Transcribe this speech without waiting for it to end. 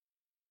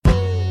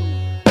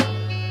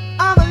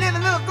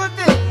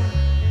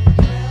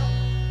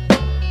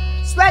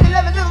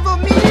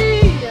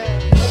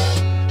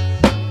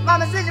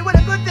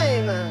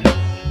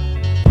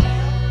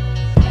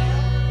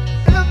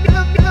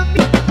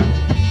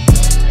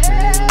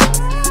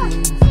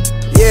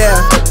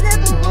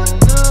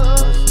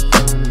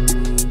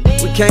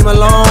came a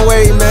long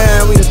way,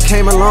 man. We just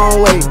came a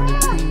long way.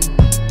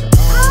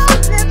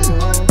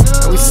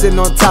 And we sitting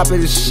on top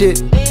of this shit.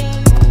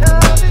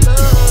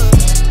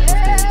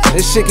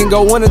 This shit can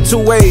go one or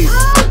two ways.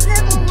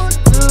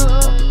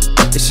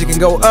 This shit can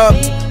go up.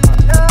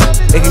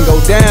 It can go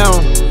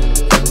down.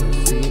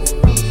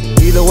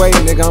 Either way,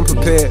 nigga, I'm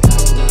prepared.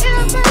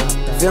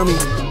 Feel me?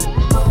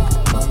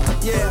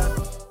 Yeah.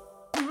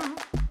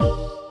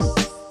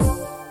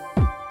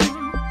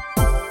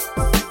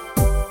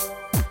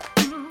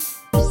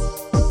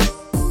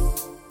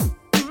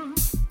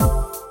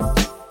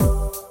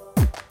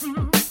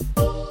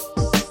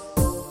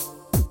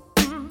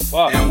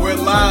 Wow. And we're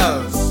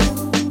live.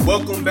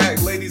 Welcome back,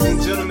 ladies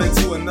and gentlemen,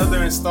 to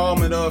another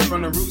installment of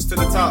From the Roots to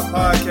the Top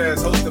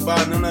podcast, hosted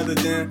by none other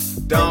than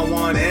Don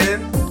Juan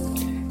and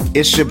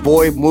it's your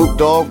boy Mook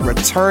Dog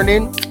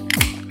returning.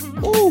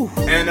 Ooh.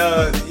 And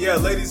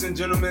ladies and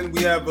gentlemen,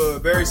 we have a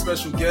very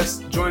special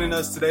guest joining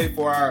us today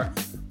for our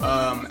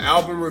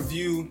album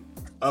review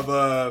of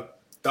the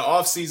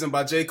Off Season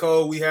by J.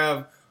 Cole. We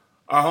have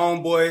our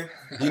homeboy,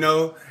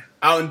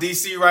 out in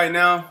DC right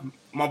now.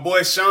 My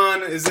boy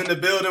Sean is in the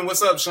building.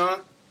 What's up,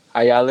 Sean? How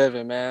y'all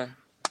living, man?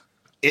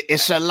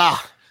 Inshallah.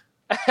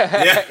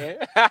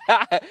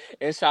 Yeah.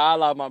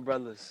 Inshallah, my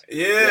brothers.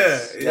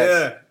 Yes,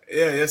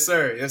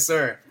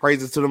 sir.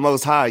 Praises to the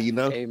Most High,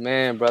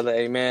 Amen, brother.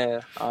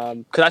 Amen.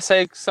 Could I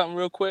say something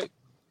real quick?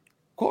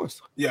 Of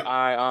course. Yeah.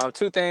 All right.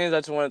 Two things.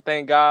 I just want to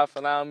thank God for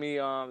allowing me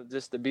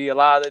just to be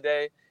alive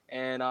today.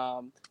 And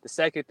the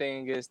second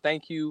thing is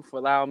thank you for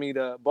allowing me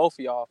to, both of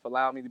y'all, for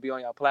allowing me to be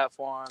on your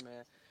platform.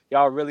 And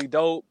y'all really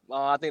dope.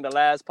 I think the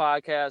last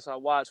podcast I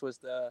watched was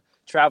the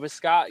Travis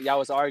Scott. Y'all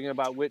was arguing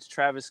about which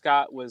Travis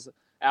Scott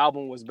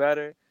album was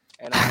better.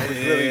 And it was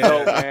really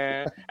dope,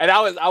 man. And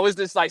I was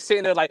just like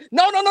sitting there like,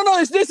 no,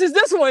 it's this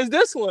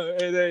one.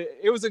 And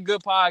it was a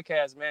good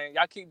podcast, man.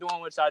 Y'all keep doing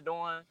what y'all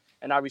doing,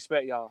 and I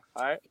respect y'all.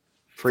 All right?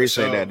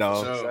 Appreciate that,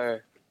 dog.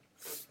 Sure.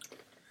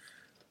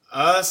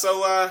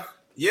 So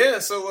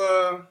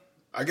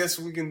I guess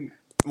we can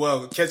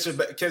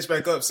catch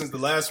back up since the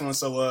last one.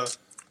 So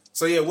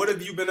what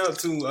have you been up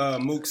to,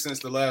 Mook, since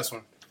the last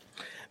one?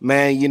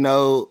 Man,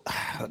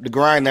 the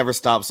grind never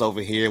stops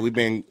over here. We've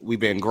been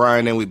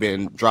grinding. We've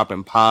been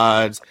dropping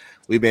pods.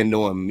 We've been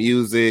doing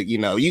music.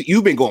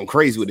 You've been going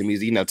crazy with the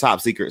music. Top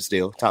secret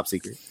still. Top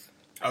secret.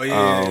 Oh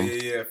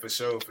yeah, for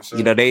sure.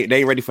 They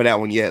ain't ready for that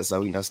one yet.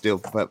 So still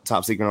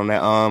top secret on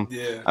that.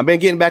 Yeah. I've been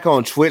getting back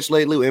on Twitch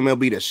lately with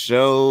MLB The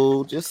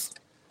Show. Just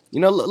a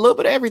little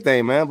bit of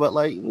everything, man. But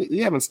like we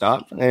haven't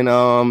stopped. And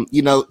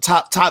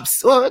top.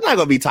 Well, it's not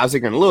gonna be top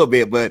secret in a little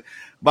bit, but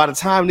by the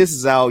time this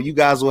is out, you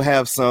guys will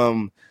have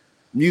some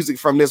music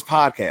from this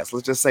podcast.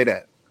 Let's just say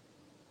that.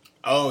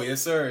 Oh,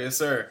 yes, sir.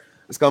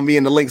 It's going to be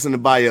in the links in the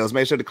bios.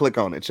 Make sure to click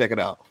on it. Check it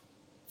out.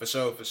 For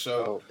sure.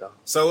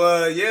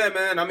 So,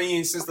 man, I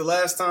mean, since the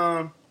last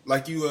time,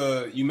 like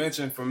you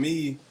mentioned, for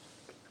me,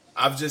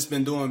 I've just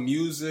been doing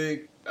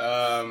music,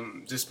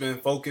 just been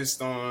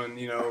focused on,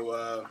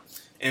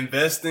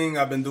 investing.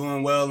 I've been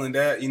doing well in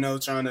that,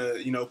 trying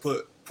to,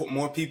 put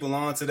more people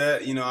onto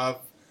that.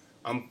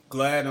 I'm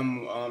glad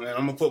and I'm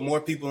going to put more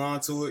people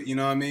onto it. You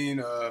know what I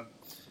mean?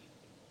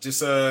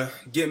 Just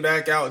getting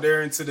back out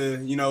there into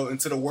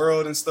the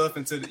world and stuff,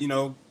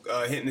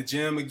 hitting the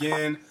gym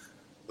again.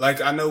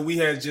 Like I know we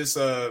had just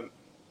hung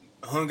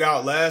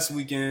out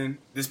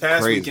this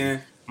past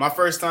weekend. My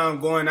first time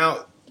going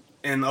out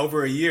in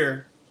over a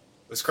year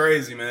was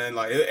crazy, man.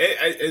 Like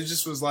it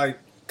just was like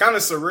kind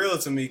of surreal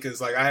to me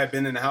because like I had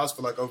been in the house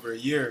for like over a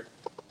year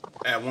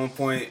at one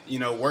point,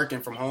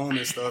 working from home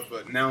and stuff,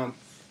 but now I'm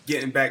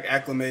getting back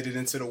acclimated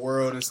into the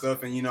world and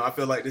stuff. And, I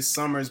feel like this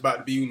summer is about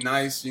to be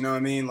nice. You know what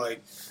I mean?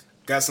 Like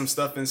got some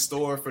stuff in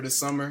store for the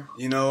summer.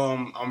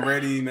 I'm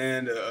ready,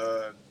 man,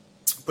 to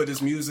put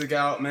this music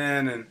out,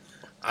 man. And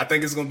I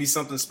think it's going to be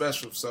something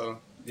special. So,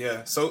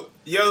 yeah. So,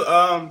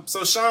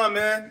 so Sean,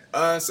 man,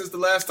 since the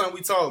last time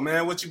we talked,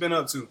 man, what you been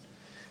up to?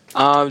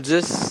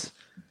 Just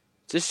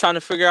trying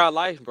to figure out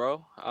life,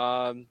 bro.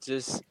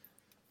 Just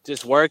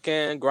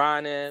working,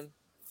 grinding,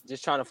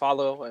 just trying to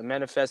follow and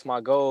manifest my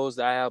goals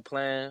that I have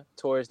planned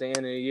towards the end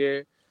of the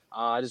year.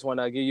 I just want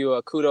to give you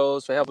a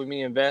kudos for helping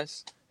me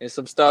invest in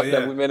some stuff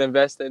that we've been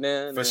investing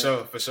in. For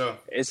sure.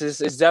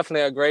 It's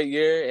definitely a great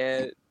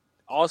year, and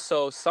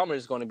also summer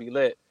is going to be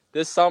lit.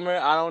 This summer,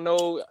 I don't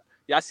know.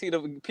 Y'all see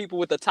the people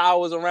with the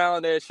towels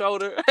around their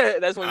shoulder?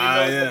 That's when you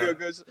know it's going to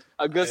be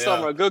a good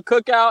summer, a good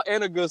cookout,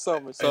 and a good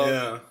summer.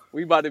 So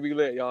we about to be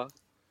lit, y'all.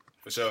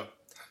 For sure.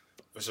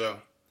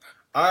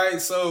 All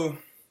right, so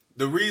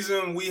the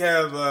reason we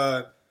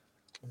have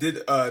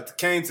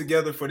came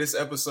together for this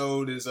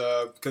episode is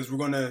because we're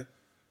going to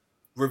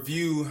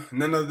review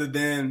none other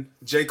than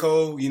J.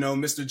 Cole,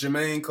 Mr.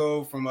 Jermaine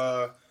Cole from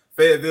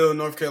Fayetteville,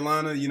 North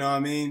Carolina, you know what I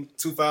mean?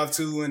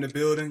 252 in the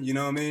building, you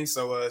know what I mean?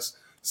 So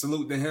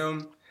salute to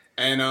him.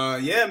 And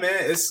man,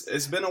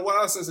 it's been a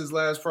while since his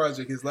last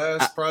project.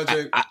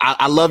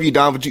 I love you,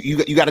 Don, but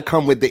you got to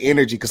come with the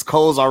energy because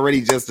Cole's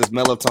already just this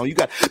mellow tone. You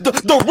got the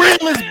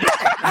real is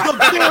back.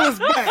 The real is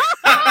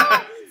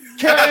back.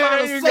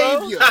 Carolina There you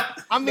savior.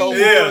 I mean, No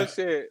Yeah.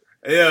 bullshit.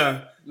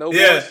 Yeah. No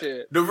Yeah.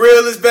 bullshit. The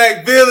real is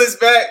back. Bill is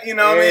back. You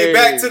know what I mean? Hey.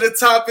 Back to the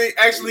topic.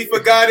 Actually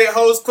forgot it.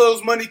 Hoes,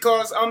 clothes, money,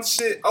 cars. I'm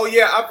shit. Oh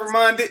yeah, Upper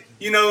Minded.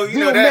 You know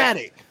that.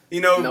 Billmatic. You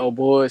know. No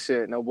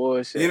bullshit. No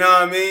bullshit. You know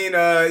what I mean?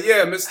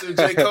 Yeah, Mr.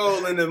 J.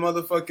 Cole in the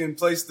motherfucking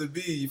place to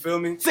be. You feel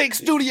me? 6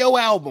 studio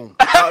album.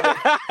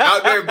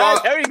 Out there,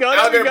 there we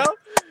go. There we go.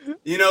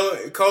 You know,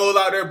 Cole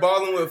out there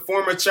balling with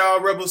former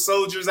child rebel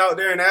soldiers out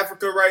there in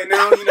Africa right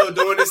now. You know,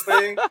 doing this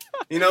thing.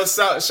 You know,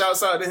 shouts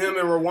out to him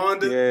in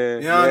Rwanda. Yeah.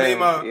 You know what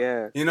I mean?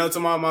 Yeah. You know, to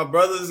my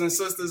brothers and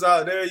sisters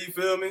out there. You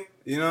feel me?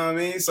 You know what I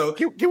mean? So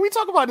Can we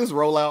talk about this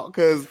rollout?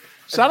 Because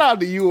shout out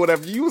to you or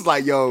whatever. You was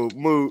like, yo,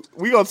 Moo,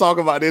 we gonna talk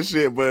about this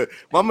shit. But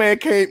my man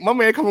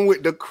coming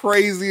with the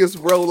craziest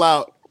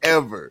rollout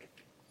ever.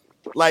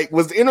 Like,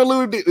 was the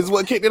interlude is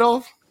what kicked it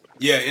off?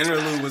 yeah,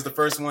 Interlude was the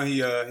first one he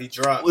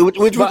dropped. Which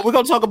we're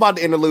gonna talk about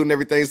the interlude and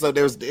everything. So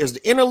there's the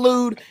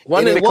interlude. One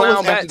and of then the what was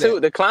Clown Back after that? too.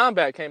 The Clown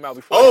Back came out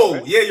before. Oh, that,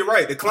 right? yeah, you're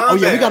right. The Clown Oh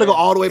yeah, Back. we gotta go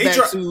all the way He back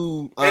dro-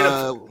 to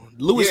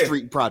Lewis Yeah.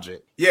 Street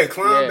Project. Yeah,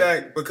 Clown Yeah.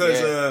 Back because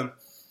Yeah.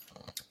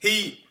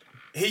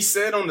 he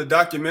said on the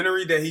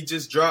documentary that he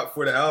just dropped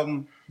for the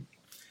album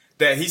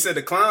that he said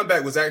the Clown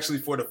Back was actually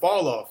for the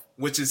Fall Off,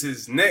 which is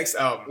his next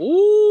album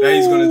Ooh. that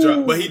he's gonna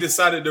drop. But he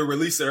decided to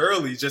release it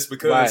early just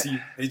because Right.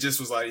 he just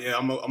was like, yeah,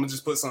 I'm gonna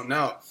just put something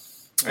out.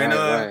 And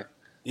Right.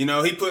 you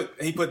know, he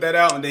put that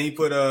out and then he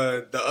put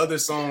the other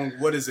song,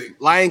 what is it?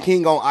 Lion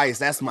King on Ice.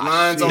 That's my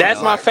Lions shit. on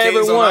That's my Kings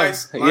favorite on one.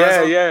 Ice. Lions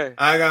Yeah, on- yeah.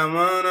 I got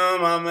money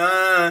on my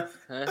mind.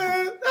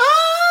 Huh?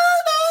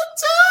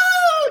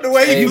 The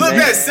way he Hey, flipped man.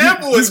 that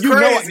sample is you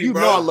crazy, know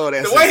bro. I love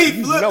that the shit. way he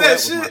You flipped know that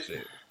was my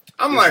shit,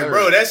 I'm Yes, like, sir.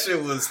 bro, that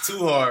shit was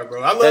too hard,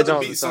 bro. I love That the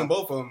joint beats was on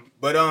tough. both of them,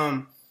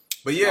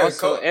 but yeah,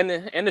 Also, Cole-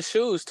 and the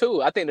shoes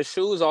too. I think the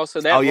shoes also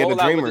that Oh, yeah, the rollout with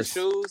the Dreamers.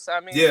 shoes. I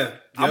mean, yeah,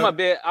 I'm yeah. a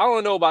bit. I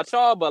don't know about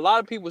y'all, but a lot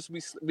of people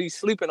be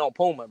sleeping on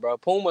Puma, bro.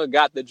 Puma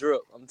got the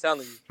drip. I'm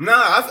telling you.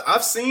 Nah,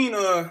 I've seen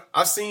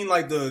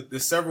like the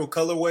several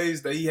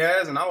colorways that he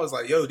has, and I was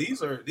like, yo,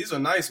 these are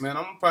nice, man.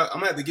 I'm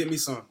gonna have to get me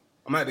some.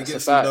 I'm gonna have to That's get a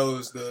some of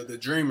fact. those the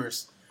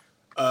Dreamers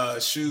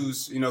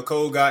shoes. You know,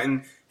 Cole got,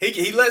 and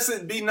he lets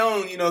it be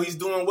known. You know, he's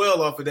doing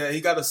well off of that.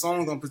 He got a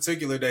song in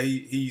particular that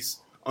he's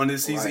on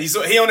this. He's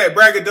he on that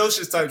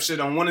braggadocious type shit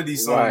on one of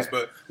these songs, Right.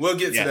 but we'll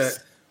get to Yes.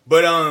 that.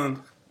 But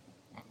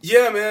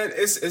yeah, man,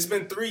 it's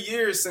been 3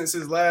 years since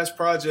his last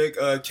project,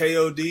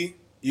 KOD.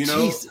 You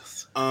know,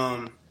 Jesus.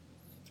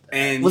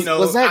 and Was, you know,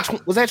 was that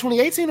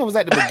 2018 or was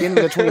that the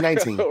beginning of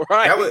 2019?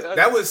 Right.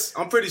 that was.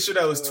 I'm pretty sure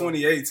that was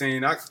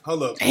 2018.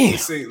 Hold up. Damn.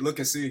 Look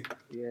and see.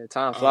 Yeah,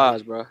 time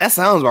flies, bro. That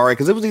sounds all right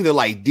because it was either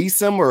like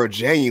December or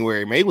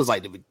January. Maybe it was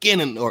like the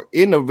beginning or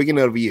in the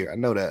beginning of the year. I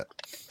know that.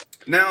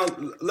 Now,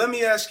 let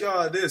me ask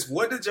y'all this: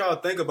 what did y'all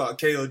think about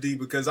KOD?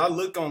 Because I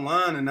looked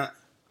online and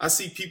I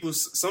see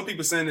some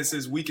people saying it's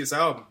his weakest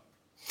album.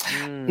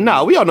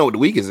 No, we all know what the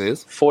weakest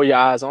is. For your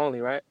eyes only,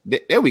 right?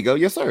 There we go.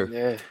 Yes, sir.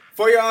 Yeah.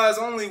 For Your Eyes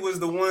Only was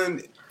the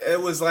one. It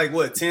was like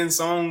what 10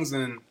 songs,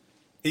 and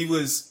he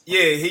was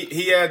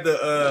he had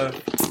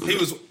the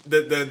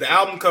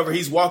album cover.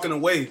 He's walking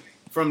away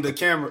from the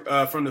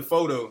camera from the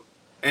photo.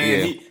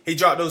 And Yeah. he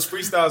dropped those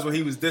freestyle where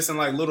he was dissing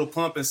like Lil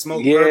Pump and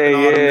Smoke Yeah, Perp and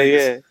all them yeah,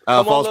 niggas. yeah. Come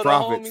on, False little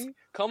Prophets. homie.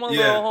 Come on,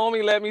 Yeah. little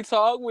homie. Let me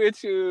talk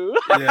with you.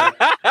 Yeah.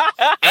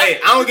 Hey,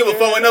 I don't give a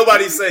fuck what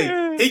nobody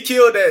say. He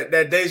killed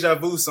that Deja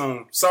Vu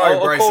song. Sorry, Oh,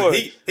 of Bryson. course.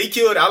 He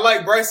killed. I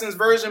like Bryson's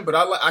version, but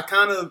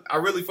I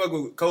really fuck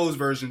with Cole's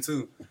version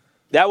too.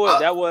 That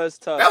was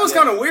tough. That was yeah.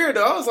 kind of weird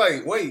though. I was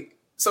like, wait,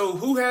 so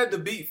who had the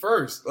beat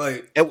first?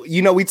 Like, And,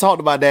 you know, we talked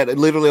about that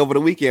literally over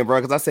the weekend, bro.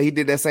 Because I said he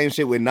did that same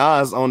shit with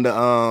Nas on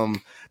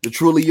the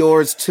Truly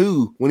Yours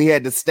 2 when he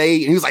had to stay,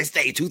 and he was like,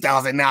 "Stay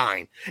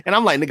 2009," and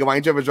I'm like, "Nigga, why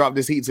ain't you ever dropped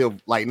this heat till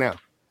like now?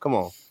 Come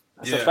on."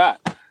 That's Yeah. a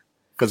fact.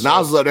 Because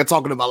Nas was up there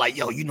talking about like,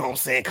 yo, you know what I'm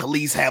saying?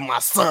 Khalees had my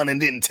son and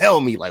didn't tell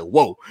me. Like,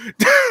 whoa.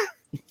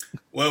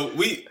 well,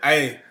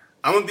 I'm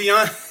gonna be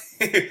honest.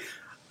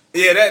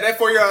 Yeah, that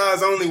For Your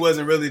Eyes Only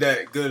wasn't really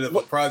that good of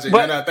a project. but-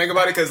 Now that I think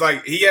about it, because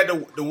like he had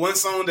the one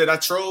song that I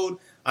trolled.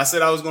 I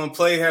said I was gonna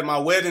play. Had my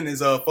wedding is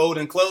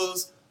folding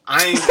clothes.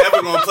 I ain't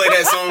ever gonna play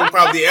that song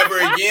probably ever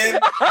again.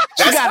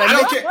 She got a I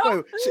don't nigga, care.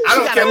 wait, she I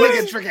don't got care a what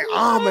nigga it- drinking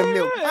almond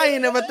milk. I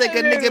ain't never think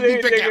a nigga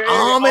be drinking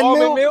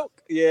almond milk.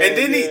 Yeah.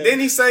 And then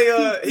he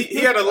say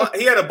he had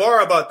a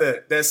bar about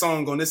that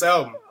song on this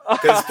album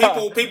because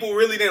people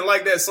really didn't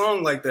like that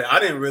song like that. I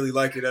didn't really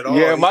like it at all.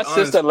 Yeah, my honest.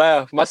 sister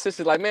laughed. My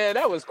sister's like, man,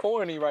 that was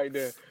corny right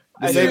there.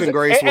 The And saving she's-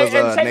 grace and- was,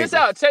 and check this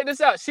Nathan. out. Check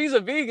this out. She's a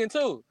vegan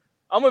too.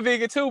 I'm a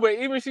vegan too, but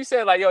even she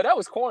said like, yo, that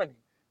was corny.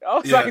 I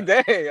was Yeah. like,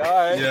 dang, all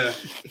right.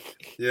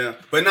 Yeah.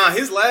 But nah,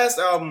 his last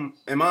album,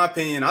 in my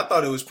opinion, I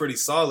thought it was pretty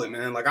solid,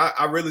 man. Like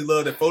I really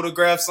love the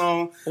Photograph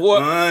song.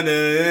 What? Wonder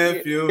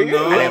if you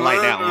know. I didn't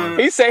like that one.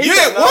 He said, Yeah,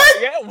 said, what?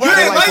 Yeah, You right.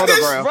 didn't like this?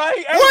 Photograph.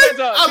 Right. What?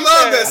 He I said-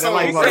 love that I song.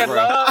 like He said,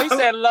 Photograph. love, he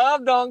said,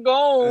 love don't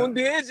go on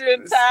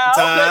digital.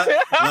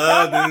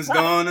 Nothing's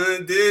gonna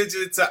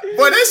digital.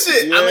 Boy, that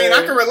shit. I mean,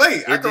 I can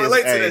relate. I It can is,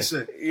 relate to hey. that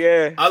shit.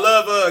 Yeah. I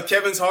love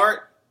Kevin's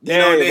Heart.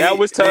 Yeah, then that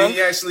was tough. Then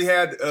he actually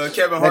had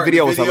Kevin That Hart.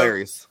 video in was the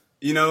hilarious.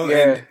 you know, Yeah.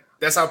 and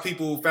that's how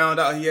people found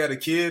out he had a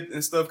kid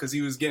and stuff because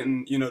he was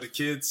getting, you know, the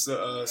kids'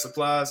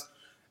 supplies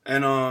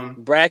and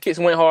Brackets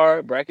went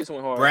hard.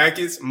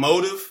 brackets,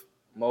 Motive,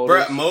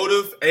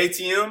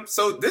 ATM.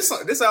 So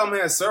this album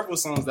has several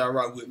songs that I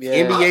rock with.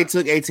 Yeah. NBA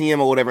took ATM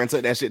or whatever and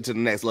took that shit to the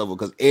next level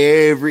because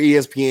every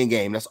ESPN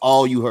game, that's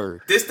all you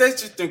heard. That's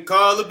just to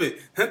call a bit.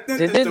 That. It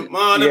fit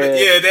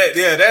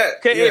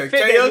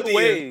that new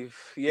wave.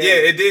 Yeah,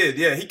 it did.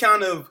 Yeah, he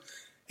kind of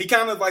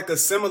like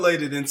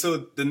assimilated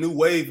into the new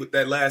wave with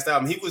that last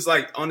album. He was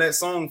like on that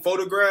song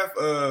Photograph.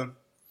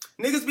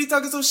 Niggas be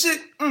talking so shit.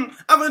 I'm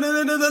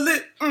another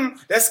lit.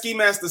 That's Ski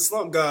Master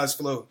Slump God's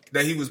flow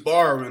that he was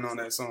borrowing on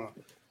that song.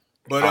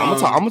 But I'm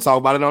gonna talk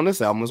about it on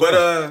this album as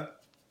well.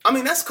 I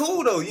mean that's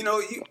cool though, you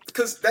know,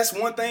 because that's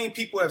one thing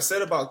people have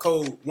said about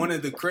Cole. One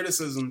of the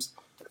criticisms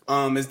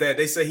is that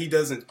they say he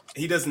doesn't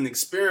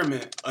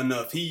experiment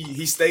enough.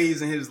 He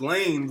stays in his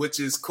lane, which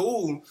is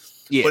cool.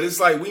 Yeah. But it's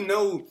like we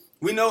know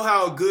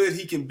how good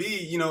he can be.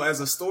 You know, as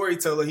a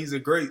storyteller, he's a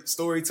great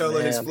storyteller.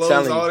 Man, his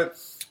flows, all that.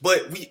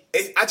 But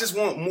I just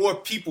want more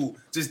people,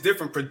 just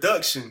different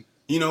production.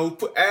 You know,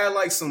 add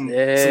like some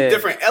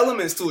different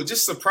elements to it.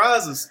 Just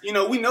surprise us. You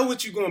know, we know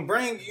what you're gonna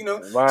bring. You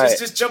know,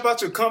 just jump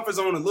out your comfort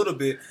zone a little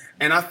bit.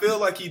 And I feel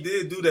like he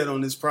did do that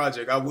on this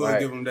project. I will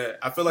give him that.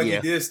 I feel like he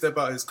did step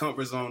out his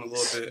comfort zone a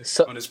little bit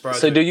on this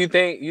project. So do you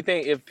think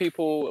if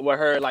people were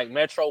heard like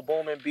Metro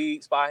Boomin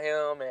beats by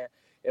him, and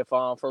if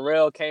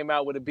Pharrell came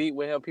out with a beat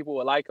with him, people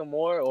would like him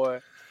more?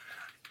 Or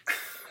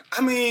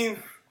I mean,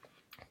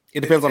 it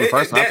depends on the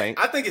person.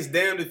 I think it's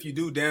damned if you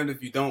do, damned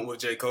if you don't with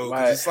J. Cole.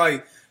 Because it's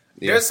like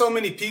there's so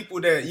many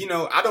people that, you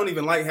know, I don't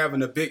even like having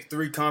the big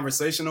three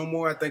conversation no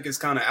more. I think it's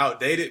kind of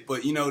outdated.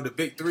 But, you know, the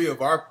big three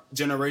of our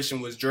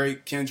generation was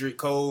Drake, Kendrick,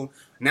 Cole.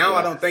 Now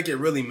I don't think it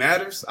really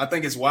matters. I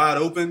think it's wide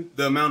open,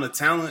 the amount of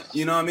talent,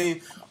 you know what I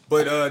mean?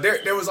 But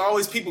there was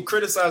always people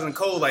criticizing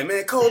Cole, like,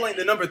 man, Cole ain't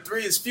the number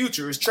 3, it's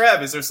Future, it's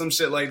Travis, or some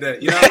shit like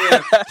that. You know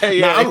what I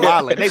mean? I'm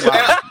wilding.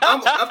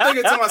 I'm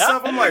thinking to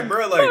myself, I'm like,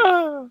 bro,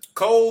 like,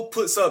 Cole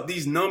puts up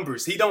these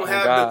numbers. He don't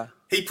have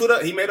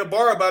he made a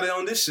bar about it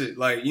on this shit.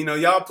 Like, you know,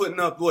 y'all putting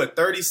up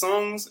 30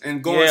 songs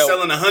and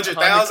selling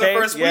 100,000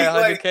 first week.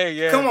 Like,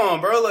 come on,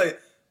 bro.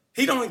 Like,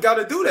 he don't got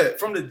to do that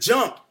from the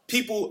jump.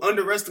 People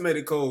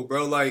underestimated Cole,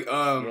 bro. Like,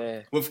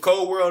 with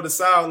Cold World, the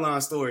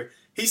Sideline Story.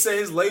 He said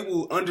his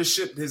label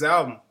undershipped his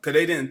album because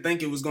they didn't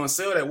think it was going to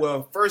sell that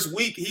well. First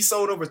week, he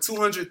sold over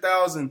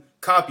 200,000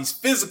 copies,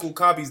 physical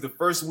copies the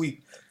first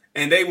week.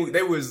 And they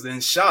was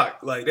in shock.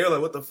 Like, they were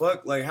like, what the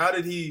fuck? Like, how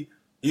did he,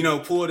 you know,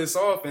 pull this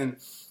off? And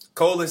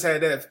Cole has had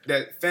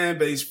that fan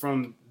base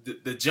from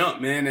the jump,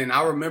 man. And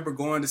I remember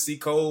going to see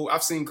Cole.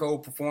 I've seen Cole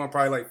perform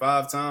probably like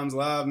 5 times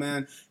live,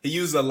 man. He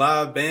uses a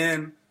live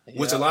band,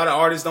 which a lot of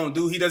artists don't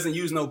do. He doesn't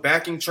use no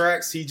backing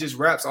tracks. He just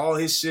raps all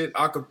his shit,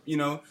 you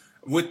know,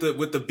 with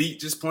the beat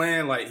just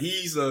playing. Like,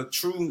 he's a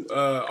true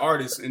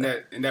artist in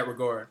that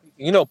regard.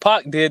 You know,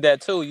 Pac did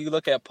that too. You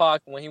look at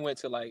Pac when he went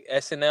to like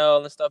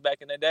SNL and stuff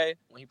back in the day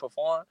when he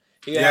performed.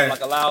 He had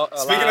like a loud.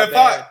 Speaking of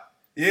Pac,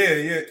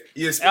 yeah.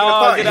 Speaking of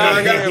Pac, get out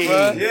of here,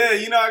 bro. Yeah,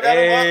 you know I got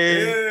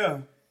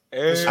him.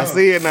 Yeah. Sure. I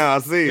see it now. I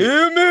see it.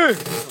 Hear me?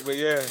 But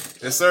yeah.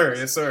 Yes,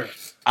 sir.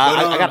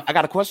 I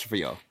got a question for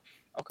y'all.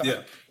 Okay.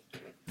 Yeah.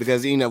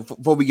 Because, you know,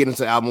 before we get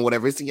into the album or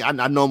whatever,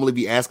 I normally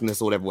be asking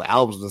this or whatever with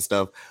albums and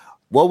stuff.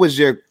 What was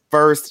your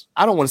first,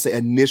 I don't want to say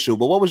initial,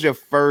 but what was your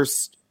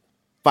first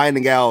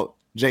finding out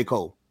J.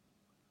 Cole?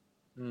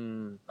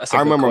 That's a I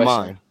remember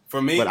question. Mine.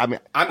 For me, but I mean,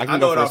 I can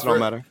know go first, it don't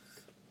matter.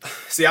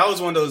 See, I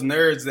was one of those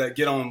nerds that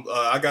get on.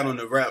 I got on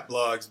the rap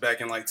blogs back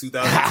in like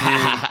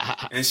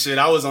 2010 and shit.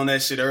 I was on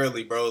that shit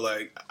early, bro.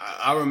 Like,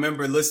 I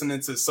remember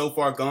listening to So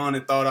Far Gone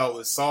and thought I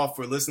was soft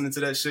for listening to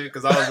that shit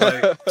because I was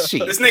like,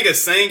 this nigga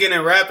singing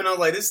and rapping. I was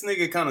like, this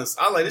nigga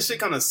this shit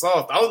kind of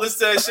soft. I was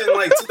listening to that shit in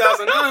like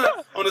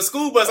 2009 on the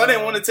school bus. I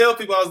didn't want to tell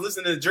people I was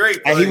listening to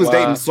Drake. And he was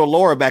dating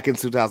Solora back in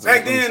 2000.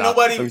 Back then,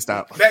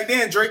 back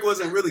then Drake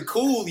wasn't really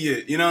cool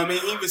yet. You know what I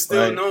mean? He was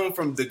still known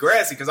from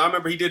Degrassi because I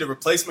remember he did a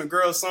Replacement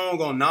Girl song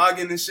on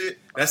Noggin and shit.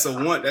 That's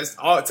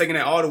all taking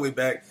that all the way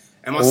back.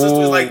 And my sister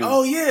was like,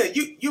 "Oh yeah,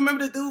 you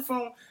remember the dude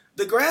from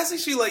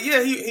Degrassi?" She like,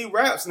 "Yeah, he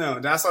raps now."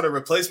 And I saw the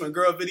Replacement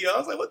Girl video. I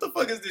was like, "What the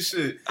fuck is this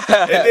shit?"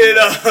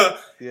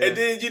 And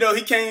then you know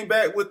he came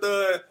back with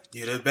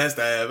 "You're the best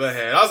I ever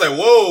had." I was like,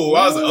 "Whoa!"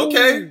 I was like,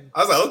 "Okay." I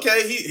was like,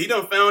 "Okay." He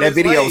done found that his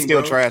video lane, was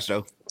still bro. trash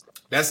though.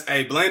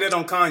 Blame it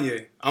on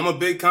Kanye. I'm a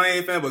big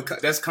Kanye fan,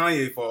 but that's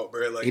Kanye's fault,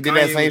 bro. Like, he did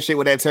that same shit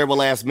with that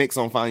terrible ass mix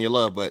on Find Your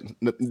Love, but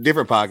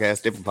different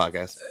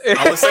podcast.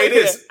 I would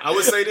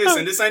say this,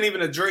 and this ain't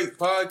even a Drake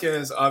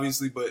podcast,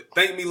 obviously, but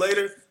Thank Me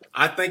Later,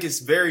 I think it's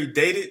very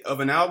dated of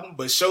an album,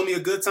 but Show Me a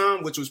Good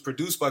Time, which was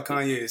produced by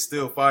Kanye, is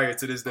still fire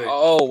to this day.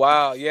 Oh,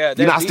 wow, yeah.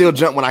 You know, I still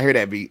jump when I hear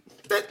that beat.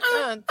 Yeah,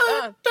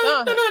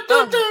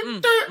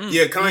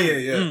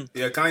 Kanye,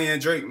 yeah, Kanye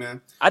and Drake, man.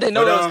 I didn't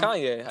know that was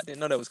Kanye. I didn't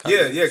know that was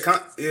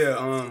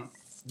Kanye.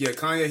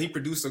 Kanye, he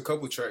produced a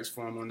couple tracks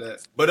for him on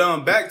that.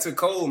 But back to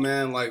Cole,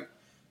 man, like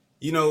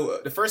you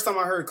know, the first time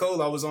I heard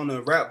Cole, I was on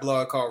a rap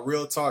blog called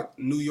Real Talk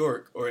New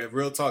York or at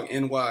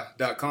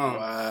realtalkny.com.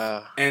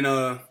 Wow. And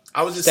I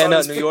was just Stand saw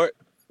Up this New York.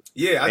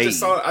 Yeah, I just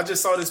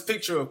saw this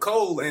picture of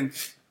Cole, and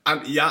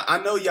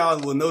I know y'all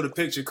will know the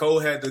picture. Cole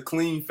had the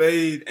clean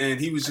fade, and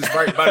he was just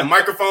right by the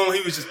microphone. He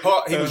was just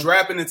he was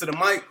rapping into the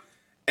mic,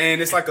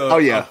 and it's like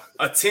a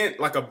tent,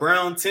 like a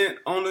brown tent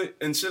on it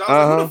and shit. I was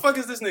like, who the fuck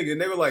is this nigga?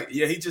 And they were like,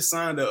 yeah, he just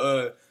signed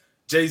a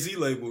Jay-Z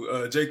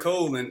label, J.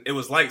 Cole, and it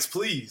was Lights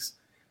Please.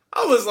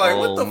 I was like,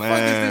 what the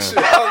fuck is this shit?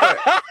 I was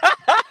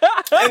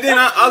like, and then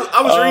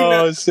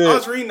I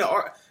was reading the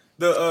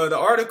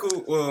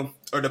article,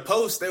 or the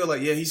post. They were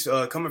like, yeah, he's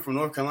coming from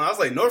North Carolina. I was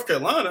like, North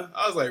Carolina?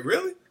 I was like,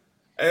 really?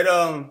 And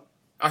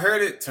I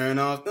heard it, turn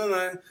off the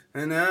light,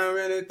 and I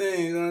really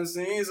think gonna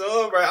seem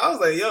so right. I was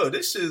like, yo,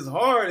 this shit is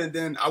hard. And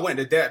then I went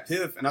to Dat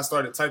Piff, and I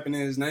started typing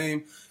in his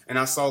name, and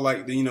I saw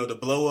like the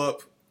blow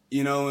up,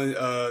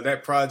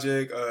 that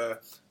project.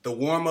 The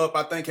warm up,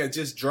 I think, had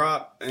just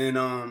dropped,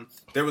 and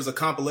there was a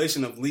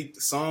compilation of leaked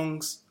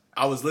songs.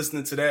 I was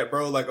listening to that,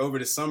 bro, like over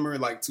the summer,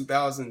 like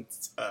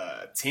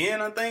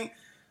 2010, I think.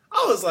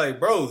 I was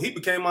like, bro, he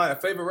became my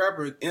favorite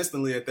rapper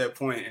instantly at that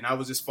point, and I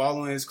was just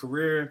following his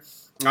career.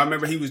 I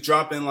remember he was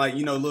dropping like,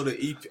 little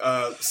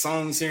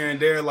songs here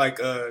and there, like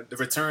the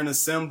Return of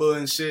Simba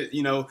and shit,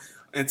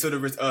 into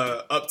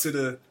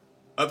the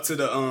up to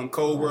the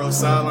Cold World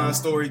Sideline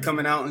story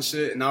coming out and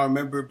shit. And I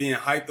remember being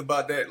hyped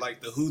about that,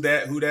 like the Who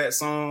That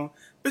song.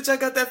 Bitch, I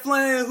got that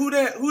flame. Who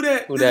that?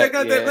 Bitch, I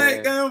got that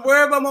black gun.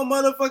 Worry about my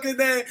motherfucking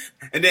day.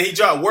 And then he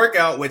dropped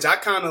Workout, which I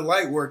kind of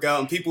like Workout.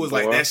 And people was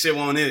like, that shit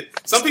wasn't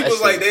it. Some people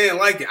was like, they didn't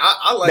like it.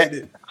 I liked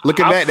it. Look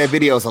at that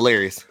video is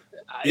hilarious.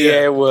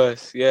 Yeah, it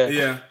was. Yeah.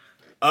 Yeah.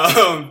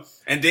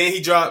 And then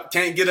he dropped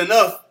Can't Get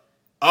Enough.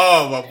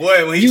 Oh, my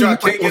boy. When he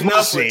dropped Can't Get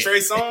Enough with Trey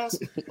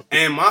Songz.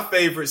 And my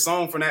favorite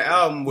song from that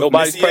album was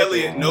Missy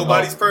Elliott,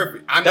 Nobody's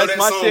Perfect. I know that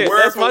song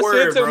word for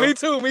word, bro. Me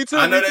too.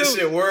 I know that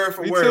shit word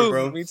for word,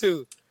 bro. Me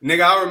too.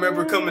 Nigga, I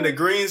remember coming to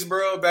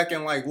Greensboro back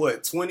in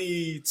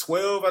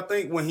 2012, I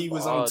think, when he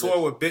was on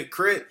tour with Big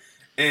Crit.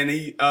 And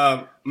me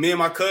and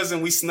my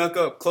cousin, we snuck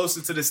up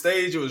closer to the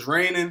stage. It was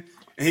raining.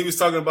 And he was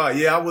talking about,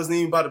 I wasn't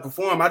even about to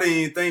perform. I didn't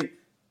even think,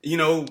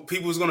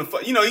 people was going to,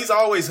 he's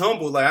always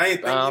humble. Like, I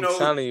ain't think,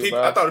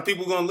 I thought the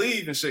people were going to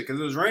leave and shit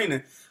because it was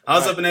raining. I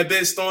was up in that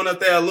bitch throwing up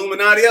that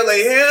Illuminati. I was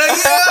like, hell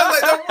yeah. I'm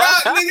like,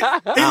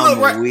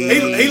 The Rock,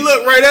 nigga. He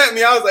looked right at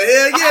me. I was like,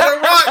 hell yeah, The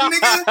Rock,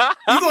 nigga.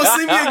 You gonna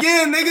see me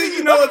again, nigga.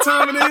 You know what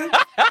time it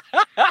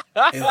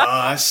is.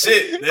 Oh,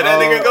 shit. There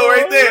that nigga go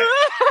right there.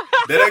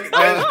 I'm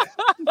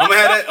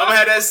gonna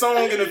have that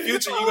song in the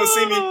future. You gonna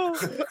see me.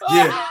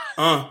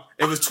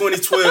 It was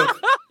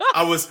 2012.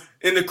 I was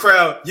in the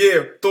crowd,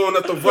 throwing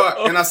up The Rock,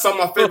 and I saw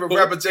my favorite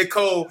rapper, J.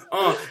 Cole.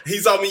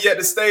 He's on me at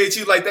the stage.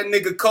 He like, that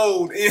nigga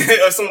cold,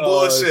 or some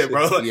bullshit,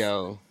 bro.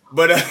 Yo.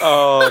 But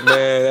oh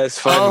man, that's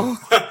funny.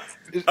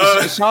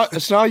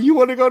 Sean, you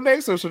want to go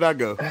next, or should I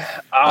go?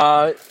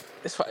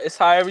 It's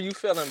however you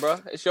feeling, bro.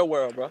 It's your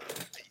world, bro.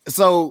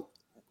 So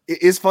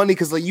it's funny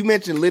because you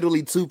mentioned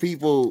literally two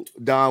people,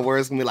 Don, where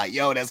it's gonna be like,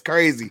 yo, that's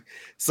crazy.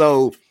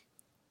 So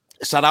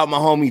shout out my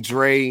homie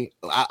Dre.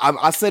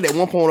 I said at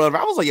one point or other,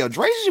 I was like, yo,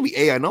 Dre should be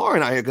A&R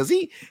out here because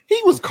he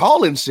was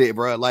calling shit,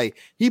 bro. Like,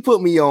 he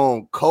put me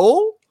on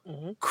Cole,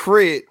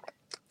 Crit,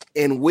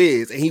 and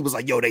Wiz, and he was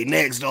like, yo, they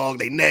next, dog,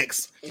 they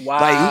next.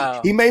 Wow.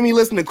 Like, he made me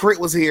listen to Crit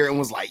was here and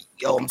was like,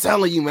 yo, I'm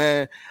telling you,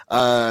 man.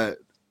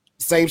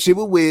 Same shit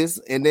with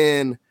Wiz. And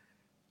then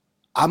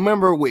I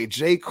remember with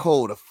J.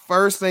 Cole, the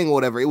first thing or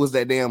whatever, it was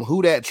that damn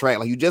Who That track,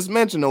 like you just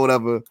mentioned or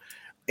whatever.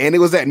 And it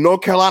was that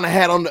North Carolina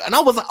hat on and I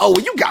was like, oh,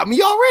 well, you got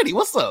me already.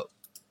 What's up?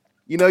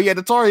 You had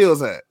the Tar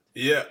Heels hat.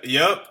 Yeah,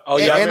 yep. Oh,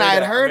 yeah. And I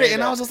had heard it,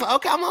 and I was just like,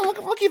 okay, I'm gonna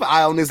keep an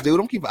eye on this dude.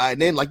 I'm keep an eye.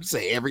 And then, like you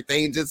say,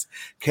 everything just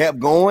kept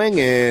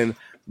going. And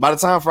by the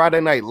time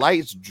Friday Night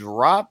Lights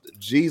dropped,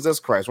 Jesus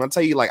Christ. When I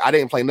tell you, like, I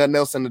didn't play nothing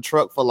else in the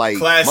truck for like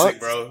classic, months.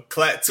 bro.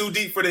 Too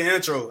Deep for the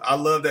intro. I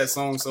love that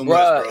song so much,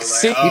 bro. Like,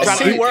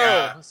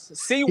 SeaWorld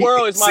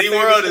is my favorite.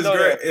 SeaWorld is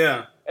great.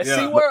 Yeah.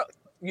 SeaWorld.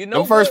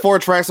 The first 4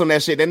 tracks on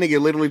that shit, that nigga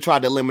literally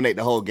tried to eliminate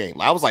the whole game.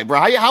 I was like, bro,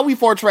 how we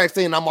 4 tracks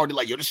in? I'm already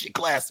like, yo, this shit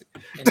classic.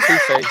 And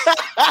Two-Face.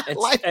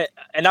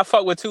 and I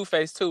fuck with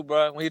Two-Face too,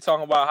 bro. When he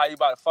talking about how you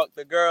about to fuck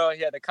the girl,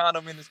 he had the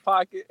condom in his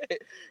pocket.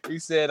 He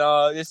said,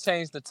 just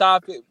change the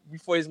topic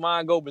before his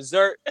mind go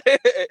berserk.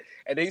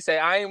 And then he said,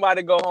 I ain't about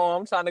to go home.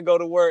 I'm trying to go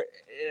to work.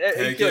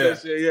 Heck yeah. That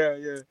shit. Yeah.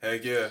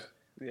 Heck yeah.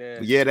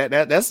 Yeah,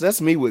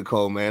 that's me with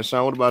Cole, man.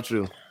 Sean, what about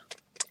you?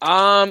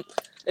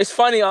 It's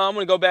funny. I'm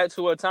gonna go back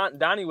to what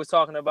Donnie was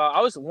talking about.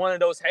 I was one of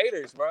those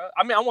haters, bro.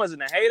 I mean, I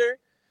wasn't a hater,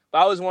 but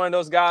I was one of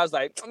those guys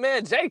like,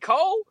 man, J.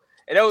 Cole.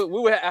 And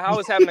I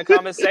was having a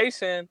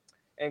conversation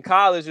in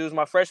college. It was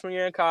my freshman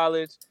year in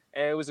college,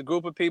 and it was a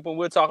group of people. And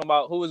we were talking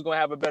about who was gonna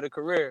have a better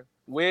career,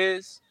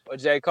 Wiz or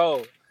J.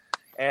 Cole.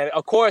 And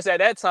of course, at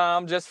that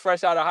time, just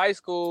fresh out of high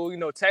school,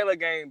 Taylor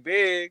Gang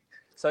big.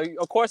 So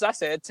of course, I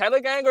said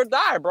Taylor Gang or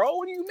die, bro.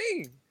 What do you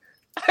mean?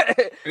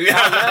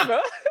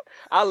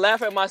 I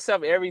laugh at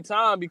myself every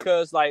time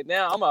because like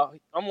now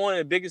I'm one of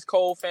the biggest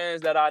Cole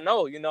fans that I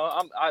know.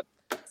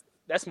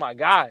 that's my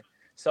guy.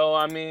 So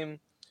I mean,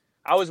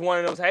 I was one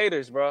of those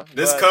haters, bro.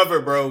 This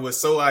cover, bro, was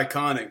so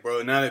iconic,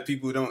 bro. Now that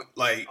people don't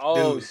like,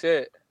 oh dude,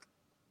 shit,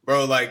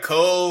 bro, like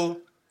Cole,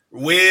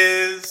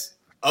 Wiz,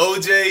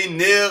 OJ,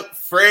 Nip,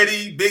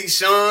 Freddie, Big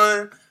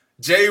Sean,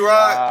 J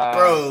Rock,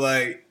 bro,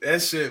 like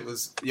that shit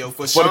was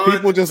for Sean. For the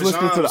people just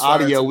listening Sean, to the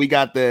audio, we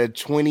got the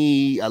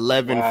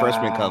 2011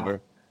 freshman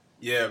cover.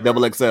 Yeah, bro.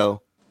 Double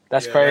XL.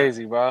 That's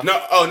crazy, bro.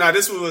 No,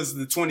 this was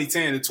the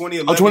 2010. The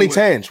 2011. Oh,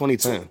 2010.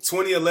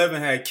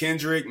 2011 had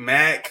Kendrick,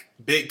 Mac,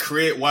 Big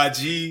Crit,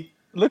 YG.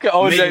 Look at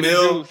OJ Meek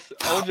Mill. the Juice.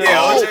 OJ.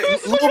 Yeah,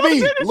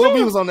 OJ. Lil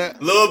B was on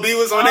that. Lil B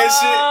was on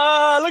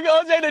that Look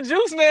at OJ the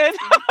Juice Man.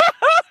 shit.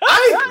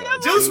 Hey,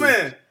 Juice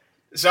Man.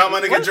 Shout out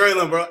my nigga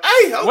Draylon, bro.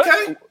 Hey,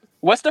 okay.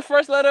 What's the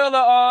first letter of the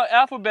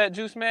alphabet,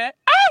 Juice Man?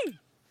 Hey.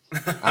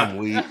 I'm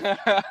weak.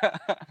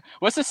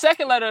 What's the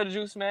second letter of the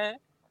Juice Man?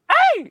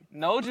 Hey,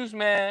 no, Juice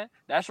Man.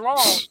 That's wrong.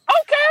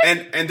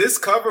 Okay. And this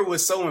cover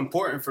was so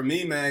important for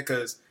me, man,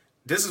 because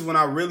this is when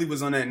I really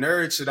was on that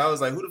nerd shit. I was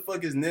like, who the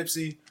fuck is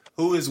Nipsey?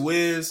 Who is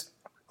Wiz?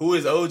 Who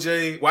is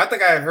OJ? Well, I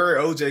think I had heard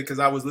OJ because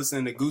I was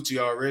listening to Gucci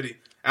already.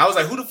 And I was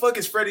like, who the fuck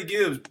is Freddie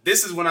Gibbs?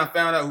 This is when I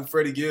found out who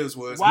Freddie Gibbs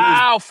was.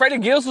 Wow, Freddie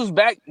Gibbs was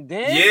back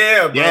then?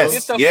 Yeah, bro.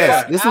 Yes.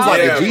 This was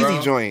like a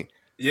Jeezy joint.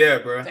 Yeah,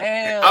 bro.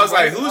 Damn, I was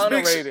like, bro,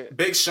 who's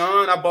Big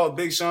Sean? I bought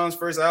Big Sean's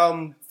first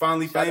album,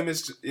 Finally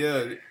Famous.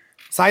 Yeah.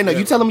 Side note,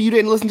 you telling me you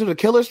didn't listen to the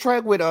Killers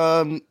track with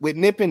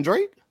Nip and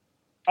Drake?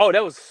 Oh,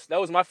 that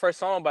was my first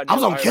song by Nip. I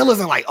was on Killers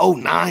in like 09,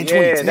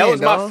 2010. That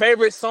was my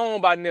favorite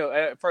song by Nip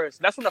at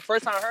first. That's when the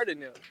first time I heard it,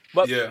 Nip.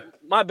 But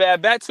my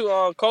bad. Back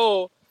to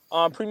Cole.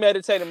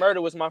 Premeditated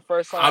Murder was my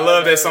first song. I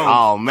love that song.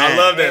 Oh man, I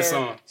love that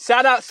song.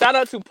 Shout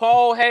out to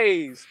Paul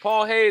Hayes.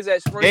 Paul Hayes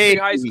at Spring Street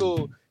High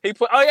School. He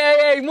put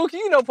Mookie,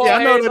 you know Paul Hayes.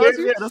 I know that.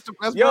 Yeah,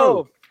 that's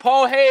yo,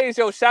 Paul Hayes,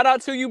 shout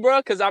out to you, bro,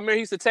 because I remember he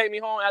used to take me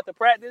home after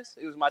practice.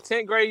 It was my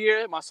 10th grade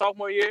year, my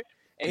sophomore year,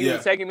 and he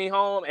was taking me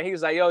home, and he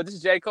was like, yo, this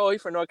is J. Cole.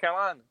 He's from North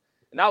Carolina.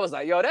 And I was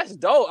like, yo, that's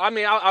dope. I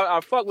mean,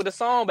 I fuck with the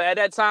song, but at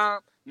that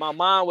time, my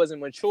mind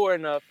wasn't mature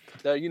enough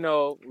to,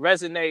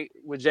 resonate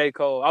with J.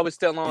 Cole. I was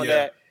still on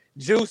that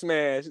Juice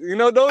Man. Those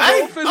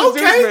Juice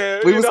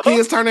Man. We was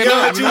kids turning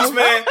up. Juice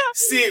Man,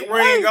 sit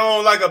ring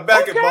on like a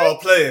basketball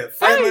player.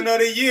 Freshman of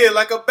the year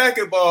like a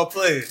basketball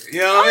player. You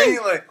know what I mean?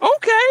 Like,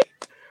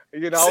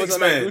 I was on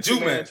that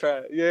Gucci Man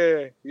track.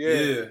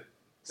 Yeah.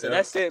 So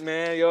that's it,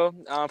 man, yo.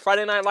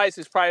 Friday Night Lights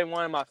is probably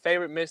one of my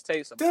favorite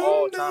mixtapes of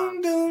all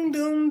time. Them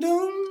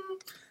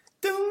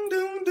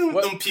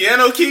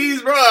piano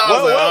keys, bro. I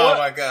was like, oh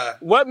my god.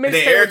 What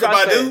mixtape? Erykah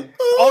Badu?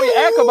 Oh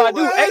yeah, Erykah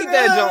Badu ate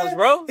that Jones,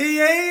 bro.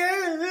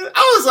 Yeah.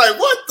 I was like,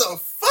 what the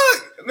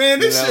fuck, man?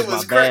 This shit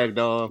was crazy.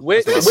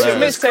 Which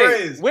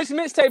mixtape? Which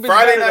mixtape is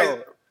Friday better,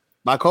 Night?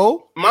 By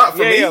Cole? For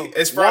me,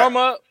 it's Friday. Warm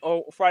Up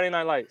or Friday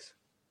Night Lights?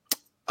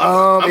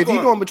 If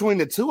you're going between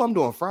the two, I'm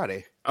doing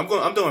Friday. I'm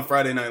doing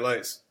Friday Night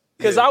Lights.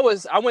 Because I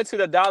went to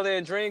the Dollar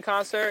and Dream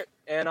concert,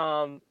 and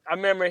I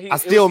remember I'm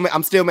still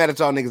mad at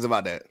y'all niggas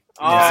about that.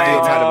 I'm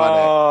still tight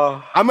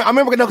about that. I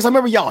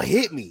remember y'all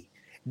hit me,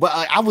 but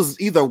I was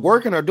either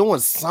working or doing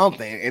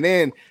something, and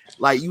then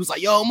like you was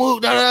like, "Yo,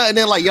 move," and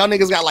then like y'all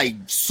niggas got like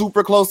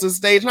super close to the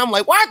stage, and I'm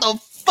like, "Why the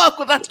fuck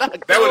was that?"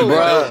 That would have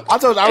been. I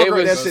told you I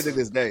regret that shit to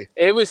this day.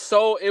 It was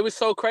so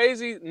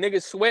crazy.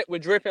 Niggas sweat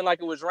was dripping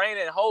like it was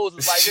raining, and hoes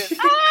was like this.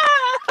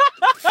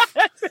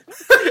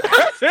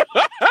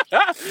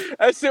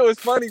 That shit was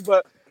funny,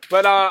 but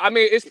I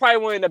mean, it's probably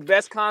one of the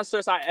best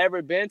concerts I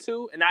ever been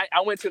to, and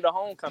I went to the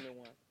homecoming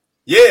one.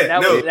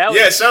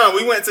 Sean,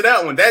 we went to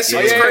that one. That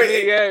shit was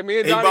crazy. Me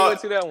and Johnny went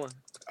to that one.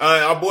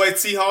 Our boy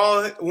T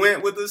Hall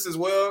went with us as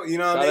well. You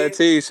know what I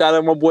mean? Shout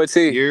out my boy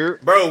T. Yeah.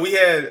 Bro,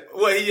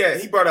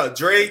 he brought out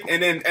Drake,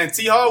 and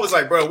T Hall was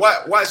like, bro,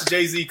 watch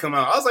Jay-Z come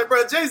out. I was like,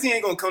 bro, Jay-Z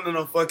ain't gonna come to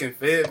no fucking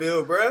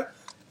Fayetteville, bro.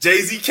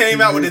 Jay-Z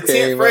came out with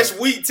the fresh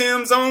wheat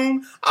Tim's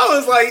on. I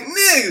was like,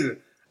 nigga.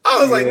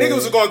 Niggas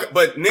was going,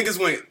 but niggas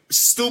went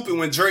stupid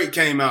when Drake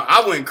came out.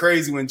 I went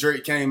crazy when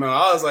Drake came out.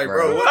 I was like,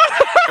 bro, what?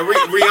 And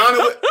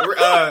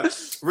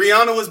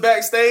Rihanna was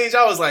backstage.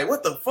 I was like,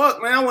 what the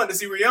fuck, man? I wanted to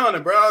see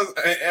Rihanna,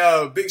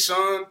 bro. Big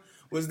Sean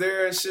was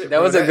there and shit.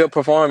 That was a good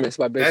performance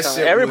by Big Sean.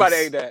 Everybody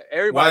ate that.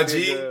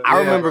 Everybody. I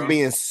remember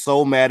being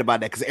so mad about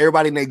that because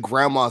everybody and their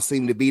grandma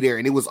seemed to be there,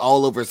 and it was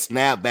all over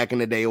Snap back in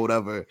the day or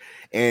whatever.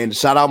 And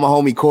shout out my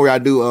homie Corey, I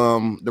do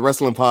the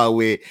wrestling pod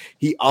with.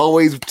 He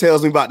always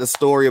tells me about the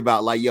story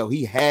about like, yo,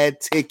 he had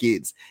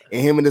tickets and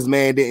him and his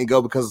man didn't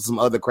go because of some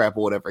other crap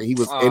or whatever. He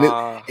was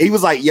he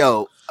was like,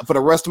 yo, for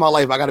the rest of my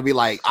life, I gotta be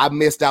like, I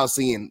missed out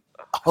seeing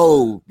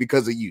Ho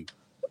because of you.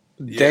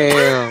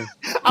 Damn.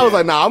 I was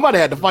like, nah, I'm about to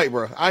have to fight,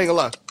 bro. I ain't gonna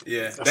lie.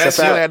 Yeah, that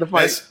shit had to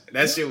fight.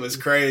 That shit was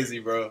crazy,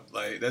 bro.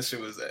 Like that shit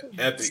was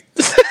epic.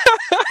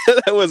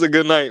 That was a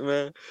good night,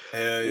 man.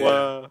 Hell yeah.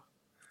 Wow.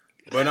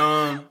 But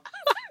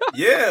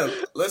yeah,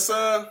 let's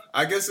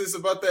I guess it's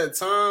about that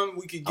time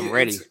we could get. I'm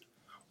ready.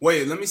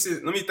 Wait, let me see.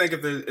 Let me think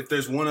if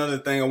there's one other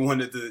thing I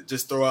wanted to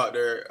just throw out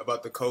there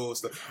about the Cole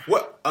stuff.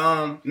 What?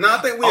 No, I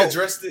think we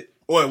addressed it.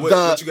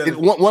 What you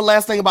got? One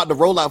last thing about the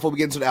rollout before we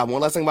get into the album.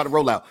 One last thing about the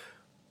rollout.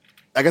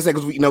 like I said,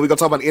 because we gonna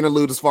talk about the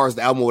interlude as far as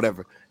the album or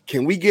whatever.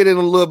 Can we get in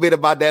a little bit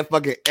about that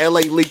fucking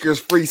LA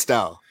Leakers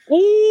freestyle?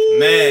 Ooh.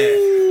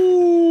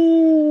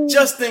 Man,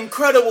 just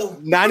incredible.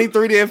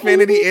 93 to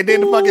Infinity, and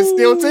then the fucking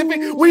Still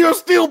Tipping. We are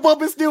still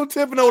bumping Still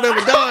Tipping or whatever.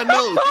 Dog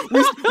knows. We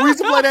used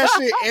to play that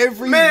shit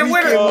every weekend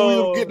when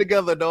we would get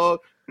together, dog.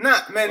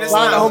 Not man, it's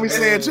not not homie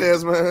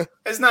Sanchez, man.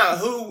 It's not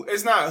who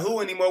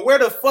anymore. Where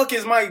the fuck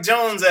is Mike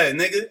Jones at,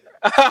 nigga?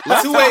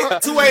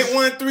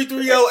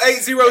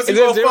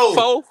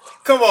 281-330-8004.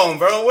 Come on,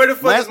 bro. Where the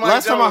fuck is Mike Jones?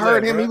 Last time I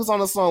heard him, bro? he was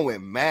on a song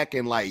with Mac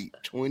in like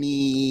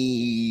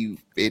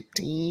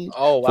 2015.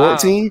 Oh wow.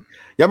 14.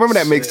 Y'all remember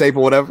that mixtape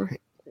or whatever?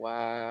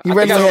 Wow. He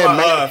randomly had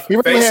Mac. He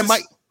randomly had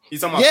Mike.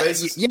 He's talking about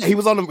Faces? Yeah, he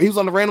was on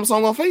the random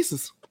song on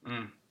Faces.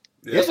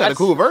 Yeah, had a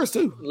cool verse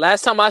too.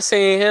 Last time I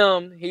seen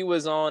him, he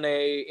was on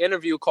a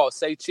interview called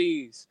Say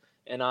Cheese,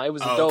 and it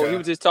was dope. He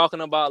was just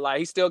talking about like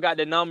he still got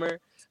the number.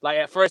 Like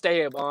at first they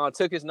had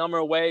took his number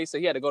away, so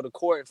he had to go to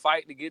court and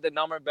fight to get the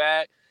number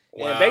back.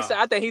 Wow. And basically,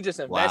 I think he just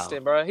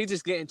investing, bro. He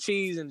just getting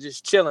cheese and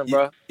just chilling,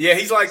 bro. Yeah,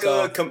 he's like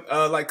like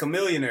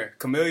Chameleonaire.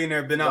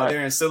 Chameleonaire been out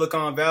there in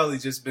Silicon Valley,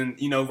 just been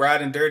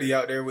riding dirty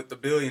out there with the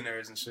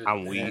billionaires and shit.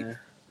 I'm weak.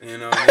 You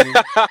know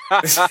what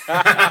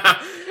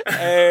I mean?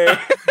 Hey.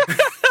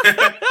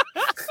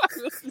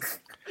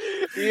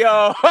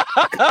 Yo,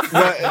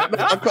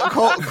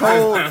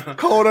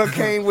 Cole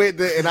came with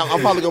the, and I'm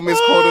probably gonna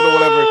misquote it or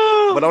whatever.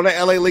 But on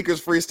that LA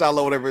Lakers freestyle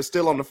or whatever, it's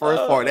still on the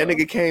first part. That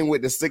nigga came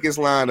with the sickest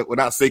line, well,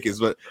 not sickest,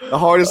 but the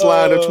hardest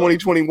line of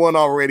 2021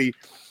 already.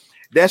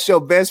 That's your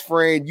best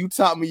friend. You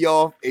top me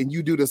off, and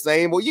you do the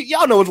same. Well,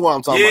 y'all know which one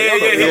I'm talking about.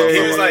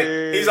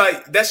 He's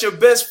like, that's your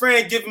best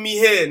friend giving me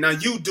head. Now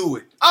you do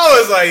it. I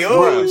was like,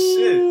 oh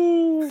shit.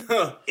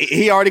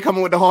 He already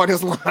coming with the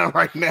hardest line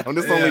right now.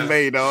 This only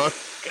made, dog.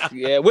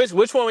 Yeah, which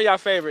one was y'all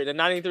favorite? The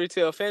 93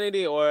 to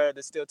Infinity or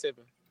the Still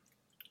Tipping?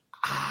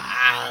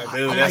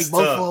 Dude, that's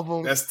like tough. both of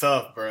them. That's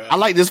tough, bro. I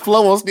like this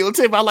flow on Still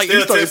Tipping. I like Still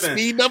you started Tipping.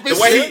 speeding up his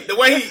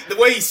the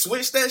way he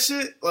switched that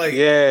shit. Like,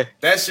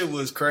 that shit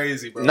was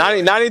crazy, bro.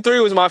 93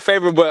 was my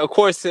favorite, but of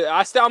course,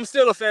 I'm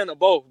still a fan of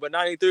both. But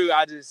 93,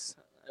 it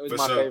was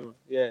my favorite.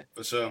 Yeah,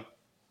 for sure.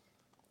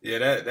 Yeah,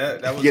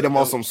 that was. Get him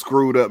on some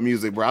screwed up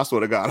music, bro. I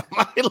swear to God.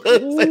 I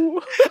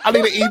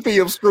need an EP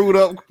of screwed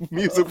up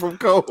music from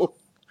Cole.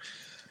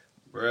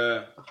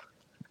 Bruh.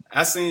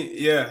 I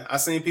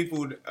seen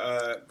people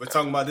were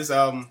talking about this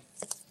album,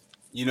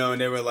 and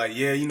they were like,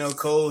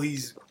 Cole,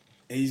 he's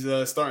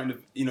starting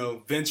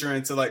to, venture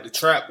into like the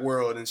trap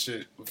world and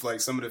shit with like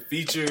some of the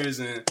features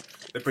and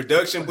the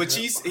production, but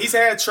he's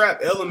had trap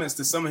elements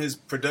to some of his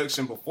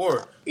production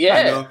before.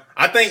 Yeah.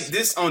 I think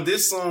on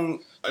this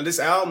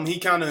album, he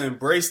kind of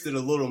embraced it a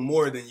little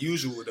more than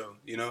usual, though.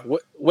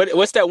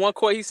 What's that one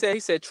quote he said?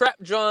 He said, "Trap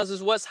drums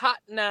is what's hot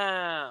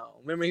now."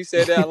 Remember he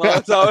said that a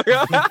long time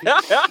ago.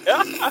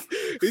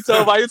 He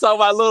talking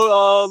about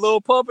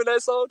little Pump in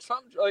that song.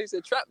 He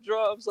said, "Trap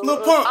drums,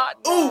 Lil Pump,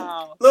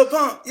 Lil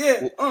Pump,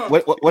 yeah."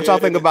 What y'all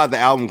think about the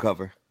album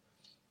cover?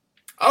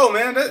 Oh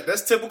man,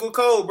 that's typical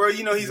Cole, bro.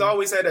 He's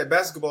always had that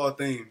basketball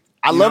theme.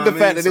 I love the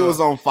fact that it was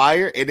on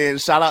fire. And then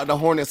shout out to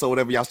Hornets or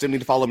whatever. Y'all still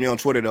need to follow me on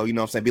Twitter though. You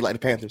know what I'm saying? Be like the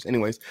Panthers.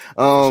 Anyways.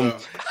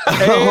 Shout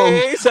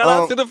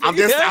out to the I'm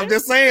just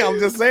saying.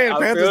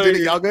 Panthers did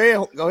it. Y'all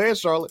go ahead,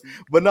 Charlotte.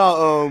 But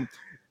no,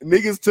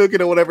 niggas took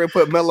it or whatever and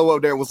put Melo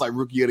up there. It was like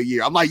rookie of the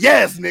year. I'm like,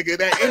 yes, nigga,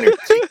 that energy.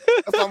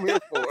 That's what I'm here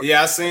for.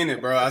 Yeah, I seen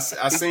it, bro. I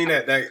seen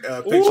that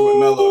picture with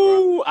Melo,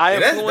 bro. I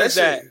influenced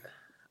that.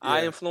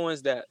 I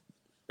influenced that.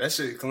 That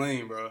shit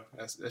clean, bro.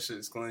 That shit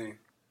is clean.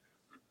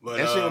 But,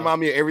 that shit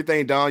remind me of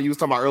everything Don you was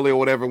talking about earlier or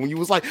whatever. When you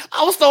was like,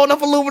 I was throwing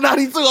up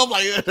Illuminati too. I'm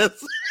like,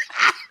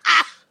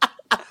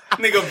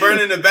 nigga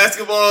burning the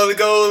basketball, the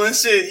goal and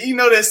shit.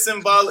 That's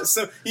symbolic.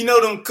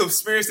 Them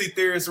conspiracy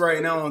theorists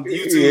right now on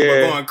YouTube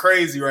are going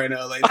crazy right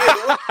now. Like,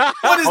 nigga,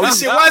 what is this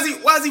shit? Why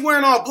is he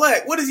wearing all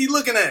black? What is he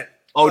looking at?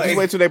 Oh, just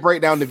wait till they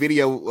break down the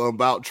video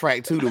about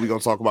track 2 that we're gonna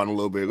talk about in a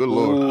little bit. Good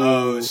lord.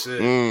 Oh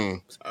shit.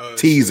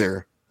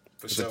 Teaser.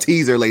 Shit. It's a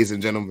teaser, ladies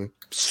and gentlemen.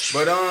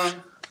 But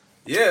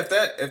yeah,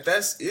 if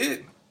that's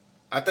it,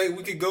 I think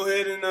we could go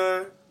ahead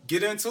and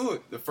get into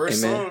it. The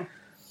first song.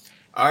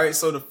 All right,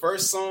 so the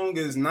first song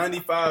is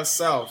 95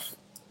 South.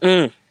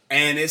 And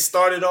it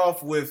started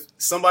off with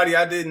somebody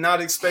I did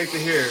not expect to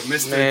hear,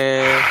 Mr.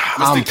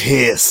 I'm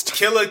pissed.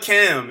 Killer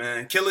Cam,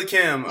 man. Killer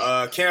Cam,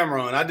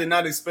 Cameron. I did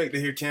not expect to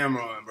hear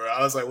Cameron, bro.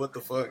 I was like, what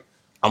the fuck?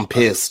 I'm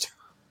pissed.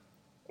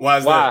 Why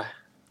is that?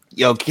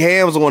 Yo,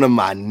 Cam's one of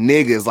my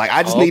niggas. Like,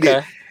 I just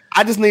needed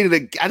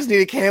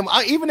Cam.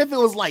 Even if it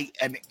was like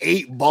an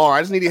 8 bar,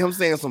 I just needed him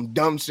saying some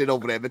dumb shit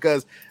over there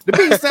because the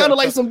beat sounded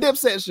like some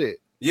Dipset shit.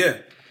 Yeah.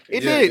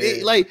 It did.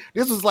 It, like,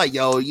 this was like,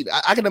 yo,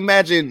 I can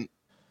imagine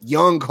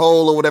young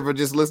Cole or whatever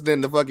just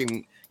listening to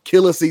fucking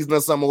Killer Season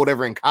or something or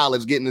whatever in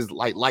college, getting his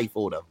like life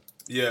order.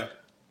 Yeah.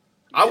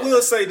 I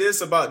will say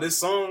this about this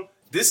song.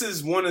 This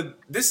isn't one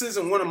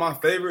of my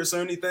favorites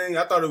or anything.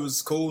 I thought it was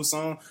a cool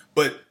song,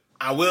 but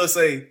I will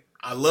say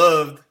I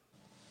loved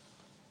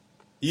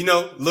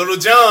Little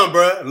John,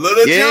 bro.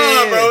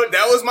 John, bro.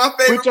 That was my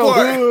favorite part.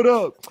 Put your hood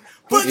up.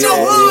 Put your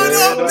hood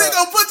up,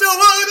 nigga. Put your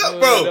hood up,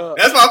 bro.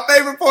 That's my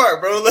favorite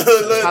part, bro.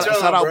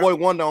 Shout out Boy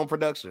Wonder on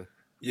production.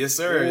 Yes,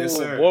 sir. Yes,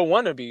 sir. Boy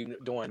Wonder be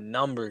doing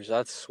numbers,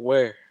 I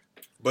swear.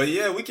 But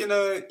yeah, we can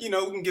we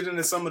can get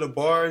into some of the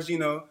bars,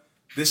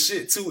 This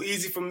shit too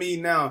easy for me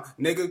now.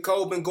 Nigga,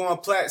 Cole been going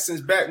plat since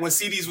back when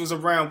CDs was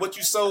around. What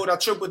you sold, I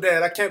tripled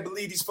that. I can't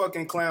believe these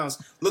fucking clowns.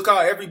 Look how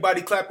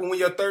everybody clapping when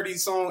your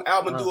 30-song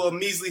album do a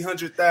measly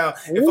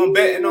 100,000. If I'm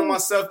betting on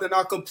myself, then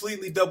I'll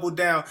completely double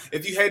down.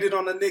 If you hated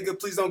on a nigga,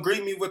 please don't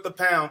greet me with a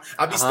pound.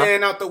 I be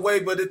staying out the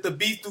way, but if the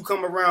beat do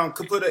come around,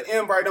 could put an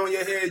M right on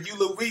your head. You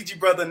Luigi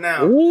brother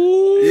now.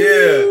 Ooh.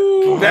 Yeah.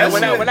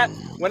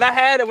 When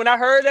I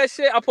heard that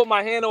shit, I put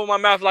my hand over my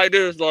mouth like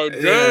this, like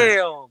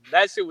damn,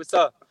 that shit was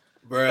tough.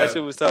 Bruh. That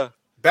shit was tough.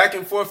 Back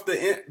and forth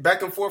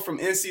from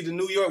NC to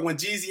New York when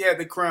Jeezy had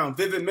the crown.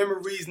 Vivid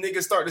memories,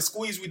 niggas start to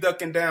squeeze, we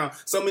ducking down.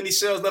 So many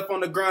shells left on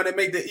the ground that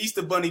make the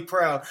Easter Bunny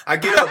proud. I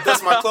get up,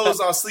 dust my clothes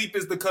off, sleep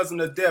is the cousin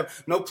of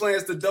death. No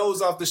plans to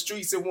doze off the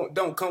streets,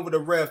 don't come with a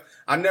ref.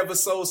 I never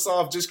so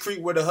soft, just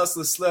creep where the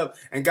hustler slept.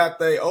 And got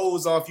the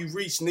O's off, you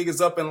reach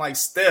niggas up and like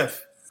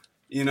Steph.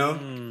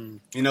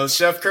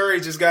 Chef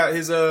Curry just got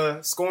his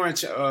scoring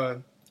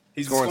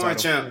he's scoring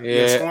champ.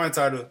 Yeah, scoring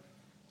title.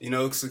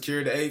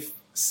 Secured the 8th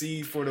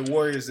seed for the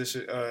Warriors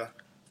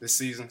this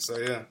season. So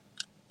yeah,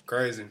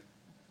 crazy.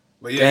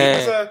 But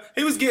yeah,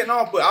 he was getting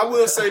off. But I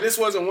will say this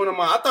wasn't one of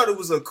my. I thought it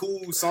was a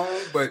cool song,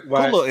 but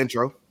cool little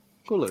intro.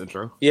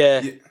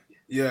 Yeah.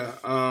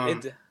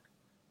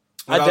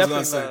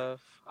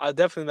 I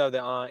definitely love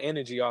the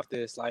energy off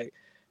this. Like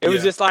it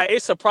was just like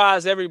it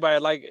surprised everybody.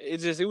 Like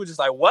it was just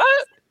like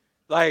what?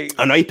 Like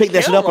I know he picked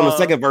that shit up on the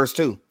second verse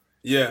too.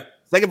 Yeah,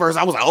 second verse.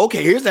 I was like,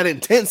 okay, here's that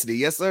intensity.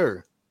 Yes,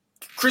 sir.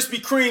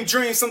 Krispy Kreme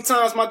dreams.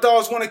 Sometimes my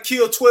dogs want to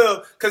kill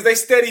 12 because they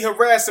steady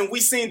harassing. We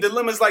seen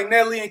dilemmas like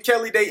Nelly and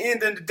Kelly. They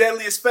end in the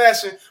deadliest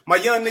fashion. My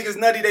young niggas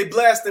nutty. They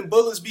blasting.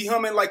 Bullets be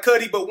humming like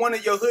Cuddy, but one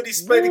of your hoodies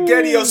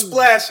spaghetti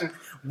splashing.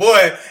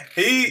 Boy,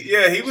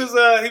 he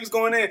was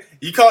going in.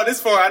 You caught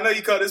this part. I know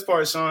you caught this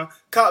part, Sean.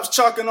 Cops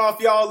chalking off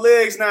y'all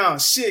legs now.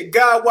 Shit,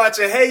 God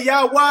watching. Hey,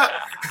 y'all what?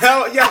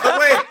 Y'all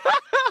wait.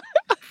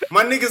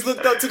 My niggas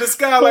looked up to the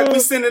sky like we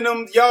sending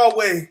them y'all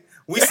way.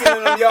 We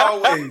sending them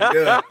y'all way.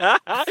 Yeah.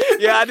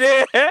 Yeah, I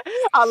did.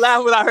 I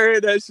laughed when I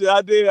heard that shit.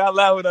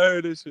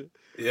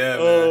 Yeah, man.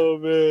 Oh,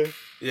 man.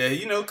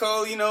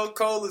 Yeah,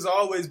 Cole has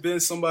always been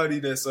somebody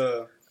that's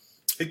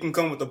he can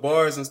come with the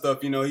bars and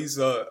stuff. He's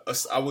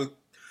I would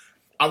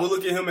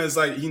look at him as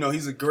like,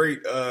 he's a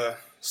great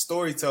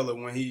storyteller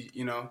when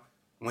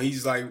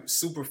he's like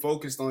super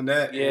focused on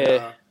that. Yeah.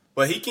 And,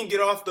 but he can get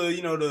off the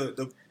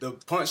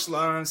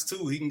punchlines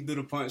too. He can do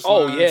the punchlines.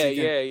 Oh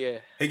yeah.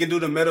 He can do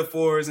the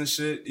metaphors and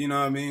shit. You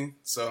know what I mean?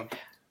 So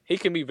he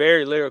can be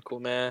very lyrical,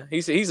 man.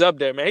 He's up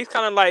there, man. He's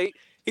kind of like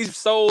he's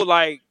so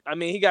like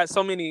he got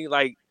so many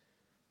like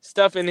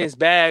stuff in his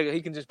bag.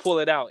 He can just pull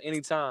it out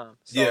anytime.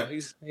 So yeah,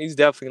 he's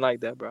definitely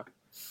like that, bro.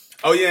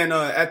 Oh yeah, and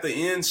at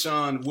the end,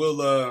 Sean,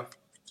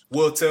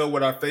 we'll tell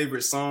what our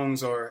favorite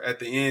songs are at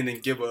the end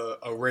and give a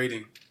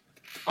rating.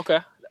 Okay.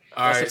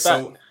 All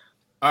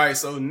right,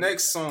 so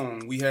next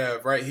song we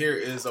have right here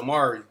is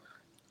Amari.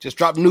 Just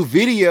dropped a new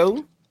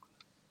video.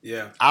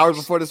 Yeah. Hours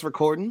before this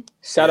recording.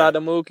 Shout out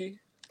to Mookie.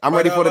 I'm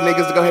ready for the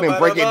niggas to go ahead and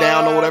break it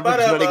down or whatever.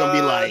 They're going to be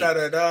like.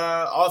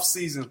 Off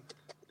season.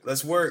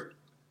 Let's work.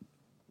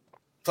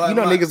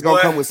 Niggas going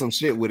to come with some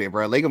shit with it,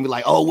 bro. They going to be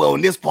like, oh, well,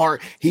 in this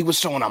part, he was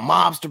showing a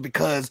mobster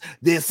because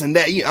this and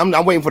that.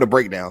 I'm waiting for the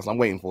breakdowns. I'm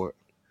waiting for it.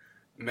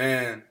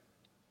 Man.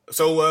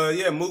 So,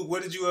 Mook,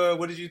 what did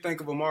you think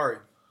of Amari?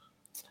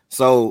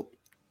 So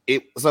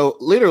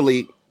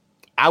literally,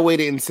 I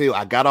waited until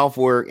I got off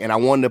work and I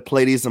wanted to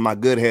play these in my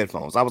good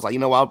headphones. I was like,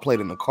 I'll play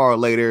it in the car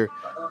later,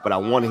 but I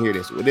want to hear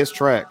this with this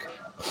track.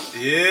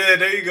 Yeah,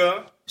 there you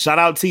go. Shout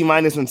out T- and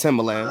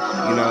Timbaland.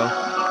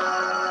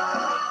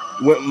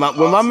 When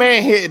my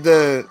man hit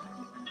the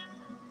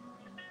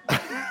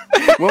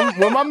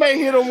when my man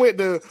hit him with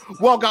the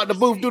walk out the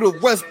booth, do the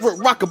Westbrook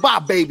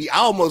rockabye baby, I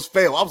almost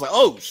fell. I was like,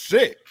 oh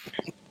shit.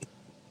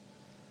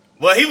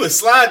 Well, he was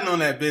sliding on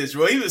that bitch,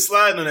 bro. He was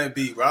sliding on that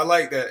beat, bro. I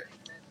like that.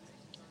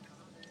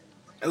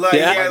 It looked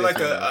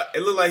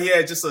like he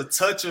had just a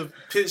touch of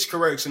pitch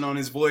correction on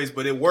his voice,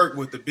 but it worked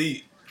with the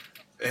beat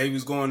that he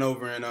was going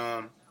over, and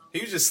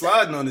he was just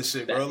sliding on this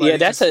shit, bro. Like,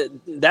 that's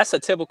a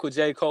typical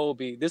J. Cole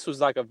beat. This was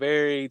like a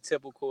very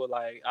typical,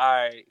 like,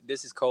 all right,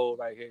 this is Cole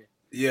right here.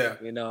 Yeah,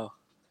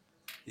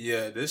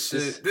 Yeah, this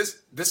shit.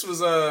 This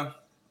was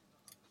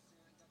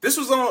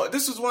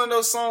one of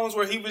those songs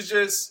where he was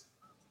just.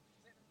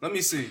 Let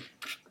me see.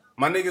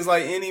 My niggas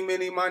like any,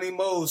 many, money,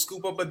 mo.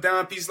 Scoop up a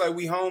dime piece like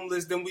we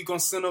homeless. Then we gon'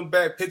 send them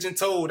back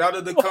pigeon-toed. Out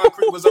of the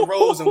concrete was a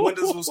rose and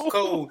windows was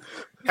cold.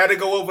 Had to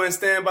go over and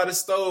stand by the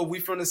stove. We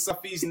from the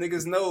southeast,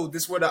 niggas know.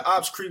 This where the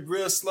ops creep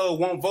real slow.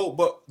 Won't vote,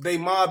 but they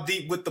mob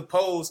deep with the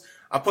polls.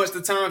 I punched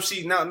the time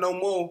sheet, not no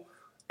more.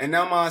 And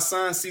now my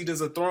assigned seat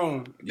is a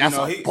throne. That's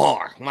a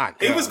bar. My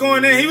God. He was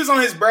going in. He was on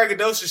his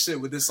braggadocious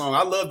shit with this song.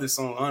 I love this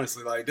song,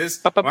 honestly. Like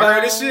this, when I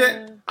heard this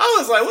shit, I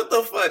was like, what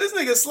the fuck? This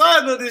nigga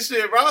sliding on this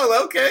shit, bro. I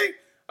was like,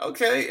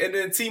 Okay, and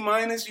then T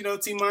Minus,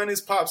 T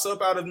Minus pops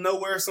up out of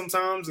nowhere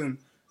sometimes, and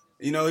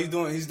he's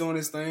doing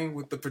his thing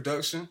with the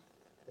production.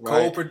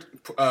 Right.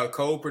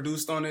 Cole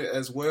produced on it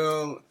as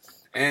well,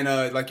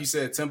 and like you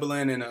said,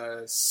 Timbaland and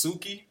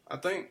Suki, I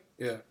think,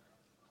 yeah,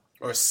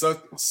 or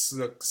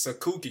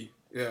Sakuki,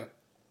 yeah.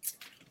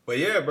 But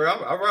yeah, bro,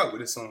 I rock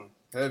with this song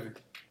heavy.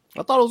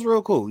 I thought it was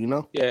real cool,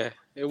 Yeah,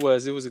 it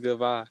was a good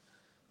vibe.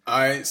 All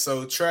right,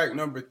 so track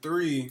number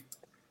 3,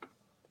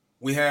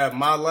 we have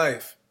My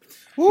Life.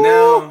 Woo,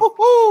 Now, woo,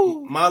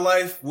 woo. My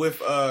Life with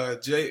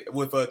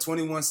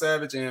 21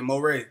 Savage and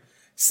Moray.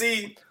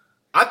 See,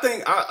 I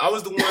think I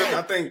was the one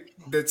I think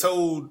that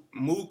told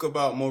Mook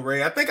about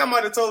Moray. I think I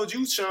might have told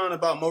you, Sean,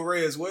 about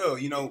Moray as well.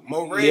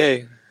 Moray.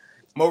 Yeah.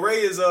 Moray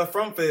is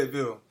from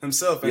Fayetteville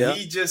himself, and Yeah.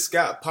 he just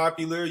got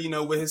popular,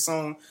 with his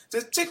song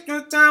 "Just Take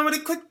Your Time with a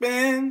Quick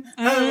Band."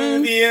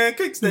 Be a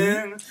quick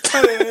stand.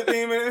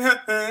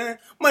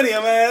 Money,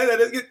 I'm at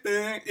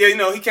it.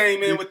 Yeah, he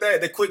came in with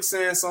that, the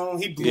Quicksand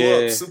song. He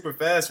blew up super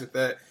fast with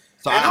that.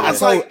 So And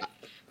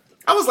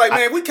I was like,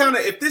 man, we kind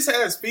of, if this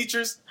has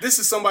features, this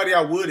is somebody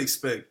I would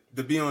expect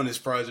to be on this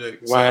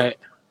project. So, Right.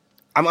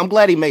 I'm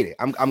glad he made it.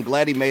 I'm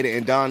glad he made it.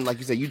 And Don, like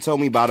you said, you told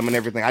me about him and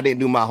everything. I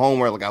didn't do my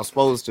homework like I was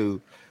supposed to,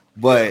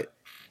 but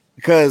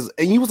and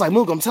you was like,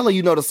 Mook, I'm telling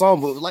you know the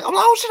song, but like, I'm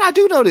like, oh shit, I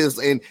do know this.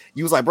 And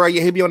you was like, bro,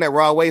 yeah, he be on that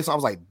Raw Way. So I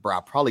was like, bro,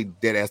 I probably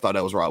dead ass thought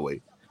that was Raw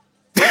Way.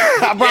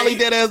 I probably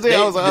dead ass did.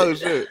 I was like, oh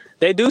shit.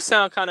 They do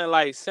sound kind of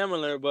like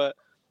similar, but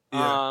Yeah.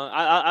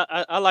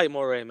 I like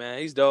Moray, man.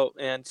 He's dope.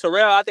 And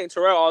Terrell, I think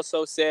Terrell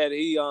also said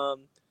he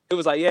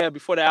was like, yeah,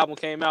 before the album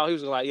came out, he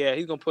was like, yeah,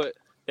 he's gonna put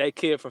that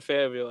kid from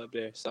Fayetteville up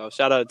there. So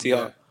shout out to Yeah,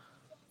 y'all.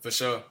 for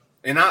sure.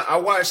 And I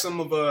watched some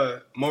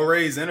of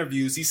Moray's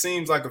interviews. He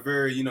seems like a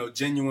very,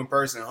 genuine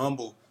person,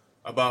 humble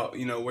about,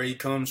 where he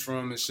comes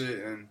from and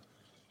shit. And,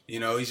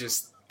 he's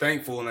just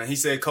thankful. And he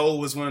said Cole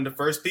was one of the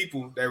first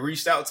people that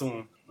reached out to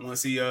him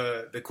once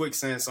the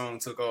Quicksand song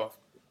took off.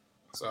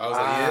 So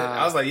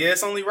I was like, yeah,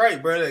 it's only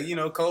right, bro.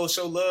 That, Cole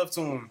show love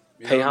to him.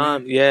 Hey,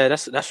 yeah,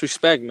 that's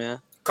respect,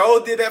 man. Cole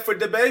did that for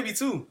DaBaby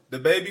too.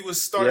 DaBaby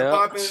was started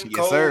popping.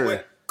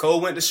 Yes,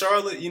 Cole went to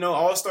Charlotte,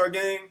 All-Star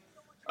game.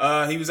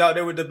 He was out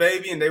there with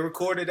DaBaby, and they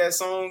recorded that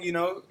song,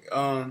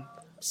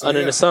 so,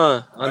 Under the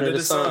sun. Under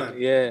the sun.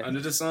 Yeah.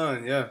 Under the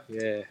sun, yeah.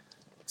 Yeah.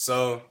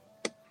 So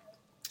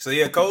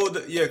yeah,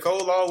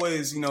 Cole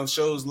always,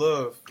 shows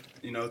love,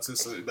 to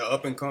the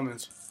up and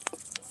comings.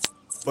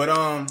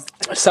 But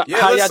So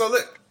yeah,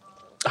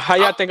 how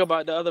y'all think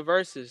about the other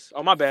verses?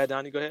 Oh, my bad,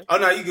 Donnie. Go ahead. Oh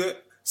no, you good.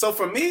 So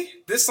for me,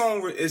 this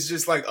song is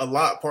just like a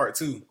lot part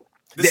 2.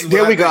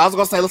 There we go. I was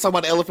gonna say, let's talk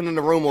about the elephant in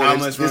the room. Or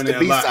It's the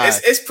B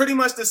side. It's pretty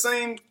much the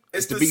same.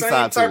 It's the same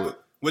B-side type to of.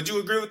 Would you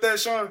agree with that,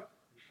 Sean?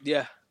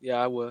 Yeah,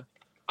 I would.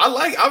 I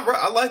like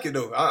it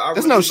though. There's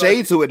really no like shade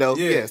it. to it though.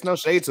 Yeah. Yeah, it's no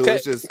shade to it.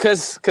 It's just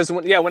because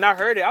when I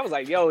heard it, I was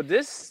like, yo,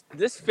 this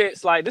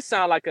fits like this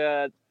sound like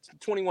a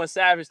 21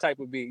 Savage type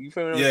of beat. You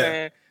feel what I'm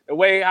saying? The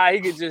way how he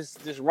could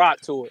just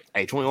rock to it.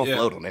 hey, 21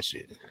 float on that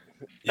shit.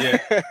 Yeah.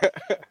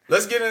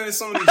 Let's get into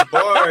some of these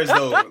bars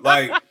though.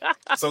 Like,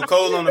 so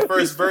Cole on the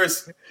first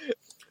verse,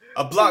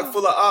 a block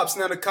full of ops,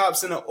 now the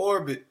cops in the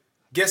orbit.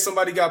 Guess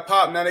somebody got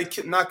popped, now they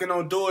keep knocking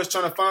on doors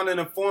trying to find an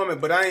informant,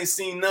 but I ain't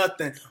seen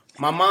nothing.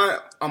 I'm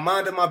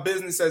minding my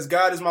business as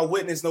God is my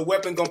witness. No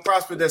weapon gonna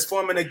prosper that's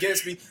forming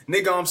against me.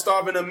 Nigga, I'm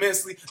starving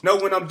immensely. Know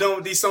when I'm done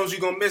with these songs, you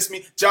gonna miss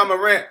me. Ja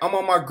Morant, I'm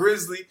on my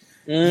Grizzly.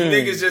 You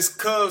niggas just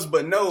cubs,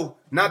 but no,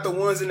 not the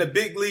ones in the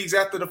big leagues.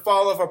 After the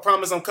fall off, I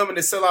promise I'm coming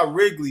to sell out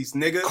Wrigley's,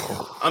 nigga.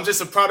 I'm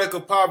just a product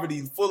of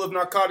poverty, full of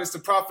narcotics to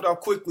profit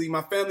off quickly.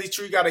 My family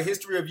tree got a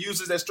history of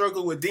users that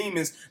struggle with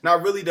demons,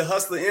 not really the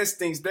hustler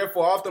instincts.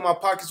 Therefore, often my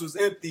pockets was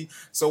empty.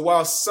 So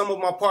while some of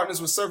my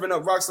partners were serving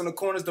up rocks on the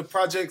corners, the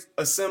project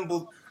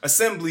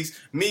assemblies,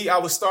 me, I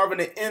was starving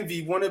to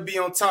envy. Wanna be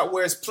on top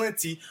where it's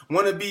plenty.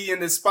 Wanna be in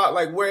the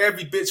spotlight where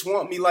every bitch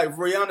want me, like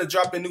Rihanna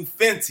dropping new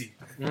Fenty.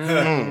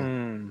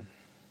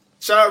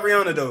 Shout out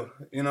Rihanna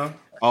though,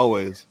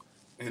 Always.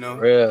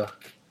 Real.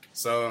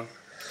 So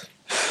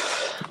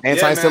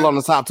Anti still on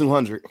the top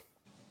 200.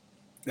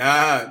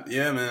 yeah,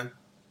 man.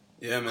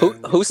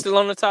 Who's still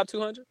on the top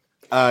 200?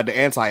 The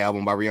Anti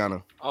album by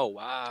Rihanna. Oh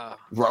wow.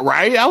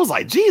 Right? I was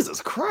like,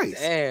 Jesus Christ.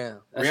 Damn.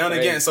 That's Rihanna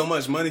crazy. getting so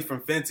much money from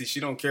Fenty, she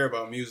don't care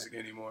about music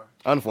anymore.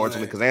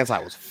 Unfortunately, because Anti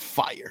was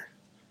fire.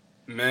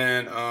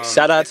 Man,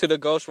 Shout out to the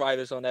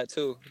ghostwriters on that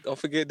too. Don't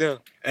forget them.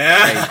 You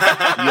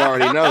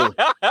already know.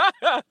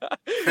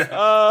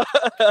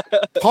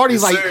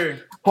 Party's Yes,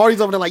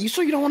 Party's over there like, you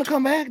sure you don't want to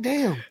come back?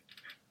 Damn.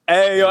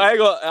 Hey, yo,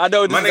 I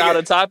know this My is out nigga-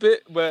 of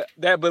topic, but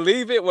that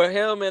Believe It with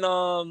him and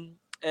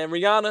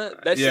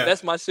Rihanna, that shit, Yeah.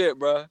 that's my shit,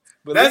 bro.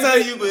 That's how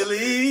you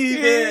believe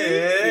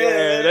it.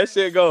 Yeah, that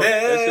shit go.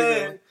 That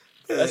shit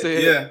go. That's a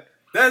hit. Yeah.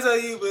 That's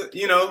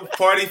how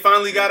Party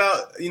finally got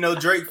out,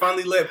 Drake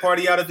finally let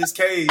Party out of his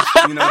cage,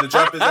 to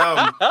drop his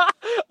album.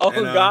 Oh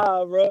And,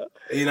 God, bro.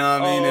 You know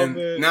what I mean? Oh, And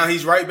man. now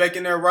he's right back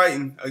in there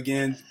writing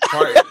again.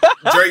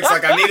 Drake's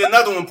like, I need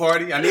another one,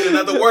 Party. I need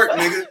another work,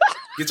 nigga.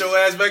 Get your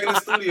ass back in the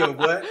studio,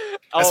 boy.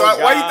 Oh, So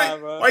why God,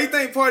 bro. you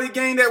think Party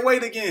gained that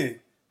weight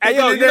again? Hey,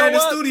 yo, in you there know in the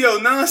what? studio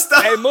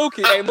nonstop. Hey,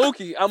 Mookie.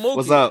 I'm Mookie.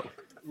 What's up?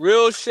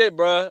 Real shit,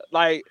 bro.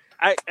 Like,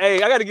 I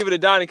got to give it to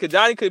Donnie because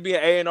Donnie could be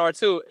an A&R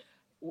too.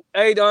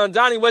 Hey,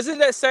 Donnie, was it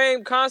that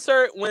same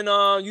concert when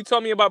you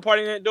told me about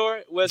Party Next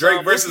Door? Was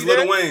Drake versus Mookie Lil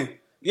there? Wayne.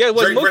 Yeah,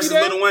 was Drake Mookie versus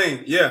there? Lil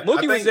Wayne. Yeah,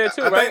 Mookie was there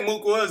too, I right? think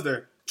Mook was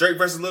there. Drake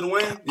versus Lil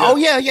Wayne. Yeah. Oh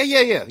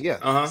yeah.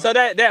 Uh-huh. So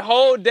that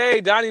whole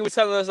day, Donnie was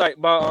telling us like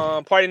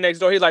about Party Next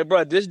Door. He's like,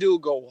 bro, this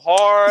dude go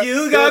hard.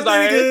 You He got was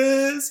like,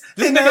 niggas.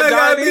 this and nigga I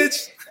got Donnie-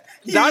 bitch.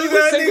 You Donnie was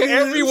got singing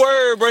niggas, every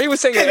word, bro. He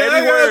was singing and I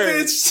every got word.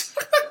 bitch.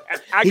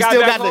 I He got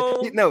still back got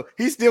home.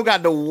 he still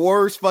got the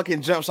worst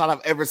fucking jump shot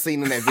I've ever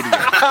seen in that video.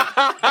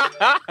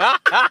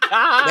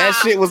 That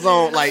shit was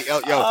on like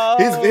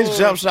his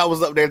jump shot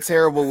was up there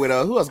terrible with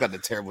who else got the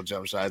terrible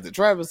jump shot? Is it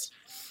Travis?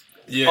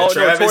 Yeah, Oh, no,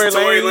 Travis, Tory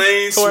Tory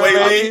Lanez, Lanez,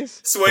 Tory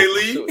Sway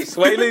Lee.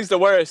 Sway Lee's the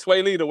worst.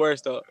 Sway Lee the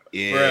worst though.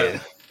 Yeah.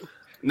 Bruh.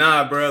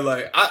 Nah, bro.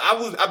 Like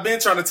I've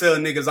been trying to tell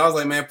niggas. I was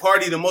like, man,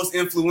 Party the most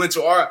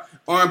influential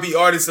R&B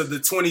artist of the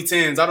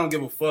 2010s. I don't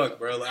give a fuck,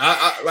 bro. Like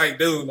I like,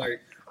 dude.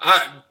 Like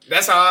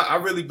that's how I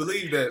really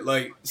believe that.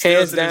 Like still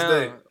Hands to this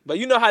day. down. But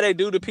you know how they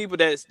do to people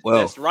that's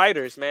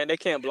writers, man. They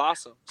can't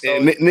blossom. So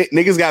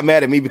Niggas got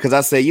mad at me because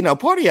I said,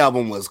 Party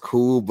album was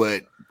cool,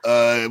 but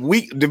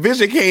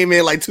Division came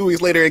in like 2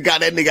 weeks later and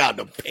got that nigga out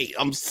the paint.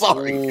 I'm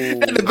sorry. Ooh.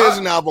 That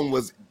Division album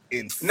was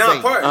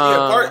insane.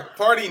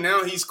 Party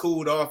now he's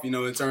cooled off,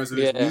 in terms of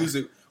his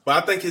music.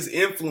 But I think his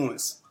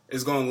influence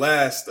is gonna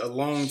last a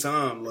long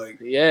time. Like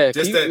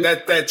just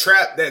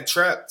that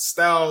trap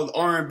style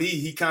R&B,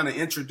 he kind of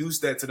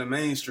introduced that to the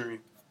mainstream,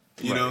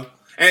 you know.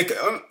 And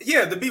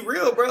to be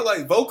real, bro,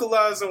 like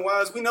vocalizing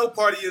wise, we know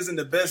Party isn't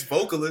the best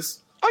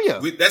vocalist. Oh yeah,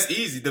 that's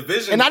easy.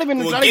 Division and not even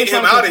get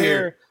him out of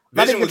here.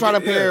 Not even trying to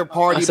compare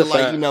Party to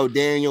fact.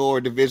 Daniel or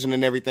Division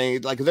and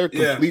everything. Like, they're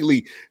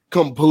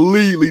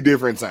completely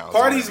different sounds.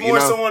 Party's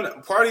more so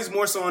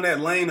on that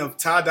lane of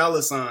Ty Dolla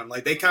 $ign.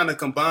 Like, they kind of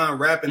combine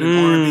rapping and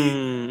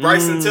R&B.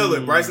 Bryson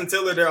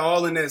Tiller, they're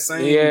all in that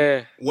same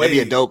way.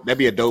 That'd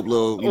be a dope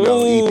little,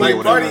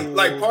 EP.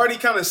 Party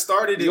kind of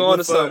started it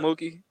with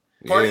Mookie.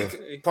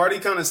 Party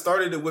kind of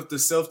started it with the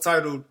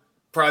self-titled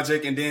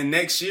project, and then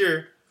next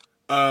year,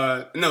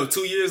 2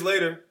 years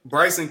later,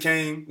 Bryson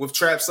came with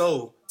Trap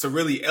Soul to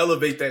really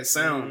elevate that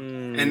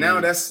sound. And now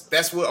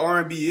that's what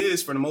R&B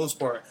is for the most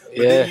part.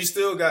 But then you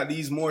still got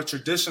these more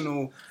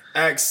traditional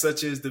acts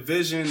such as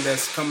Division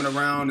that's coming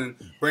around and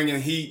bringing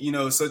heat,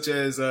 such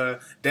as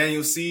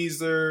Daniel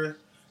Caesar,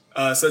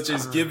 such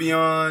as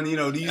Giveon,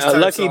 these types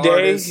Lucky of Day.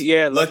 artists.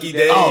 Yeah, Lucky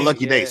Day. Oh,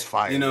 Lucky Day's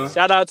fire.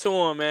 Shout out to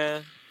him,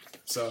 man.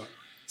 So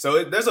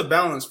there's a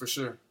balance for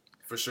sure.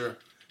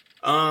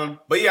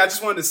 But yeah, I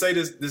just wanted to say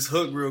this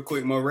hook real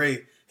quick, Moray.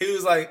 He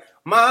was like,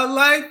 my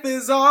life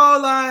is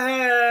all I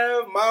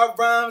have, my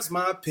rhymes,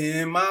 my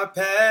pen, my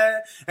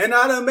pad, and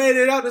I done made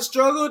it out the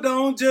struggle,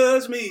 don't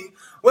judge me.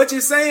 What you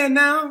saying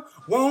now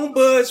won't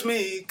budge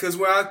me, cause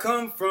where I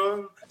come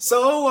from,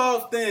 so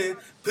often,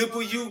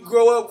 people you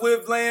grow up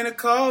with lay in a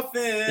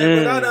coffin,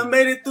 but I done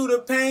made it through the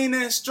pain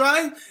and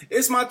strife.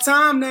 It's my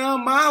time now,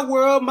 my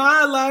world,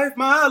 my life,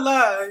 my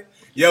life.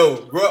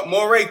 Yo,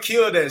 Moray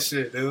killed that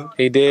shit, dude.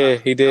 He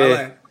did.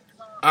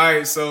 All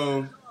right,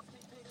 so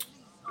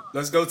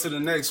let's go to the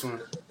next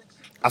one.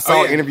 I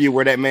saw an interview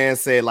where that man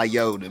said, like,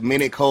 yo, the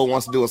minute Cole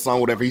wants to do a song,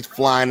 whatever, he's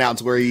flying out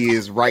to where he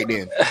is right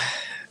then.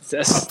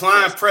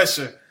 Applying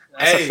Pressure.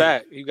 That's a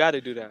fact. You got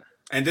to do that.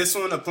 And this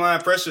one,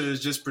 Applying Pressure, is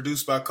just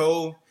produced by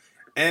Cole.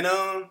 And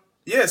so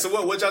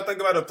what y'all think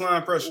about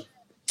Applying Pressure?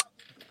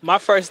 My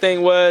first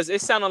thing was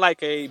it sounded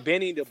like a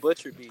Benny the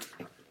Butcher beat.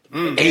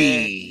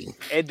 Hey.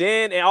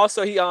 And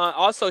also he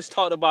also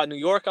talked about New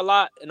York a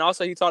lot, and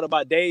also he talked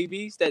about Dave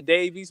East. That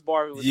Dave East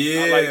bar was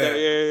I like that.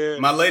 Yeah.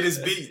 My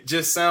latest beat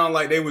just sound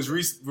like they was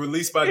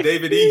released by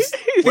David East.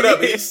 What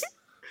up, East?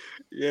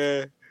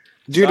 Yeah.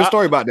 Did you hear the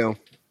story about them?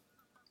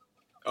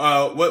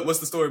 What's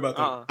the story about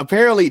them?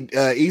 Apparently,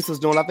 East was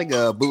doing, I think,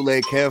 a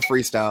bootleg Kev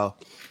freestyle.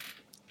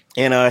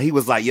 And he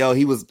was like, I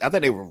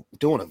think they were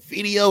doing a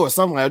video or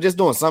something, like just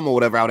doing something or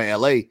whatever out in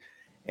LA.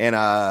 And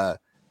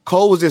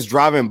Cole was just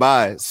driving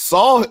by,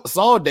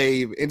 saw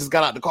Dave, and just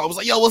got out the car. Was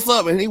like, yo, what's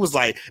up? And he was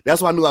like,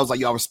 that's why I knew. I was like,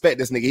 yo, I respect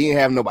this nigga. He didn't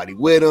have nobody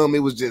with him. It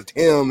was just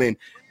him, and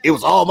it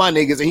was all my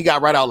niggas. And he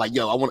got right out like,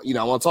 yo, I want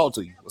to talk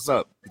to you. What's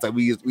up? It's like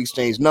we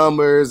exchanged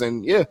numbers,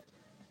 and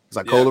it's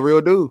like Cole the real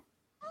dude.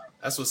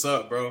 That's what's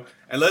up, bro.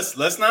 And let's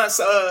not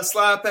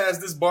slide past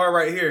this bar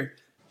right here.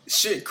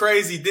 Shit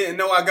crazy. Didn't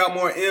know I got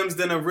more M's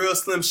than a real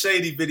Slim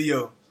Shady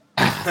video.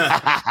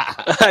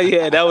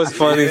 Yeah, that was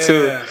funny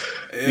too.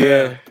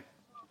 Yeah,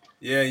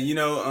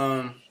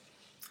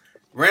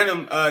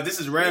 random. This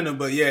is random,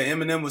 but yeah,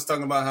 Eminem was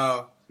talking about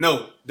how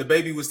the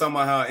baby was talking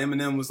about how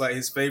Eminem was like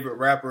his favorite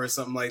rapper or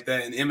something like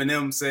that, and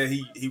Eminem said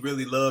he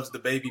really loves the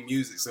baby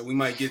music, so we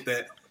might get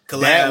that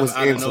collab. That was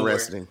out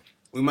interesting. Of nowhere.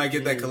 We might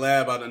get that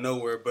collab out of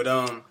nowhere, but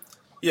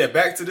Yeah,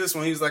 back to this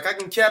one. He was like, I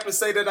can cap and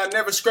say that I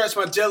never scratch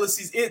my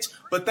jealousy's itch,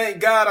 but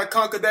thank God I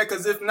conquered that,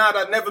 because if not,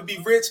 I'd never be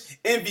rich.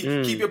 Envy,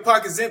 keep your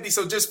pockets empty,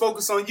 so just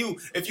focus on you.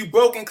 If you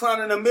broke and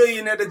clowning a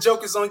millionaire, the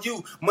joke is on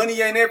you.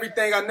 Money ain't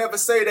everything, I never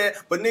say that,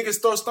 but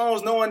niggas throw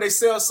stones knowing they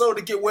sell so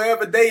to get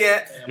wherever they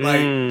at. Like,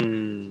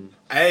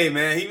 hey,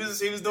 man, he was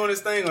doing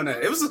his thing on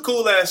that. It was a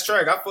cool-ass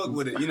track. I fuck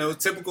with it. You know,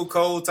 typical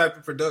Cole type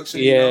of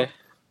production. Yeah. You know?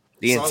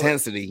 The Solid.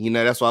 intensity, you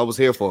know, that's what I was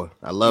here for.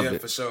 I loved it. Yeah,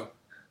 for sure.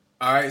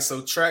 All right,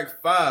 so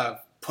track 5,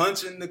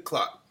 Punching the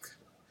Clock.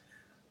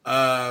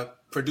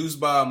 Produced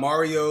by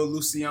Mario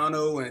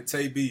Luciano and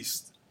Tay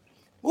Beast.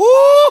 Woo!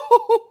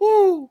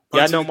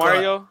 Y'all know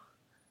Mario?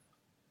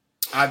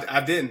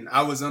 I didn't.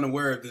 I was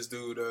unaware of this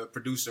dude,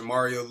 producer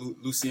Mario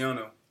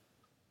Luciano.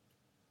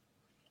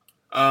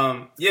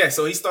 Yeah,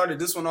 so he started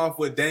this one off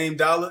with Dame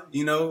Dollar,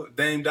 you know,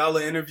 Dame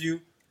Dollar interview.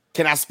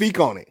 Can I speak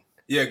on it?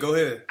 Yeah, go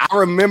ahead. I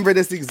remember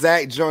this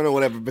exact joint or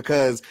whatever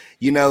because,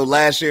 you know,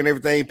 last year and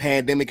everything,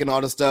 pandemic and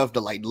all the stuff,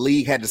 the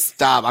league had to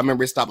stop. I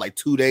remember it stopped like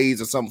 2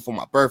 days or something for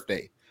my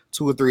birthday,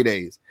 2 or 3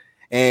 days.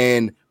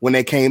 And when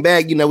they came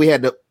back, you know, we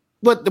had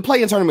but the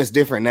play-in tournament's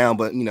different now,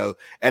 but, you know,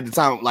 at the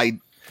time, like,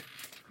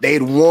 they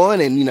had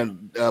won and, you know,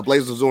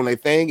 Blazers was doing their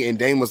thing. And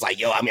Dame was like,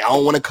 yo, I mean, I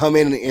don't want to come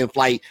in and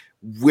like,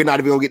 we're not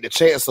even gonna get the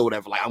chance or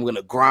whatever. Like, I'm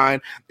gonna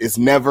grind. It's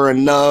never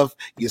enough.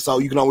 So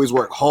you can always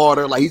work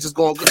harder. Like, he's just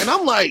going, and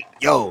I'm like,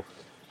 yo.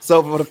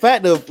 So for the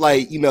fact of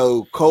like, you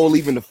know, Cole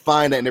even to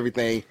find that and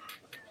everything.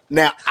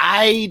 Now,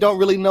 I don't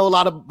really know a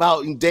lot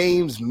about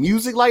Dame's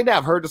music like that.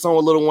 I've heard the song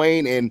with Lil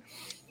Wayne, and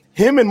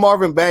him and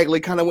Marvin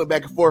Bagley kind of went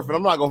back and forth, and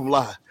I'm not gonna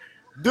lie.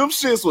 Them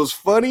shits was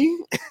funny,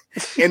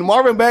 and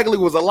Marvin Bagley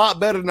was a lot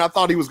better than I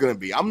thought he was gonna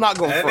be. I'm not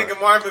gonna. That nigga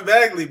Marvin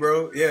Bagley,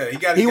 bro. Yeah,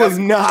 he was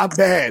not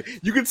bad.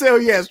 You can tell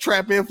he has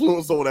trap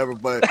influence or whatever,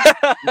 but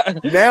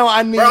now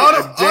I need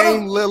a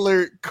Dame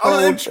Lillard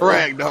Cole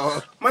track,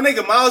 dog. My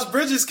nigga Miles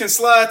Bridges can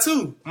slide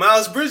too.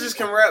 Miles Bridges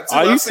can rap too.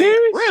 Are you serious?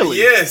 Really?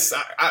 Yes.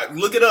 I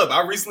look it up.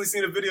 I recently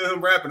seen a video of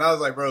him rapping. I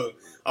was like, bro,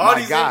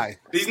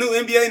 these new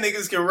NBA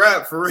niggas can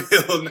rap for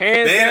real.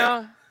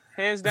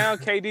 Hands down,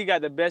 KD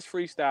got the best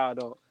freestyle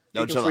though.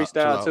 No, he can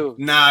freestyle too.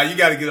 Nah, you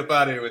got to get up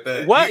out of here with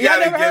that. What? Y'all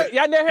never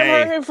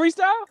heard him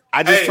freestyle?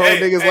 I just told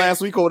niggas last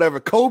week or whatever.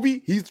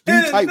 Kobe, he's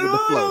tight with the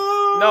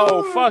flow.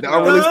 No, fuck. The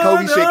unreleased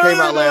Kobe shit came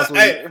out last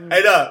week.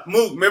 Hey, dog,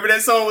 Mook, remember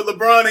that song with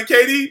LeBron and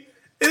KD?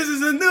 This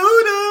is a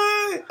new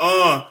day.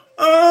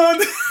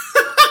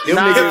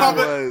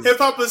 Hip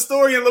Hop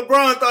historian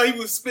LeBron thought he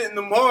was spitting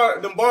them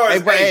bars.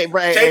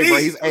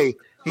 KD,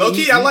 low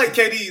key, I like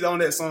KD on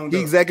that song. Though.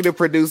 He executive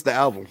produced the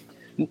album.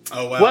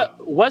 Oh wow!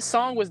 What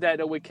song was that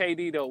though with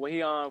KD though when he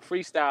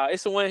freestyle?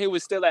 It's the one he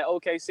was still at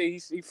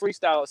OKC. He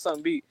freestyled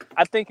some beat.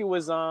 I think it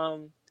was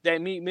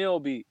that Meat Mill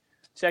beat.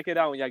 Check it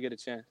out when y'all get a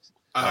chance.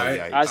 All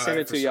right, I'll send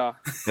it to y'all.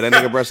 Did that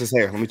nigga brush his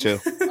hair? Let me chill.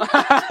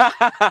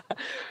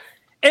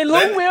 And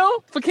Lou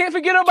Will, can't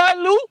forget about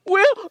Lou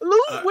Will.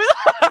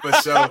 For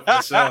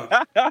sure.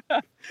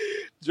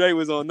 Dre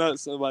was on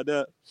nuts about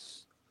that.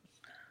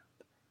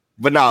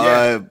 But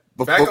no,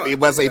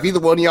 if either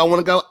one of y'all want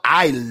to go,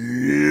 I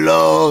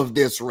love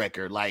this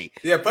record. Like,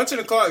 yeah, Punching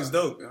the Clock is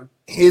dope. Man.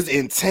 His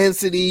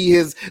intensity,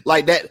 his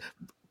like that.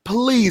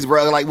 Please,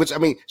 bro. Like, which I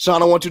mean,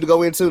 Sean, I want you to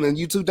go into and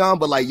you too, Dom.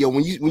 But like, yo,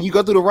 when you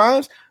go through the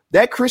rhymes,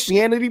 that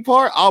Christianity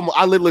part,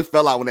 I literally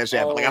fell out when that shit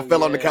happened. Like, I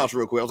fell on the couch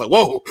real quick. I was like,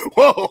 whoa.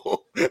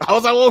 I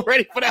was like, well,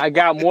 ready for that. I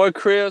got more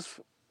cribs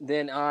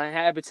than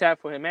Habitat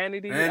for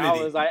Humanity. I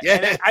was like,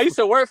 and I used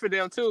to work for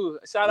them too.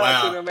 Shout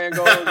out to them, man.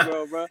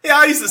 Go, bro. Yeah,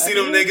 I used to see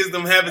them niggas,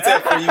 them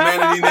Habitat for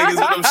Humanity niggas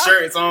with them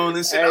shirts on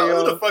and shit. Hey,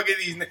 who the fuck are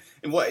these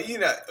niggas? What, you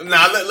know?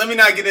 Nah, let me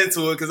not get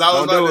into it because I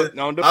was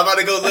about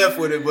to go left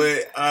with it,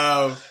 but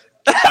I'm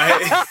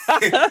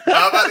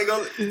about to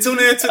go tune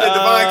in to the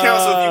Divine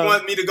Council if you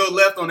want me to go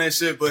left on that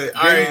shit. But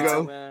all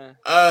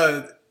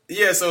right,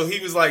 yeah, so he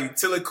was like,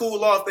 till it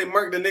cool off, they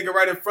murked the nigga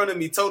right in front of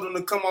me, told him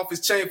to come off his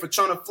chain for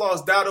trying to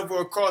floss, died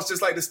over a cross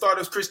just like the start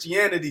of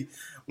Christianity.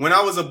 When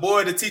I was a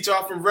boy, the teacher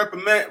often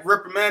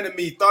reprimanded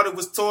me, thought it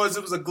was toys,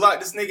 it was a Glock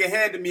this nigga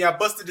handed me. I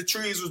busted the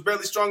trees, was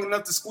barely strong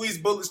enough to squeeze,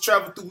 bullets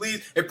traveled through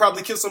leaves, it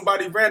probably killed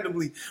somebody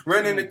randomly.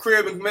 Ran in the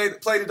crib and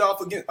played it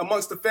off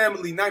amongst the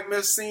family.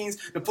 Nightmare scenes,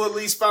 the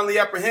police finally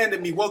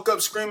apprehended me. Woke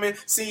up screaming,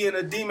 seeing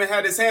a demon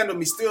had his hand on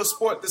me. Still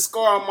sport the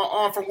scar on my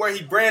arm from where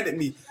he branded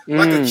me.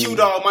 Like a cue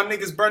doll, my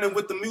niggas burning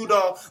with the mute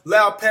doll.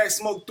 Loud pack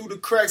smoke through the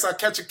cracks, I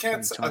catch a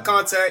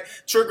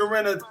contact,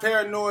 triggering a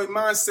paranoid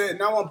mindset.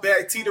 Now I'm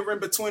back, teetering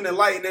between the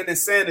light and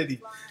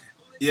insanity.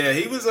 Yeah,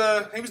 he was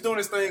doing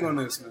his thing on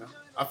this, man.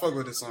 I fuck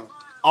with this song.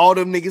 All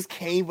them niggas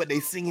came, but they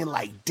singing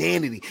like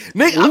Danity.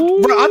 Nigga,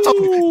 I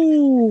told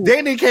you,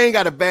 Danny Kane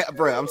got a bad,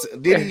 bro.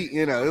 Diddy,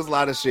 you know, there's a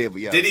lot of shit,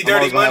 but yeah. Diddy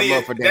Dirty Money,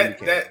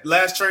 that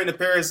Last Train to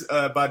Paris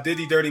by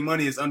Diddy Dirty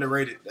Money is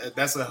underrated.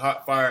 That's a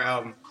hot fire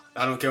album.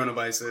 I don't care what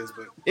nobody says,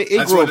 but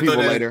it grew people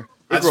later.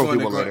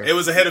 It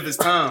was ahead of his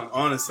time,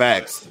 honestly.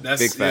 Facts.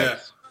 That's big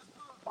facts.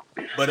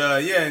 Yeah. But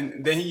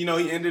and then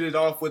he ended it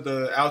off with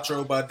the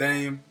outro by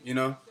Dame,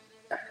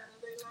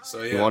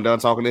 So you want done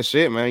talking this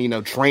shit,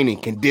 man.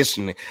 Training,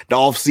 conditioning, the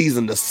off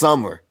season, the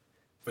summer.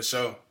 For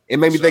sure. It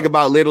made me think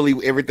about literally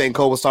everything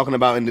Cole was talking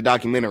about in the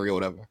documentary or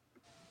whatever.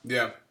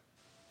 Yeah,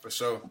 for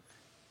sure.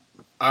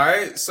 All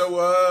right,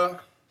 so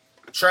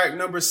track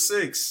number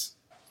 6,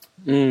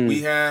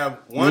 we have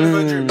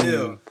 100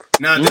 Mil.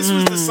 Now this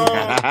was the song.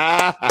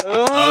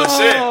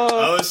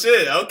 Oh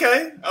shit.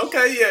 Okay,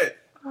 yeah.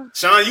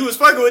 Sean, you was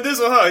fucking with this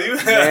one,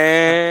 huh?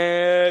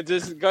 Man,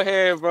 just go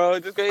ahead, bro.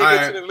 Just go ahead and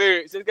get to the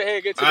lyrics. Just go ahead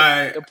and get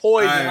to the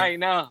poison right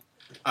now.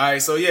 All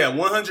right, so yeah,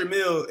 100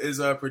 Mil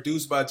is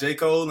produced by J.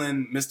 Cole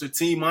and Mr.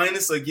 T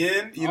Minus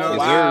again. You know,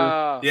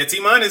 wow. Yeah,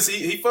 T Minus,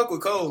 he fuck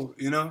with Cole.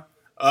 You know,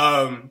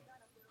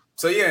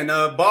 so yeah,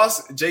 and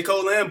Boss, J.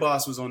 Cole and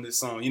Boss was on this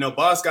song. You know,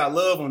 Boss got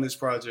love on this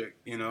project.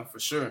 You know, for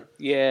sure.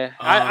 Yeah,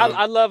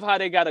 I love how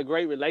they got a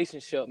great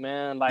relationship,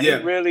 man. Like he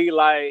really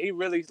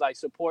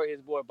support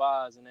his boy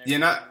Boss and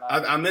everything. Yeah,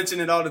 and I mention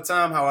it all the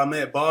time how I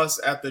met Boss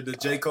after the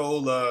J.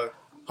 Cole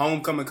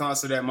homecoming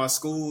concert at my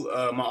school,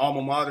 my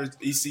alma mater,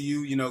 ECU,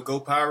 you know, go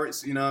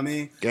Pirates, you know what I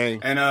mean? Gang.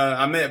 And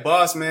I met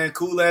Boss, man,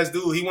 cool ass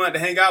dude. He wanted to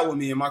hang out with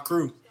me and my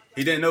crew.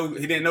 He didn't know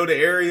the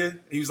area.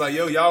 He was like,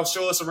 yo, y'all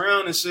show us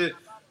around and shit.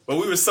 But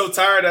we were so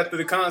tired after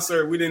the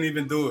concert, we didn't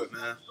even do it,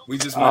 man. We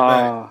just went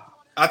back.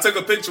 I took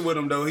a picture with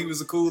him though. He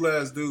was a cool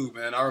ass dude,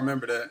 man. I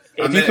remember that.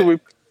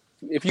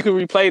 If you could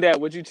replay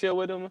that, would you chill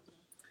with him?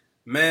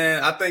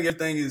 Man, I think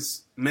everything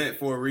is meant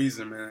for a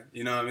reason, man.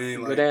 You know what I mean?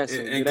 Like, good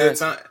answer. Good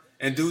time.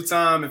 In due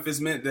time, if it's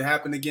meant to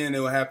happen again, it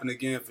will happen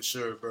again for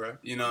sure, bro.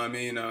 You know what I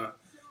mean?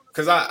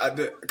 Cause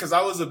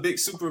I was a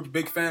super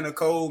big fan of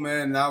Cole,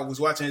 man. And I was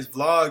watching his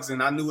vlogs,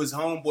 and I knew his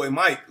homeboy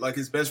Mike, like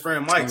his best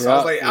friend Mike. So I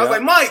was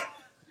like, Mike.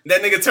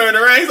 That nigga turned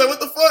around. He's like, what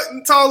the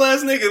fuck? Tall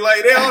ass nigga.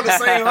 Like, they all the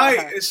same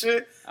height and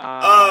shit.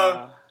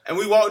 And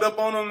we walked up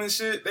on them and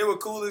shit. They were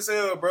cool as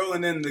hell, bro.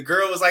 And then the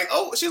girl was like,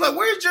 oh, she's like,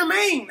 where's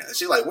Jermaine?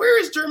 She's like,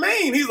 where is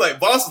Jermaine? He's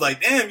like, Boss is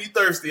like, damn, you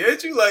thirsty,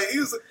 ain't you? Like,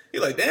 he's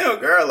like, damn,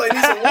 girl, like,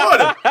 need some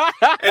water.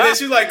 And then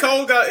she's like,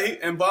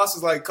 and Boss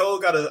was like, Cole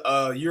got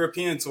a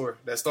European tour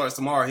that starts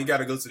tomorrow. He got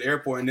to go to the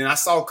airport. And then I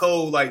saw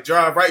Cole, like,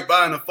 drive right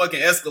by in a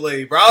fucking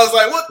Escalade, bro. I was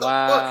like, what the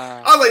fuck?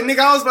 I was like, nigga,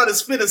 I was about to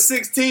spit a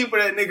 16 for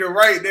that nigga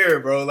right there,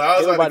 bro. Like, I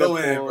was about to go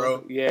in,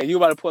 bro. Yeah, you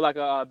about to pull like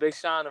a Big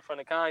Sean in front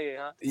of Kanye,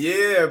 huh?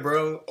 Yeah,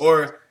 bro.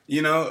 Or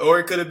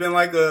it could have been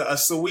like a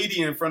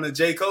Sweetie in front of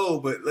J. Cole,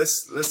 but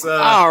let's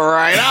all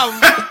right.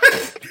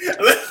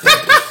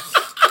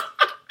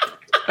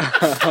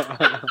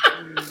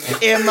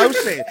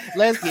 Emotion.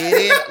 Let's get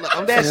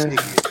it. That shit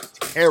is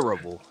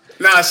terrible.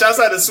 Nah, shouts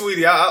out to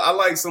Sweetie. I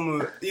like some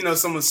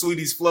of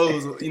Sweetie's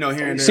flows, here and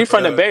there. She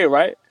from the Bay,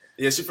 right?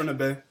 Yeah, she from the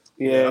Bay.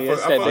 Yeah,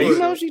 you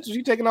know she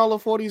taking all the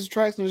 40s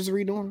tracks and just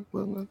redoing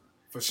them.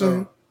 For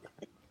sure.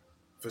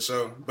 For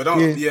sure. But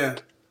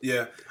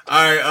yeah.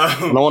 All right. I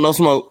don't want no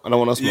smoke.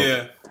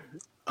 Yeah.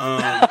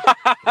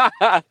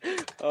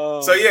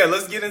 So yeah,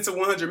 let's get into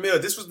 100 Mil.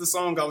 This was the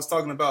song I was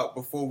talking about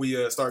before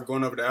we start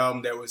going over the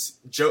album. That was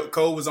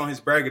Cole was on his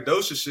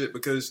braggadocious shit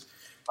because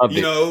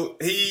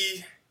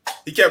he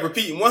kept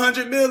repeating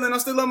 100 mil and I'm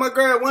still on my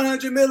grind.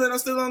 100 mil and I'm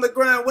still on the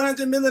grind.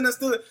 100 mil and I'm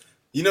still.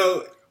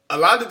 A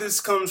lot of this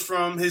comes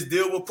from his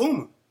deal with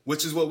Puma,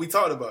 which is what we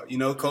talked about.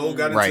 Cole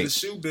got into the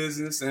shoe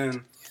business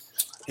and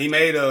he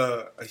made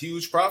a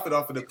huge profit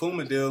off of the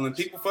Puma deal, and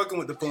people fucking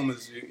with the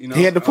Pumas.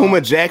 He had the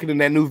Puma jacket in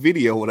that new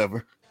video,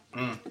 whatever.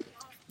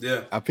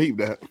 Yeah, I peeped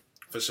that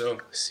for sure.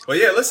 But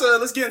yeah,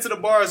 let's get into the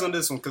bars on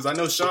this one because I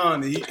know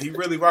Sean he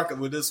really rocking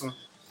with this one.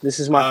 This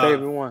is my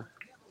favorite one.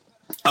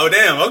 Oh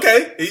damn!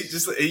 Okay, he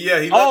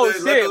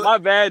shit! My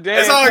bad, damn.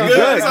 It's all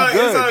good.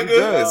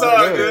 It's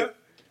all good.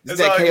 It's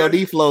that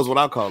KOD flow is what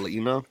I call it,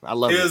 I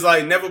love it. He was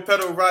like, never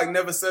pedal rock,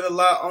 never said a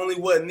lot, only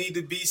what need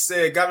to be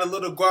said. Got a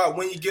little guap,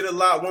 when you get a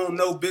lot, won't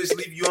know, bitch,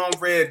 leave you on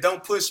red.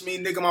 Don't push me,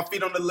 nigga, my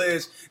feet on the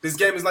ledge. This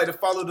game is like to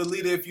follow the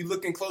leader. If you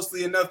looking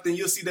closely enough, then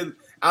you'll see that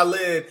I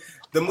led.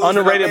 The moves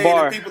underrated that I made,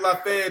 bar. the people I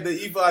fed, the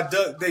evil I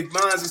ducked, their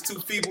minds is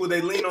too feeble,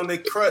 they lean on their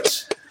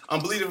crutch. I'm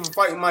bleeding from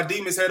fighting my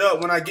demons head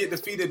up. When I get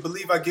defeated,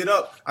 believe I get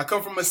up. I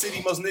come from a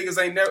city most niggas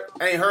ain't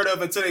heard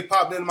of until they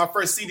popped into my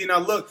first CD. And I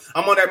look,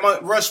 I'm on that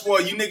rush war.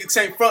 You niggas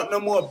ain't front no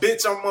more,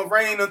 bitch. I'm gonna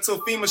rain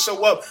until FEMA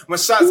show up. When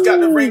shots got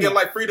the ringing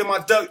like freedom, I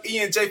ducked.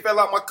 E&J fell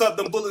out my cup.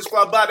 Them bullets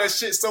fly by. That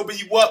shit sober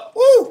you up.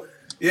 Woo!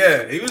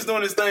 Yeah, he was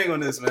doing his thing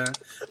on this, man.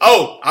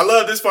 Oh, I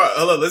love this part.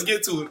 Hold up, let's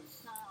get to it.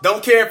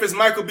 Don't care if it's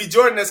Michael B.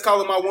 Jordan that's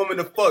calling my woman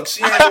to fuck.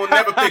 She ain't gonna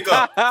never pick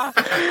up.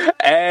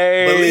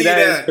 Hey, believe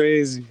that's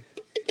crazy.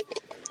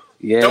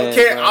 Yeah. Don't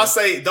care. I'll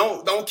say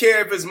don't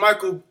care if it's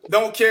Michael.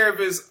 Don't care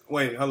if it's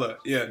hold up.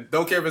 Yeah.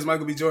 Don't care if it's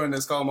Michael B. Jordan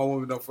that's calling my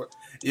woman don't fuck.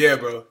 Yeah,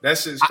 bro. That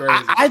shit's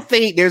crazy. I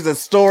think there's a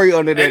story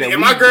under there that we're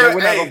not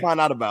gonna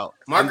find out about.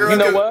 My girl,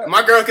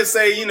 my girl could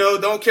say,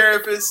 don't care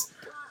if it's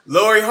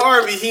Lori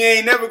Harvey. He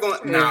ain't never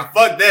gonna. Nah,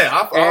 fuck that.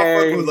 I'll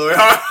fuck with Lori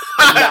Harvey.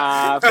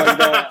 Nah, fuck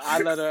that. I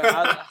let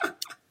her.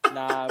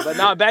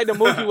 But back to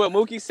Mookie. What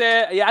Mookie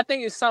said. Yeah, I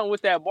think it's something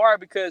with that bar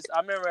because I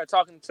remember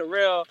talking to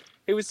Terrell.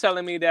 He was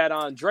telling me that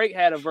Drake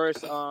had a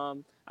verse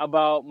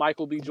about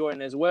Michael B.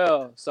 Jordan as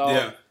well.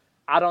 So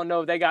I don't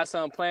know if they got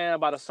something planned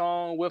about a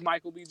song with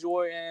Michael B.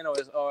 Jordan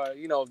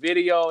or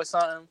video or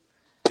something.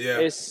 Yeah,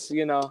 it's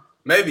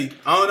Maybe.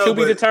 I don't know. To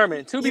be but,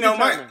 determined. To be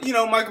determined.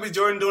 Michael B.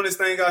 Jordan doing his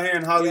thing out here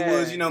in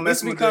Hollywood. Yeah, You know,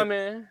 messing with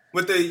becoming...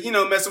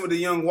 messing with the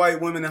young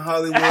white women in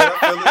Hollywood.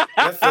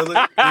 I feel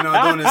it. You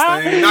know, doing his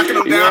thing, knocking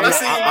them down. I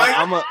see you,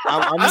 Mike.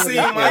 I see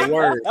you, Mike.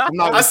 Word.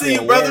 I see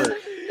you, brother.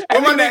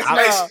 What my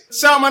nigga?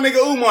 Shout out my nigga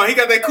Umar. He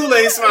got that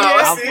Kool-Aid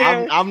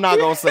smile. I'm not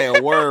gonna say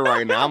a word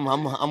right now.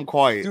 I'm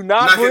quiet. Do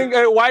not bring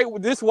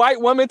this white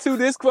woman to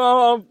this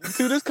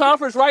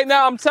conference right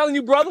now. I'm telling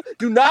you, brother.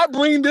 Do not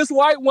bring this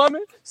white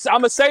woman. I'm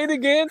gonna say it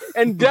again.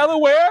 In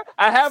Delaware,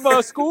 I have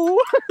a school.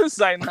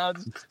 Shout out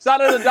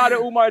to Dr.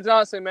 Umar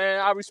Johnson, man.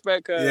 I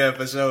respect her. Yeah,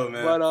 for sure,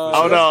 man. But,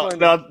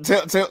 no.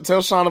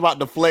 Tell Sean about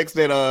the flex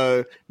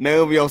that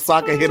Naomi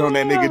Osaka hit on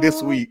that nigga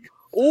this week.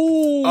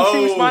 Ooh,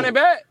 she responded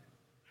back.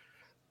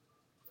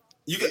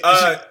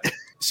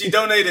 She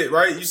donated,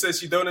 right? You said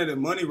she donated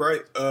money,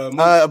 right?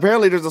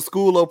 Apparently, there's a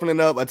school opening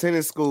up, a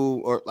tennis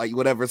school or like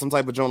whatever, some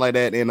type of joint like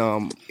that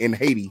in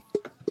Haiti.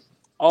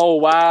 Oh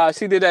wow,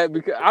 she did that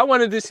because I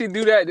wanted to see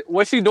do that.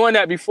 Was she doing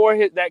that before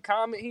that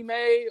comment he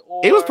made?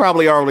 Or? It was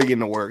probably already in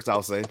the works,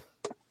 I'll say.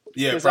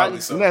 Yeah,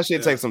 probably so. And that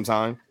shit takes some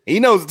time.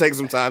 He knows it takes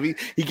some time.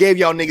 He gave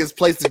y'all niggas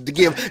places to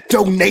give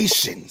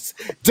donations.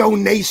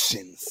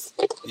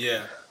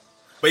 Yeah,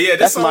 but yeah,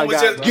 this song was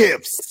just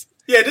gifts.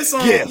 Yeah, this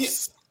song.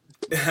 Gifts.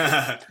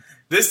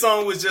 This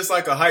song was just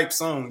like a hype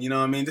song, you know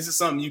what I mean? This is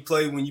something you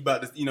play when you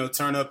about to,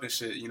 turn up and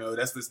shit,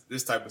 that's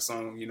this type of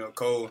song,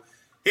 Cole.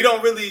 He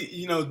don't really,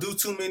 do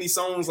too many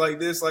songs like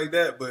this, like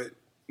that, but,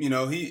 he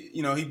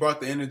brought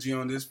the energy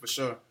on this for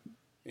sure,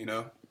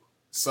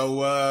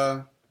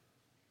 So,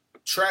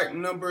 track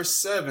number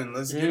 7,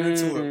 let's get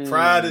into it.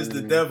 Pride is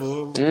the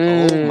Devil.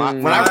 Oh my!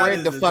 When I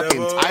read the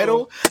fucking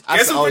title,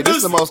 I said, this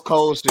is the most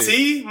cold shit.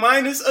 T-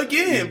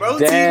 again, bro.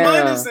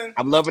 Damn. T-. And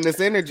I'm loving this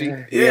energy.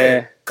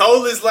 Yeah.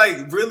 Cole is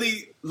like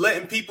really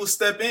letting people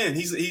step in.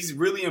 He's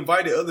really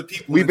invited other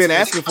people. We've been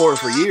asking for it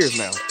for years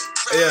now.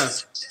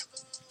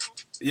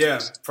 Yeah.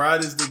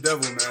 Pride is the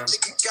devil, man.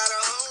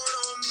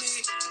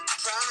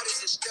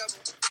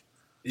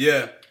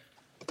 Yeah.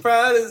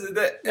 Pride is the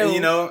devil.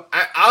 And,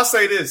 I'll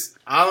say this.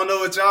 I don't know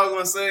what y'all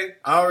gonna say.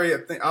 I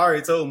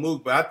already told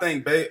Mook, but I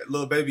think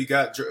Lil Baby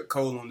got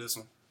Cole on this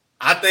one.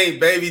 I think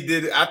Baby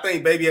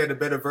had a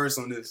better verse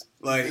on this.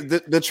 Like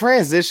the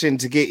transition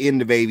to get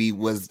into Baby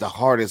was the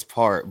hardest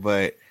part,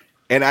 but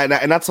and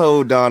I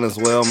told Don as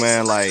well,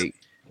 man. Like,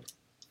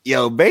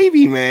 yo,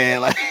 Baby,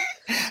 man. Like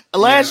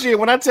last year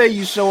when I tell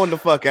you showing the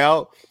fuck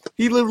out,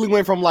 he literally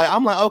went from like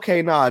I'm like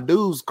okay, nah,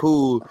 dude's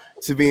cool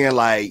to being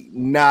like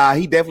nah,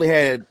 he definitely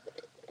had.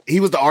 He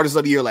was the artist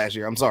of the year last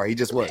year. I'm sorry, he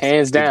just was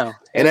hands down,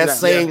 and that's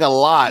saying a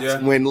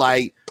lot when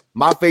like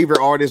my favorite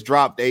artist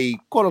dropped a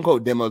quote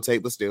unquote demo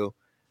tape, but still.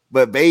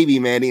 But Baby,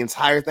 man, the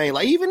entire thing,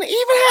 like even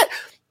had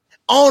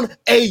on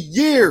a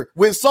year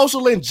with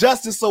social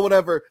injustice or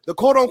whatever, the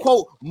quote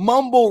unquote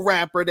mumble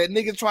rapper that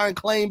niggas try and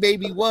claim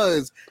Baby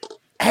was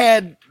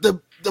had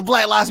the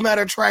Black Lives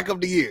Matter track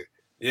of the year.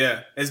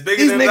 Yeah, it's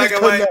bigger than Black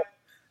and White.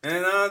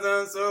 And I'm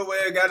done so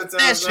well, got to tell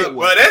that shit.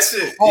 But that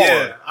shit,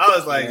 hard. I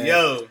was like,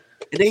 yo.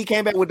 And then he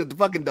came back with the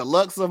fucking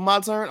deluxe of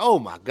My Turn. Oh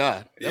my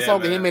god, that song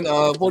with him and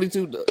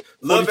 42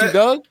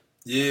 Doug.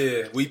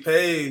 Yeah, we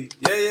paid.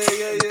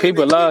 Yeah.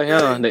 People love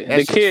him.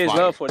 The kids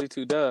love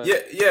 42 Doug.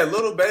 Yeah,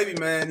 Little Baby,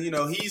 man.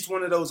 He's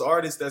one of those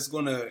artists that's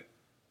gonna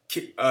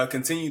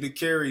continue to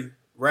carry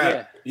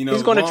rap. Yeah.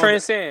 He's gonna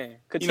transcend.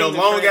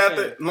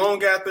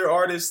 Long after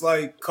artists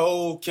like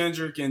Cole,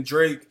 Kendrick, and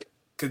Drake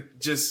could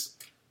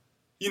just,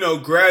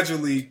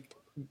 gradually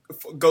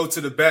go to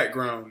the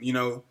background.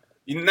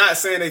 You're not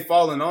saying they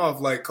falling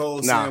off like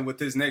Cole saying with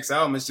his next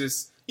album. It's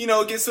just,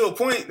 it gets to a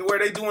point where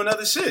they doing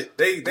other shit.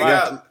 They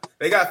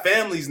got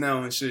families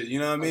now and shit. You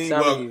know what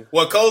I mean?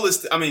 Well, Cole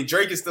is.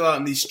 Drake is still out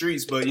in these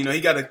streets, but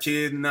he got a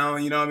kid now.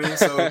 You know what I mean?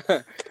 So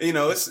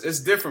it's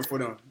different for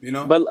them.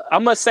 But I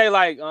must say,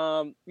 like,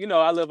 I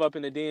live up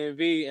in the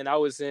DMV, and I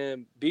was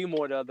in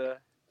B-More the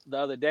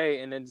other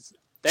day, and then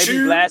they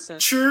be blasting.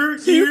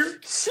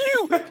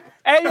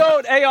 Hey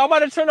yo, I'm about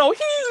to turn on.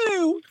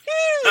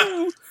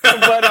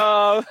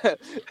 But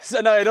so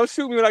no, don't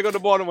shoot me when I go to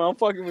Baltimore. I'm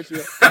fucking with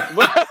you.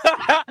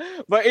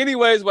 But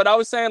anyways, what I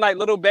was saying, like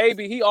Little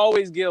Baby, he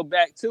always give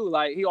back too.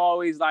 Like he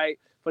always like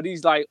for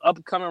these like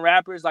upcoming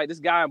rappers, like this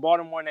guy in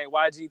Baltimore named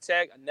YG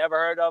Tech. I never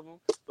heard of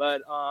him,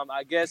 but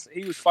I guess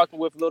he was fucking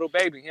with Little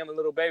Baby. Him and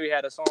Little Baby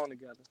had a song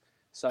together.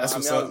 So I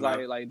was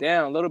like,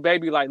 damn, Little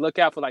Baby, like look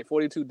out for like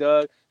 42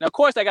 Doug. Now of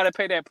course they got to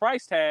pay that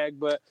price tag,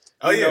 but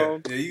you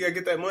gotta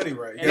get that money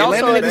right. And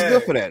Atlanta niggas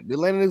good for that. The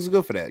Atlanta niggas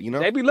good for that.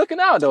 They be looking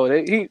out though.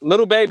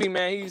 Little Baby,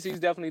 man, he's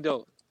definitely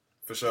dope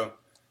for sure.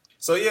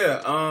 So yeah,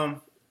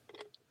 on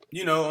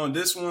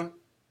this one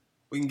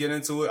we can get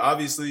into it.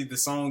 Obviously, the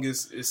song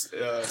is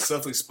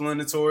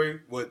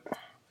self-explanatory. What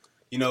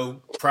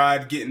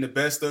pride getting the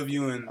best of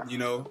you and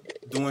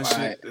doing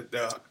shit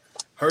that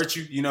hurt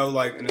you.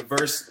 Like in the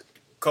verse.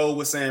 Cole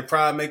was saying,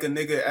 pride make a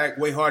nigga act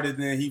way harder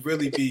than he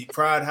really be.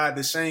 Pride hide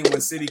the shame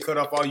when city cut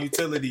off all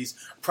utilities.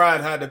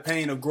 Pride hide the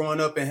pain of growing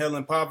up in hell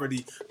and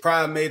poverty.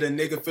 Pride made a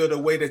nigga feel the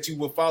way that you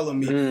would follow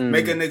me.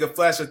 Make a nigga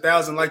flash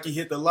 1,000 like he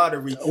hit the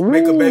lottery.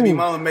 Make a baby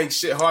mama make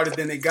shit harder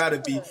than it gotta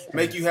be.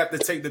 Make you have to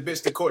take the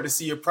bitch to court to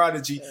see your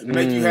prodigy.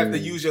 Make you have to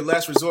use your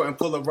last resort and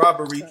pull a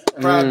robbery.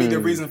 Pride be the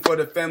reason for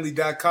the family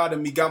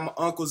dichotomy. Got my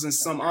uncles and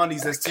some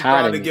aunties that's too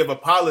proud to give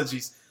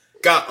apologies.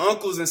 Got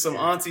uncles and some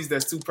aunties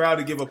that's too proud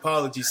to give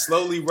apologies.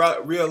 Slowly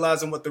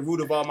realizing what the root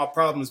of all my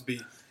problems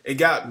be. It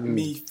got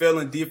me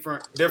feeling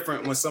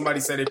different when somebody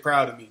said they're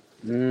proud of me.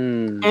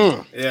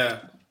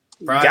 Yeah.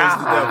 Pride is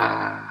the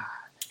devil.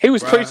 He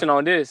was preaching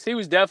on this. He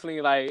was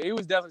definitely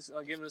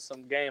giving us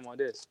some game on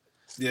this.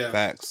 Yeah.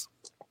 Facts.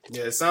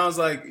 Yeah, it sounds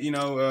like,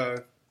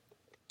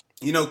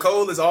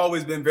 Cole has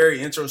always been very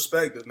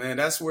introspective, man.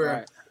 That's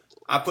where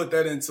I put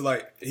that into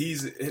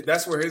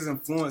that's where his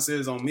influence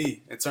is on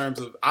me in terms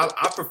of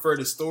I prefer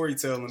the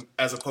storytelling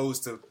as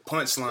opposed to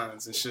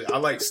punchlines and shit. I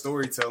like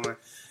storytelling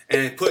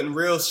and putting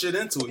real shit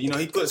into it.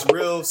 He puts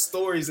real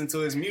stories into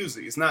his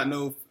music. It's not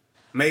no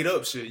made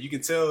up shit. You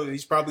can tell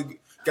he's probably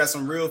got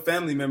some real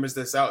family members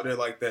that's out there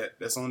like that,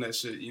 that's on that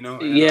shit,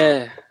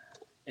 And,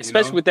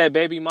 especially with that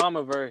baby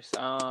mama verse.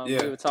 We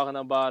were talking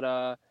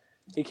about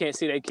he can't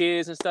see their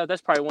kids and stuff.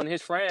 That's probably one of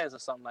his friends or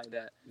something like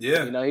that.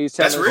 Yeah, he's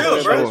that's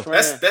real, bro.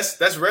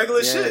 That's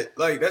regular Yeah. shit.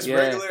 Like that's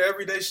regular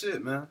everyday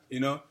shit, man.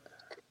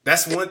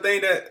 That's one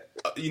thing that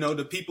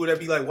the people that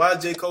be like, why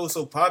is J. Cole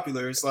so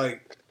popular? It's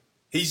like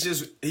he's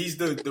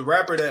the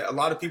rapper that a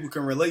lot of people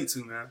can relate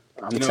to, man.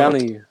 I'm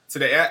telling you, to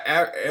the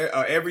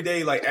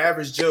everyday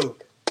average Joe.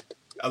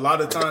 A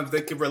lot of times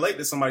they can relate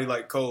to somebody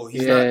like Cole.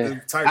 He's not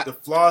the type to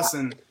floss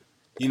and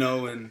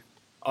and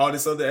all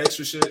this other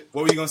extra shit.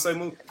 What were you gonna say,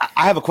 Mook?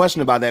 I have a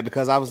question about that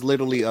because I was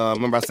literally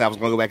remember I said I was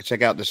gonna go back and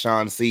check out the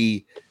Sean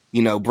C,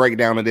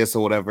 breakdown of this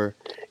or whatever.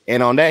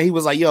 And on that he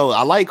was like, yo,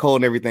 I like Cole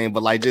and everything,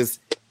 but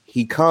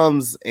he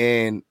comes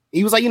and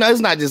he was like, it's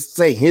not just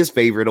saying his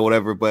favorite or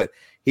whatever, but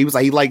he was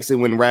like, he likes it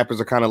when rappers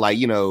are kind of like,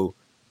 you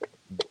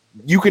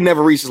can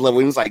never reach this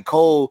level. He was like,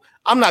 Cole,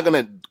 I'm not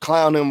gonna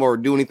clown him or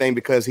do anything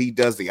because he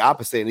does the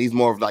opposite and he's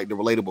more of like the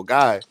relatable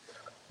guy.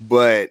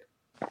 But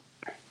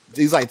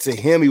he's like, to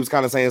him, he was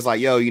kind of saying it's like,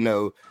 yo, he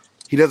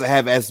doesn't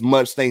have as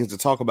much things to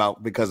talk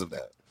about because of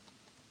that.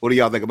 What do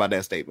y'all think about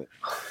that statement?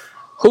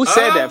 Who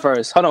said that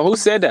first? Hold on, who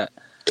said that?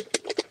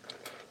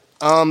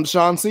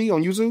 Sean C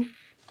on YouTube.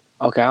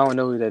 Okay, I don't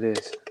know who that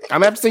is.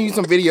 I'm gonna have to send you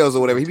some videos or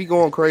whatever. He be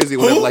going crazy or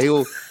whatever. Like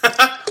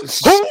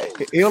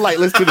he'll like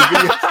listen to the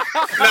video.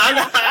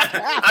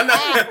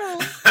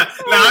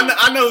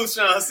 I know who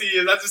Sean C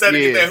is. I just had to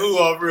get that who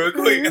off real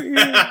quick.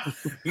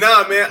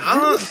 Nah, man.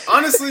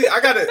 Honestly,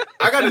 I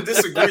gotta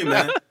disagree,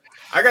 man.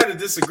 I gotta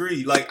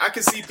disagree. Like I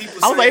can see people.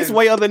 I was like, it's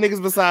way other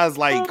niggas besides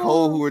like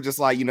Cole who are just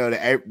like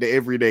the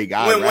everyday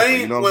guy.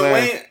 When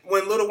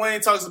Lil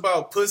Wayne talks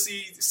about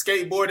pussy,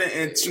 skateboarding,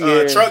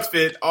 and truck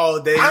fit all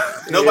day,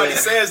 nobody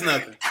says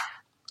nothing.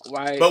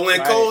 Right. But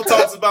when Cole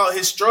talks about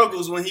his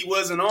struggles when he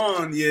wasn't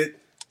on yet,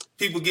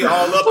 people get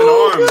all up in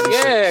arms. And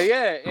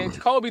shit. And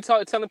Cole be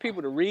telling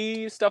people to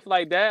read stuff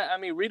like that. I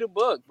mean, read a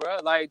book, bro.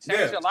 Like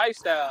change your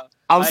lifestyle.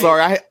 I'm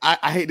sorry,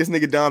 I hate this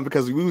nigga Don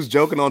because we was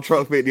joking on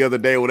Truck Fit the other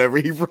day or whatever.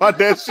 He brought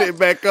that shit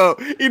back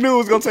up. He knew it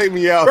was gonna take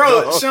me out.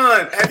 Bro,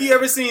 Sean, have you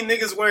ever seen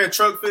niggas wearing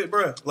Truck Fit,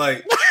 bro?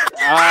 Like,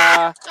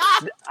 I'm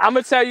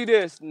gonna tell you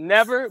this,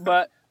 never.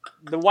 But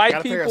the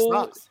white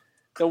people.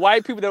 The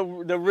white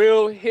people, the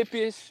real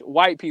hippish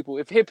white people,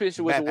 if hippish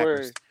was a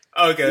word.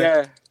 Okay.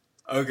 Yeah.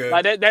 Okay.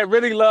 Like that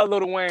really love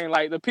Lil Wayne.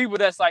 Like the people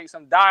that's like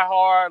some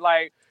diehard,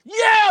 like,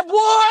 yeah,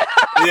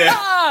 boy.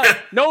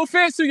 Yeah. No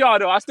offense to y'all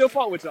though. I still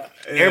fuck with y'all.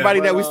 Yeah, everybody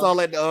that we saw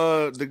at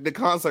the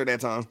concert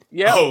that time.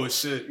 Yeah. Oh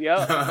shit.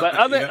 Yeah. But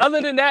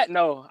other than that,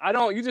 no. I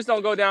don't. You just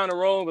don't go down the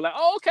road and be like,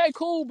 oh, okay,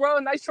 cool, bro.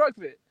 Nice truck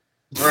fit.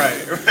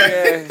 Right.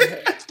 Yeah.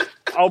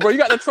 Oh, bro, you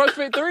got the truck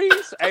fit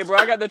 3s? Hey, bro,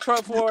 I got the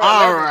truck 4.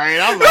 All right,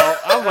 I'm out.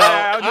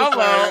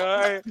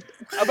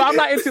 But I'm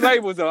not into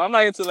labels though. I'm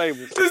not into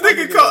labels. This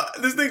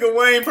nigga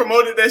Wayne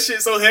promoted that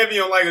shit so heavy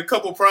on like a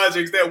couple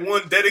projects. That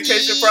one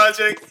dedication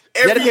project.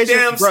 Every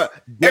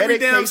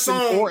damn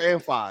song. 4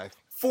 and 5.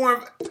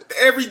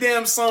 Every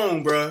damn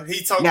song, bro.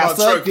 He talking now,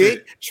 about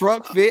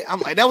truck fit.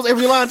 I'm like, that was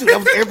every line too. That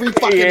was every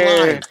fucking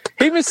line.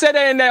 He even said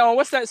that in that on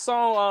what's that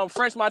song?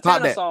 French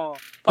Montana song.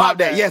 Pop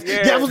that. Yes,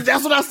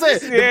 that's what I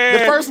said. Yeah.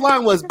 The first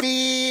line was,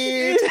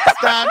 "Bitch,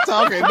 stop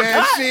talking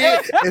that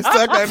shit and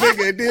suck that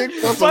nigga dick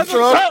for some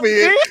truck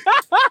fit."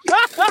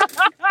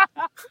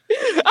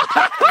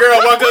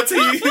 Girl, walk up to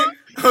you.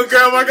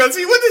 Girl, walk up to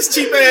you. What this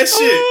cheap ass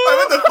shit? Like,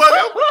 what the fuck?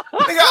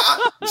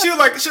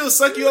 Nigga, she'll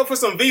suck you up for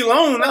some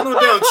V-Lone. Not no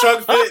damn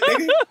truck fit,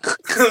 nigga.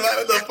 Like,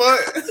 what the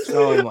fuck?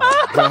 Oh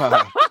my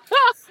god.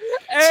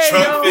 Hey,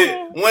 truck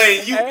fit.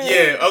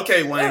 Wayne,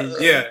 okay, Wayne,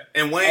 yeah.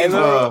 And Wayne,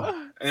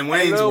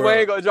 Lil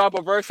Wayne gonna drop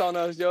a verse on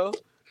us, yo.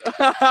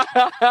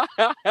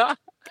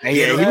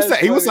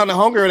 He was sounding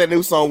hungry on that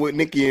new song with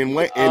Nicki and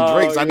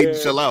Drake. So I need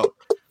to chill out.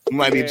 You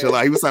might need to chill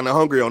out. He was sounding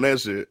hungry on that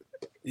shit.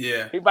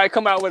 Yeah. He might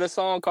come out with a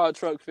song called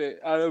Truck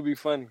Fit. Oh, that would be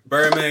funny.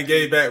 Birdman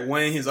gave back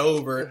Wayne his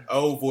old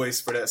voice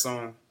for that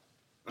song.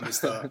 Let me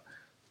stop.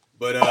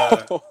 But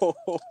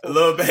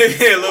Lil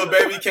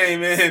Baby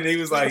came in. He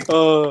was like,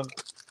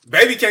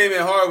 Baby came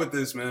in hard with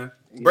this, man.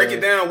 Break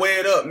it down, weigh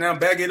it up, now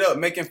bag it up.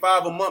 Making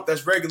 5 a month,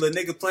 that's regular.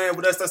 Nigga playing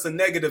with us, that's a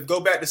negative. Go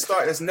back to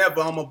start, that's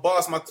never. I'm a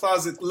boss, my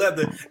closet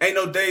leather. Ain't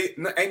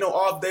no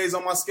off days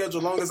on my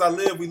schedule. Long as I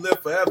live, we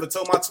live forever.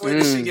 Told my twin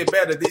this shit get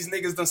better. These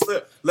niggas done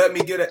slip. Let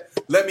me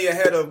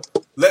ahead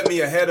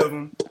of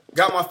them.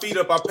 Got my feet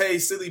up. I paid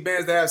silly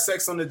bands to have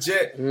sex on the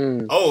jet.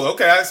 Oh,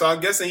 okay. So I'm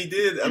guessing he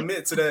did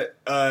admit to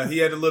that. He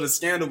had a little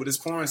scandal with his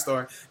porn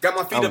star. Got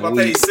my feet up. I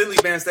paid silly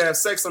bands to have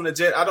sex on the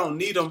jet. I don't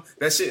need them.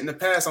 That shit in the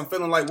past. I'm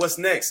feeling like, what's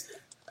next?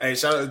 Hey,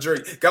 shout out to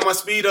Drake. Got my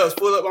speed up,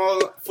 full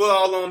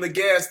all on the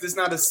gas. This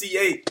not a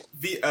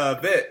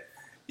C8 vet.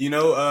 You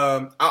know,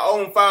 I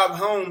own 5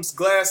 homes.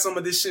 Glad some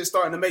of this shit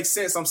starting to make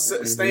sense. I'm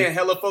staying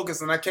hella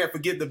focused, and I can't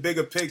forget the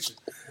bigger picture.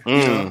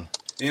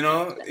 You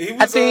know, he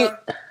was. I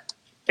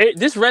think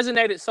this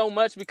resonated so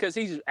much because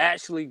he's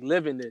actually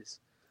living this.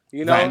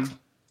 You know,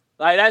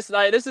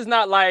 this is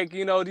not like,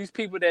 you know, these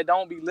people that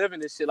don't be living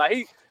this shit.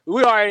 Like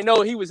we already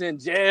know he was in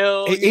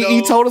jail.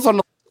 He told us on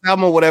the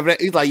album or whatever.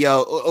 He's like,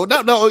 yo,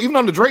 no, even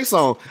on the Drake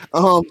song,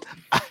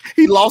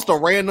 he lost a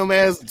random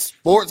ass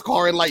sports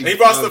car in like he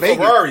lost a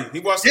Ferrari.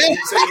 He said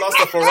he lost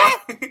a Ferrari.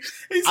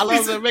 I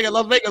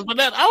love Vegas, but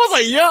then I was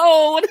like,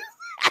 yo.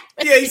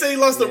 Yeah, he said he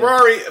lost the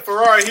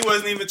Ferrari. He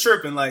wasn't even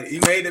tripping. Like he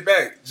made it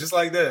back just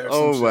like that.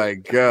 Oh my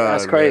god,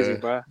 that's crazy,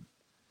 bro.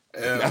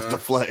 Yeah, that's the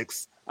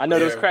flex. I know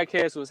those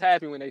crackheads was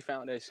happy when they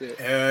found that shit.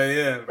 Hell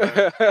yeah,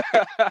 man.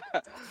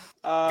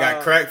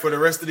 Got crack for the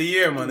rest of the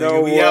year, my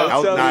nigga. We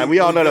out. We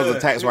all know that was a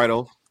tax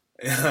write-off.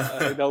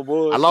 No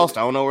bullshit. I lost.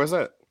 I don't know where it's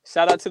at.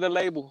 Shout out to the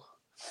label.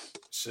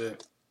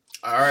 Shit.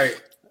 All right.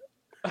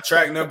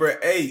 Track number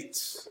 8.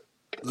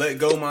 Let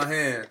Go My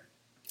Hand.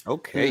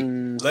 Okay.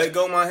 Let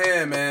Go My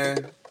Hand,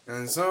 man.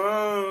 And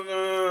so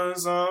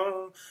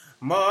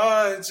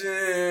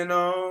marching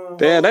on.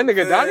 Damn, that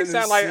nigga Donnie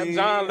sound like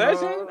John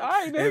Legend. All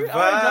right, nigga.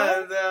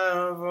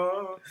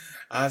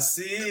 I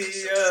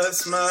see a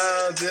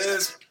smile.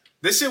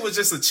 This shit was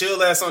just a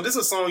chill ass song. This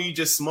is a song you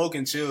just smoke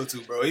and chill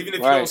to, bro. Even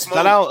if you don't smoke.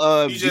 Shout out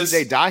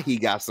DJ Dahi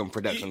got some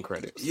production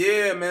credits.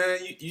 Yeah, man.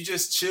 You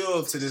just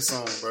chill to this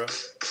song, bro.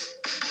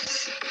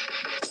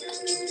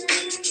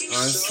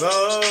 A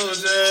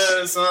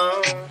soldier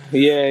song.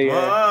 Yeah.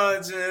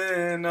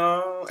 Marching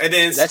on. And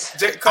then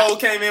Cole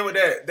came in with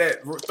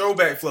that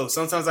throwback flow.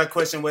 Sometimes I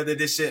question whether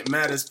this shit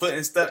matters.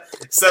 Putting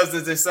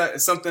substance in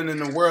something in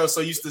the world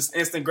so used to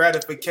instant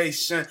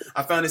gratification.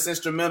 I found this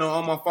instrumental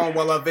on my phone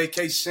while I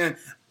vacation.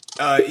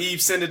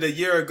 Eve sent it a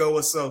year ago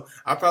or so.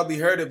 I probably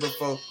heard it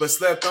before, but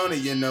slept on it,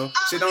 you know.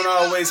 Shit don't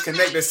always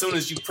connect as soon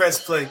as you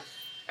press play.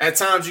 At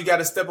times you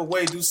gotta step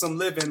away, do some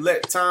living.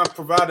 Let time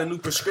provide a new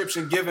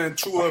prescription, giving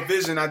truer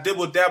vision. I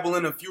dabble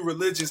in a few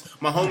religions.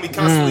 My homie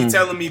constantly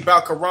telling me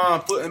about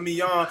Quran, putting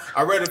me on.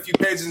 I read a few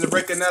pages and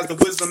recognize the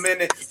wisdom in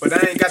it, but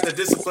I ain't got the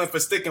discipline for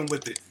sticking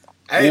with it.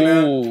 Hey,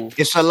 man.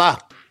 Inshallah.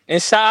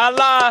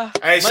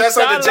 Hey, shouts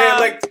out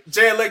to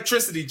J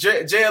Electricity,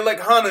 J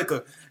Elect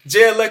Hanukkah,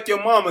 J Elect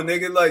your mama,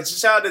 nigga. Like,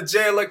 shout out to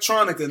J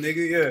Electronica,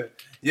 nigga.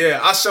 Yeah.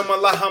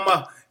 Ashamallah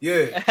Hama.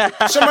 Yeah.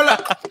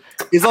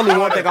 There's only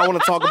one thing I want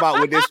to talk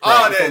about with this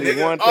track. All that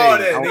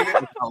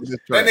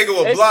nigga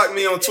will block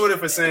me on Twitter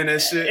for saying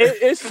that shit.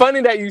 It's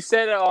funny that you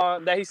said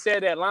it that he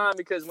said that line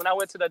because when I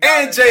went to the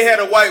and Jay had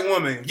a white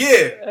woman.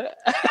 Yeah.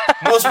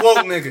 Most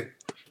woke nigga.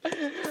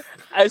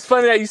 It's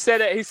funny that you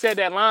said that he said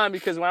that line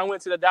because when I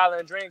went to the Dollar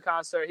and Dream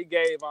concert, he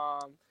gave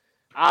Allah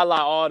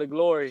all the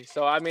glory.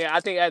 So I mean, I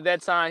think at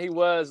that time he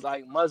was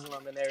like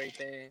Muslim and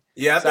everything.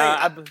 Yeah,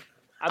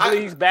 I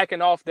believe he's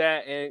backing off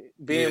that and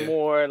being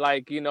more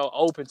like, you know,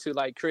 open to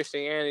like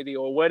Christianity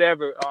or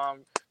whatever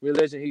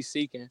religion he's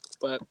seeking.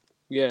 But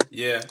yeah.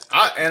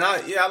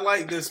 I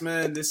like this,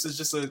 man. This is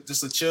just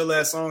a chill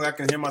ass song. I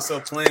can hear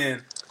myself playing.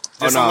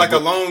 Just a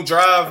long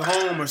drive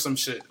home or some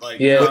shit.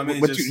 Like, you know what I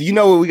mean? But you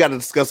know what we got to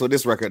discuss with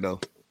this record though?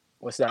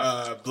 What's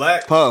that?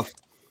 Black Puff.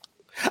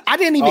 I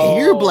didn't even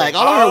hear Black.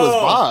 All I heard was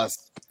Boss.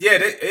 Yeah,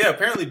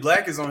 apparently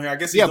Black is on here. I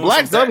guess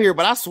Black's up here,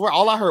 but I swear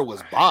all I heard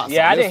was Boss.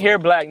 Yeah, I didn't hear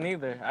Black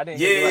neither. I didn't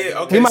hear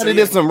Black. Okay. He might have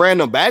did some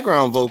random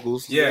background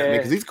vocals. Yeah,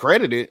 because he's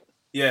credited.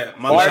 Yeah,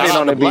 my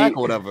on the Black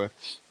or whatever.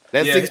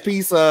 That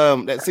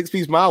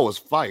 6-piece mile was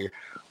fire.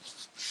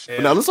 Yeah.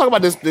 But now let's talk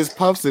about this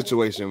Puff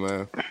situation,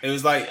 man. It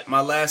was like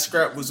my last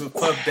scrap was with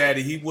Puff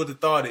Daddy. He would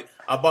have thought it.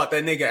 I bought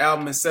that nigga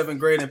album in 7th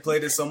grade and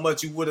played it so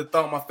much you would have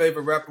thought my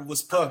favorite rapper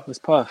was Puff.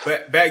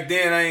 But back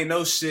then I ain't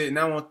know shit.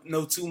 Now I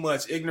know too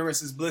much.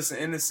 Ignorance is bliss and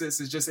innocence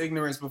is just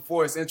ignorance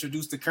before it's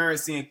introduced to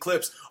currency and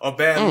clips or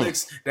bad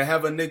licks that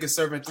have a nigga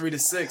serving 3 to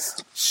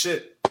 6.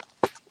 Shit.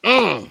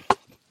 So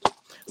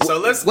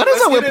what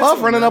is up with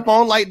Puff running up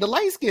on like the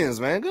light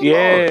skins, man? Good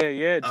Lord.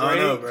 Drake. I don't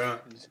know, bro.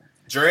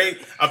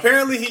 Drake.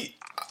 Apparently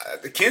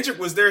Kendrick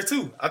was there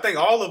too. I think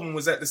all of them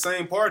was at the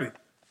same party.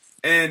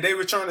 And they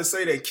were trying to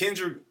say that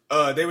Kendrick,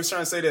 they were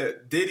trying to say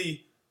that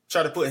Diddy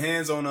tried to put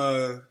hands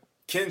on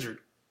Kendrick.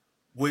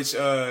 which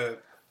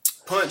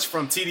Punch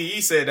from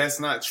TDE said that's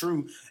not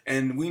true,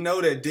 and we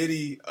know that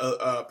Diddy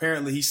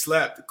apparently he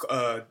slapped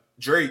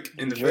Drake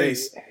in the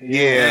face.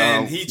 Yeah,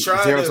 and he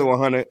tried 0 to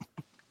 100.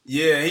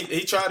 Yeah,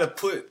 he tried to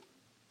put,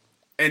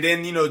 and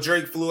then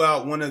Drake flew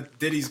out one of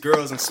Diddy's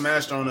girls and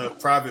smashed on a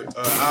private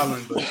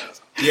island. But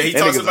yeah, he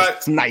talks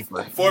about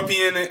sniper 4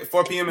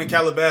 p.m. in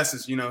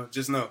Calabasas.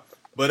 Just know.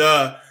 But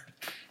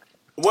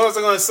what was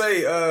I gonna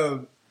say?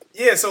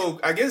 Yeah, so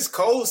I guess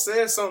Cole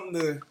said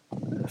something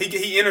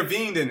he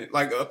intervened in it,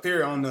 like up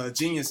here on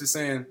Genius is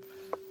saying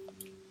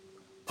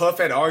Puff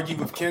had argued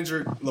with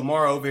Kendrick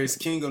Lamar over his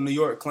King of New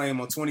York claim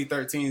on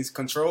 2013's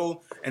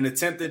Control and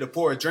attempted to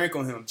pour a drink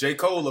on him. J.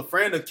 Cole, a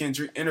friend of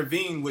Kendrick,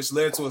 intervened, which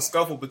led to a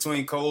scuffle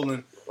between Cole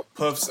and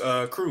Puff's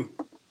crew.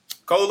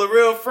 Cole, a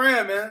real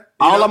friend, man.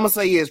 All I'm gonna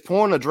say is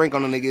pouring a drink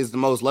on a nigga is the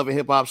most loving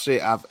hip hop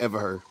shit I've ever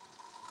heard.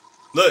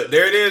 Look,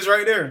 there it is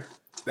right there.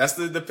 That's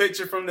the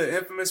picture from the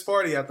infamous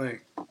party, I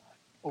think.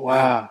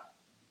 Wow.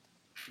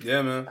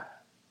 Yeah, man.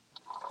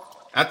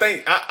 I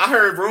think I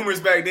heard rumors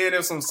back then. There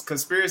was some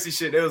conspiracy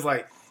shit. It was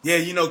like,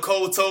 yeah,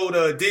 Cole told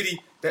Diddy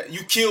that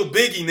you killed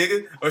Biggie,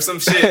 nigga, or some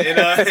shit, and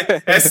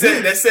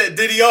that set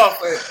Diddy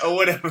off or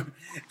whatever.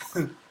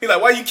 He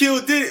like, why you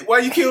kill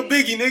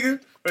Biggie,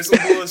 nigga, or some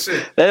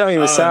bullshit. That don't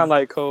even sound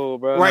like Cole,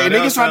 bro. Right,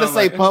 niggas trying to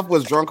say Puff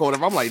was drunk or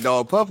whatever. I'm like,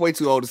 dog, Puff way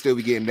too old to still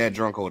be getting that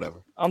drunk or whatever.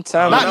 I'm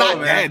telling you,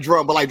 not that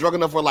drunk, but like drunk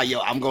enough for like,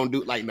 yo, I'm gonna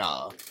do like,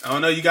 nah. I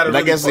don't know. You got to.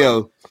 I guess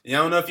yo. I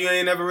don't know if you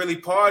ain't ever really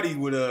partied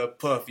with a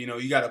Puff.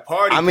 You got a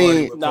party. I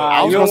mean, with nah,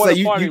 I was gonna say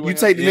you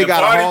take the nigga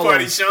out of Harlem.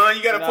 Party, Sean.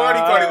 You got a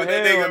party with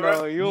that nigga,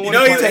 bro.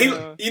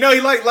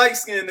 He like light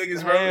skinned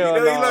niggas,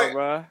 bro.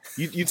 Bro.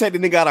 You take the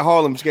nigga out of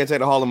Harlem, you can't take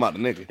the Harlem out the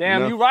nigga.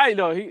 Damn, you right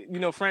though. He,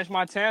 French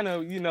Montana.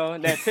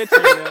 That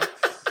picture. There.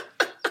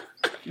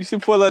 You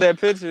should pull up that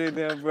picture in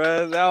there,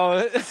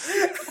 bro.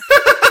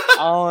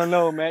 I don't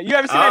know, man. You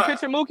ever seen that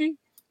picture, Mookie?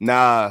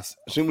 Nah,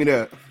 shoot me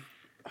that.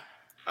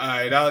 All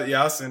right,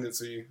 I'll send it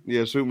to you.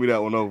 Yeah, shoot me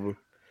that one over.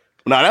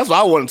 Nah, that's what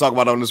I wanted to talk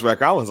about on this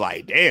record. I was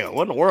like, damn,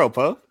 what in the world,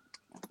 Puff?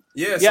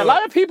 Yeah, a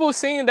lot of people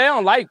they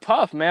don't like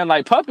Puff, man.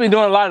 Like Puff been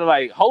doing a lot of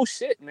like whole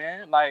shit,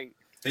 man. Like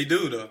they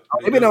do though.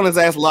 They've been on his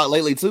ass a lot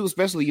lately too,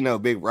 especially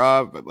Big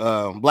Rob,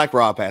 Black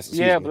Rob passes.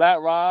 Yeah, Black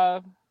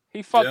Rob.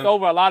 He fucked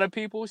over a lot of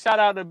people. Shout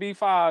out to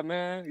B5,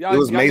 man. It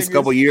was Mace a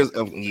couple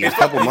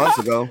months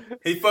ago.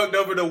 He fucked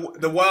over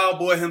the wild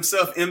boy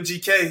himself,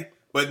 MGK.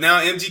 But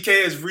now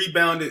MGK has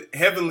rebounded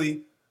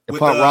heavily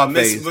with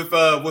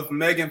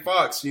Megan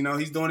Fox.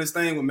 He's doing his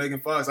thing with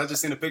Megan Fox. I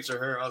just seen a picture of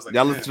her. I was like,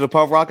 y'all listen to the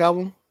Punk Rock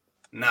album?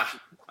 Nah.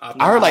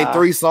 I heard like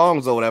 3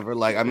 songs or whatever.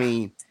 Like, I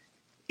mean,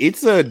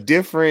 it's a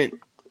different.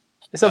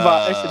 It's a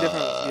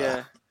different.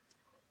 Yeah.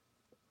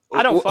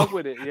 I don't fuck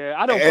with it. Yeah,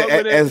 I don't fuck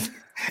with it.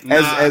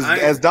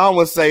 As Don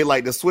would say,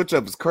 like the switch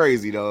up is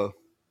crazy though.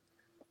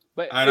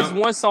 But it's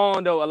one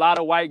song though. A lot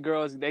of white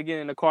girls they get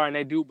in the car and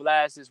they do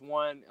blast this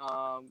one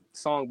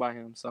song by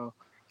him. So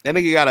that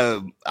nigga got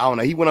I don't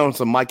know. He went on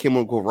some My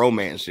Chemical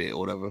Romance shit or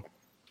whatever.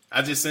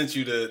 I just sent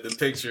you the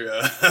picture,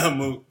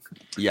 Mook.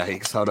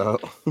 Yikes! Hold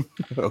up.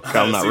 Okay,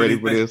 I'm not ready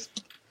for this.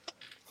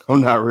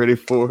 I'm not ready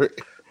for it.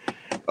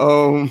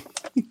 Tell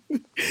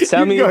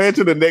me. Go ahead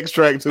to the next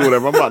track too.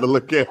 Whatever. I'm about to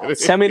look at it.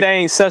 Tell me they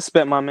ain't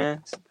suspect, my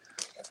man.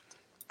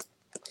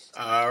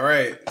 All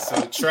right.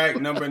 So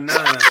track number 9.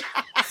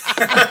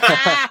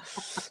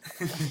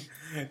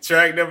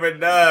 Track number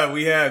 9.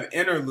 We have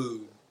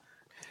Interlude.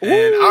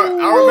 And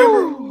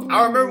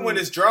I remember when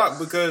this dropped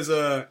because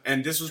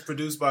and this was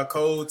produced by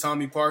Cole,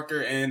 Tommy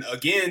Parker, and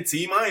again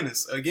T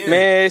Minus again.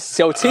 Man,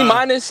 so T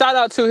Minus, shout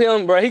out to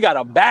him, bro. He got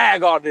a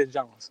bag on this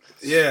Jones.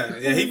 Yeah,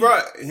 he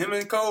brought him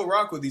and Cole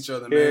rock with each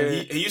other, man.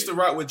 Yeah. He used to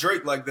rock with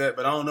Drake like that,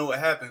 but I don't know what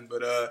happened.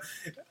 But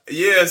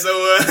yeah,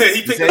 so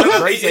he picked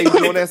Drake said he was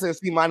doing that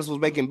since T Minus was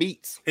making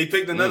beats. He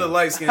picked another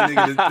light skinned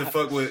nigga to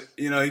fuck with.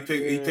 He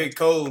picked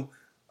Cole.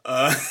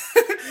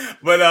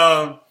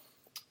 But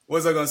what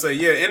was I gonna say?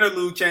 Yeah,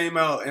 Interlude came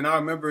out, and I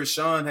remember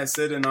Sean had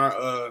said in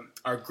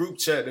our group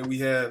chat that we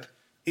have,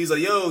 he's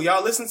like, "Yo,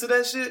 y'all listen to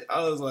that shit?"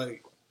 I was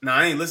like, "Nah,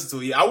 I ain't listen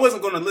to it yet." I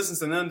wasn't gonna listen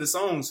to none of the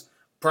songs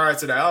prior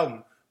to the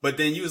album, but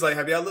then you was like,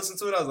 "Have y'all listened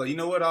to it?" I was like, "You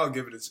know what? I'll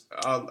give it.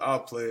 I'll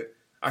play it."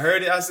 I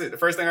heard it. I said the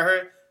first thing I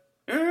heard,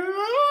 I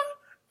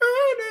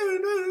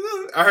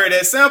heard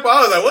that sample.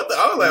 I was like, "What the?"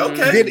 I was like,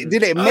 "Okay."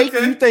 Did it make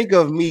you think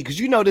of me? Because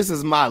this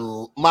is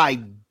my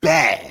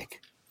bag,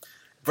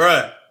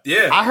 bruh.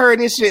 Yeah, I heard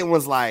this shit and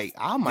was like,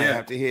 I might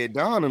have to hit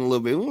Don in a little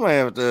bit. We might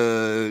have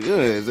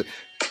to.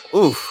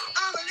 Oof.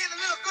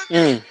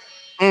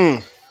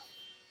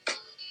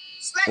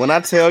 When I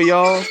tell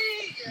y'all,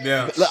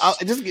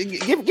 just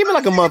give me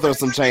like a month or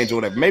some change or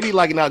whatever. Maybe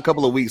like a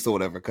couple of weeks or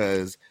whatever,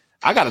 because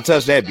I gotta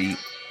touch that beat.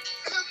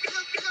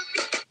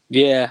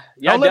 Yeah.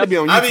 Don't let it be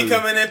on YouTube. I be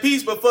coming in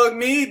peace, but fuck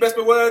me. Best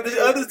beware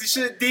the others. The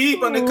shit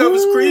deep.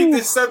 Undercover's creep.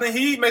 This southern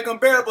heat make them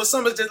bearable.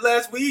 Summer's just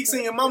last week.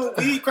 Seeing your mama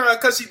weed crying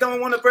because she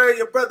don't want to bury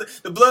your brother.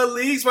 The blood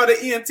leaks while the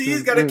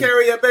EMTs got to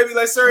carry your baby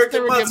like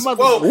surrogate mothers.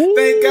 Whoa.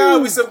 Thank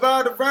God we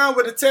survived around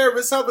with the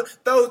terrorists hover.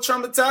 Though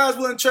traumatized,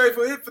 wouldn't trade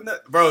for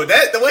infinite. Bro,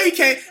 that the way he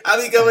came, I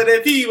be coming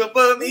in peace, but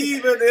fuck me.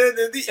 Bro,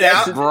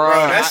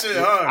 that shit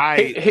hard.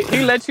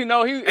 He let you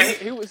know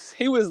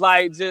he was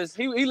like just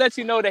he let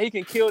you know that he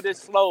can kill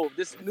this flow,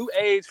 this new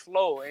age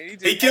flow,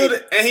 and he killed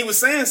it, and he was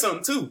saying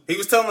something too. He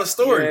was telling a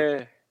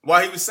story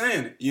while he was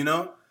saying it, you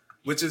know,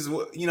 which is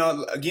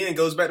again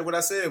goes back to what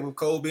I said with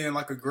Cole being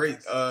like a great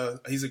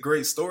he's a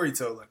great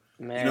storyteller,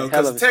 man, you know,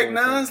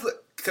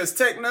 because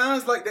Tech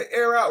Nine's like the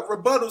air out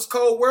rebuttals.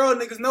 Cold world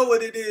niggas know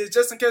what it is.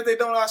 Just in case they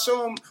don't, I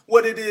show them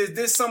what it is.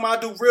 This something I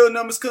do. Real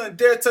numbers couldn't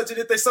dare touch it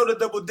if they sold a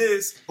double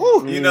disc.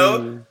 You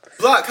know,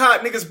 block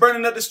hot niggas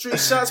burning up the street,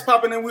 shots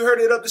popping, and we heard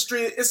it up the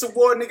street. It's a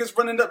war, niggas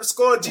running up the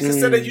score. Jesus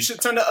said that you should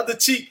turn the other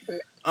cheek.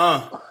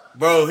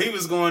 Bro, he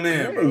was going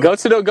in. Bro. Go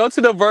to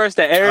the verse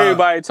that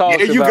everybody talks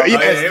about.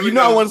 You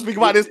know I want to speak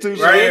about this too.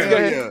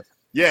 Right.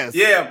 Yes.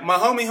 Yeah, my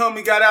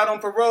homie got out on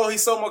parole. He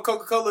sold more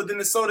Coca-Cola than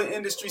the soda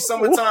industry.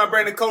 Summertime,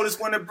 Brandon coldest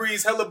winter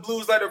breeze. Hella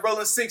blues like the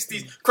rolling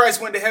 60s.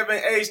 Christ went to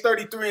heaven age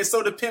 33 and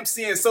so did Pimp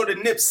C and so did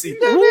Nipsey.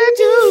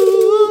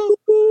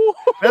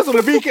 That's when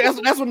the beat came.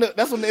 That's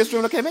when the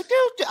instrumental came in.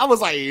 I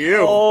was like,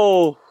 yo.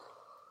 Oh.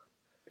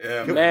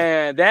 Yeah,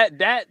 man.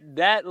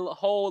 That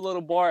whole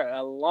little bar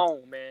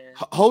alone, man.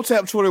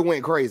 Hotep Twitter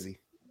went crazy.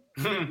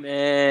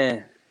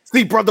 Man.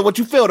 See, brother, what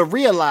you fail to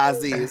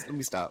realize is let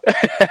me stop.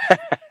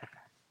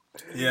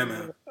 Yeah,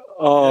 man.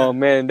 Oh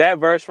man, that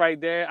verse right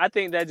there, I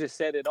think that just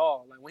said it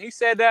all. Like when he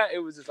said that, it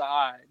was just like,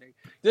 all right,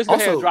 just go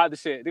ahead and drop the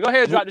shit. Go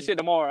ahead and drop the shit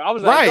tomorrow. I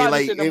was like, drop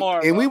the shit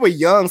tomorrow. And we were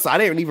young, so I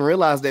didn't even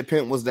realize that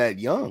Pimp was that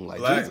young. Like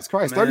Jesus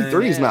Christ,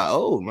 33 is not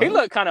old, man. He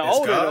looked kind of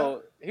older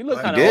though. He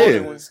looked kind of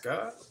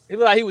older. He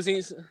looked like he was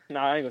eating.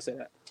 Nah, I ain't gonna say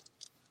that.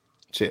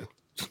 Chill.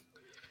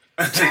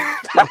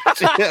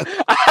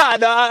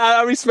 No,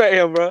 I respect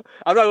him, bro.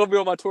 I'm not gonna be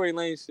on my Tory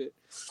Lane shit.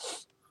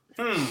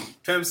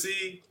 Pimp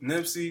C,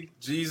 Nipsey,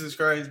 Jesus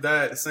Christ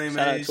died at the same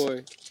Shout age.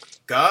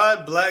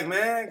 God, black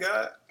man,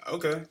 God.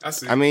 Okay, I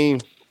see. I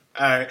mean,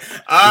 all right.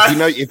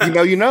 If you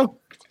know, you know.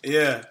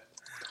 Yeah.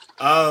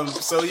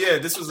 So yeah,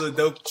 this was a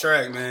dope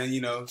track, man.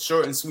 You know,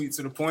 short and sweet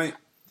to the point.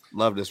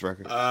 Love this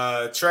record.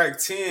 Track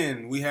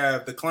 10, we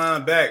have The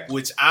Climb Back,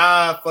 which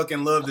I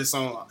fucking love this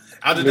song.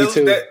 Out of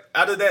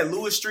that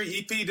Lewis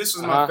Street EP, this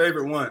was my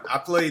favorite one. I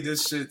played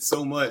this shit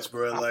so much,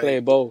 bro. I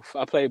played both.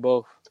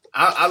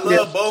 I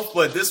love both,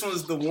 but this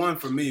one's the one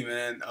for me,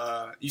 man.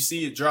 You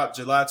see it dropped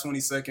July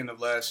 22nd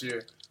of last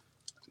year.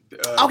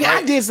 Okay,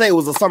 I did say it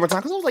was a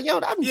summertime because I was like,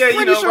 yo, I'm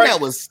pretty sure that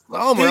was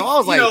summer. I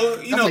was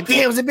like,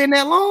 damn, has it been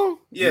that long?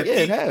 Yeah,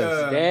 it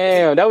has.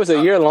 Damn, that was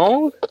a year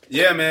long?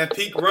 Yeah, man.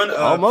 Peak run.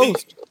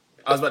 Almost.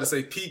 I was about to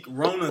say peak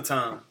Rona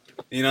time.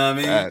 You know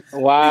what I mean?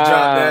 Wow. You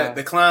drop that,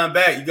 the climb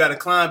back. You got to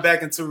climb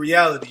back into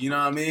reality. You know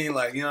what I mean?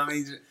 Like, you know what I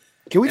mean?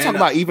 Can we talk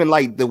about even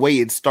like the way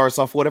it starts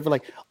off, whatever?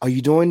 Like, are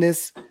you doing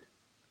this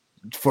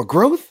for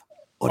growth?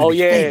 Or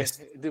famous?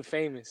 The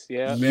famous,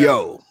 yeah.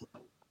 Yo.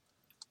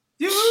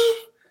 You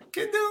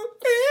can do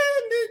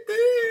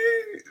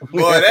anything.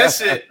 Boy, that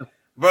shit,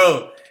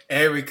 bro.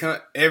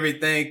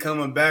 Everything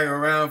coming back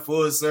around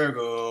full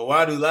circle.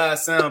 Why do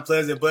lies sound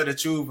pleasant but the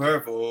truth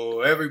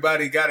hurtful?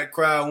 Everybody gotta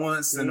cry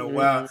once in a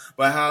while,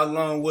 but how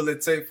long will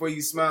it take for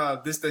you smile?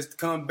 This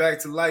come back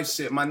to life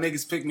shit. My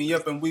niggas pick me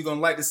up and we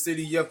gon' light the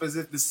city up as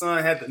if the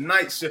sun had the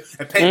night shift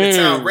and paint the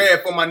town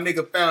red for my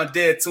nigga found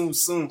dead too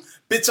soon.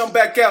 Bitch, I'm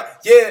back out.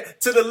 Yeah,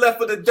 to the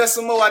left of the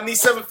decimal. I need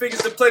 7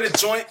 figures to play the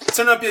joint.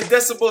 Turn up your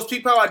decibels.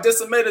 Peep how I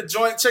decimate a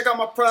joint. Check out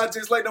my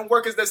projects like them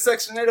workers that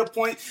Section 8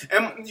 point.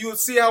 And you'll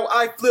see how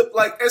I flip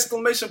like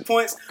exclamation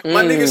points.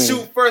 My niggas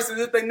shoot first as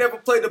if they never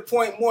played the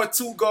point. More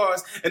 2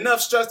 guards.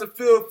 Enough stress to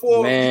fill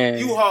 4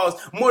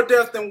 U-Hauls. More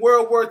death than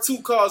World War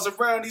II cars.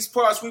 Around these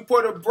parts, we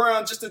pour the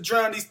brown just to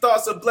drown these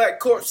thoughts of black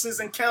corpses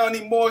in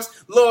county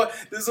morgues. Lord,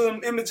 these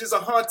images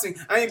are haunting.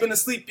 I ain't been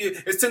asleep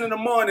yet. It's 10 in the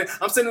morning.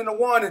 I'm sending a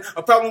warning.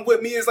 A problem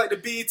with me is like the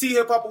BET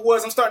hip-hop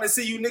awards. I'm starting to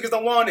see you niggas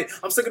don't want it.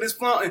 I'm sick of this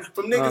flaunting.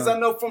 From niggas I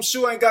know from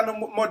sure ain't got no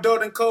more dough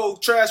than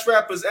cold. Trash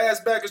rappers,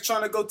 ass baggers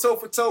trying to go toe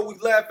for toe. We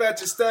laugh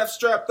at you. Staff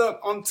strapped up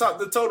on top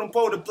the totem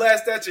pole to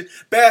blast at you.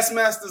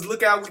 Bassmasters,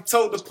 look how we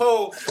told the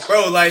pole.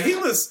 Bro, like he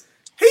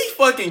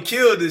fucking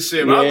killed this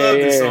shit. I love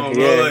this song,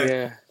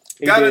 bro.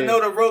 Gotta know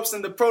the ropes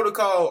and the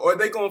protocol, or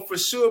they gonna for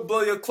sure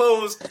blow your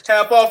clothes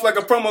half off like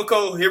a promo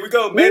code. Here we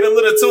go. Made a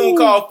little tune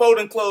called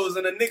Folding Clothes,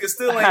 and the nigga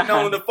still ain't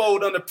known to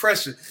fold under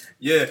pressure.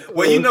 Yeah,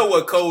 well, you know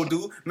what Cole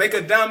do. Make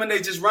a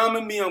dominate, just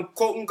rhyming me on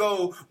quoting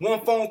gold. One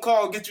phone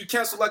call, get you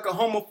canceled like a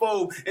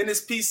homophobe in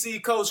this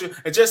PC culture.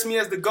 Address me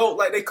as the GOAT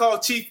like they call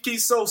Chief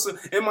Keith Sosa.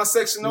 In my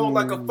section,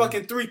 like a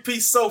fucking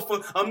 3-piece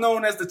sofa. I'm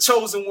known as the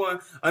chosen one.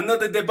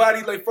 Another dead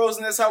body like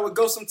frozen, that's how it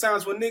goes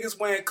sometimes when niggas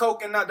wearing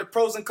coke and not the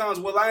pros and cons.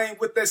 Well, I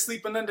ain't with that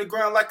sleeping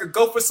underground like a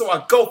gopher, so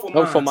I go for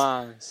mine. Go for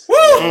mines.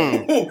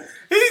 Woo!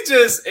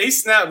 He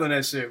snapped on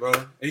that shit, bro.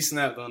 He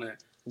snapped on that.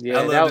 Yeah,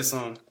 I love this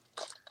song.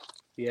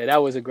 Yeah,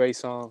 that was a great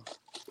song.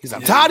 He's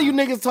like, I'm tired of you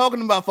niggas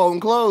talking about folding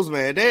clothes,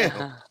 man.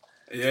 Damn.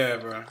 Yeah,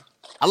 bro.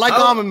 I like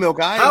almond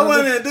milk. I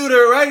want to do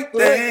the right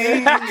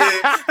thing.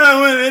 Yeah. I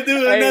want to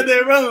do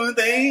another wrong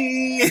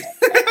thing.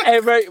 Hey,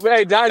 bro,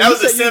 hey, Donnie. That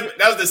was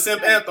the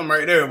simp anthem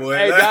right there, boy.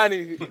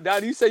 Hey,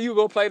 Donnie, you say you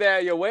gonna play that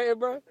at your wedding,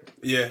 bro?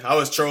 Yeah, I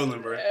was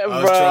trolling, bro. I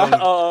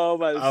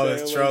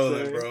was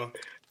trolling, bro.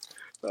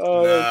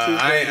 Oh,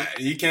 nah,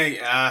 you can't.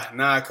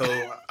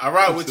 Cole. I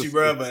rock with you,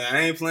 bro, but I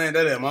ain't playing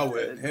that at my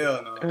wedding.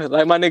 Hell no.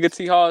 Like my nigga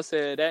T Hall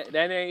said, that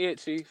ain't it,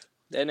 Chief.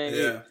 That ain't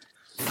it.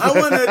 I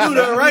want to do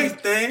the right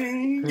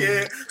thing.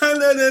 Yeah, I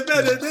love it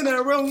better than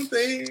the wrong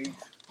thing.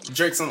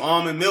 Drink some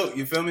almond milk.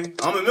 You feel me?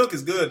 Almond milk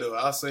is good though.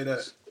 I'll say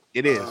that.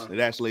 It is. It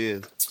actually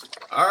is.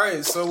 All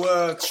right,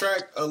 so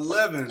track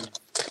 11.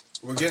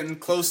 We're getting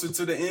closer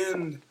to the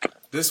end.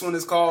 This one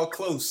is called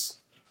Close.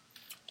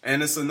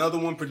 And it's another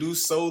one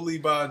produced solely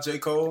by J.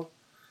 Cole.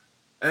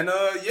 And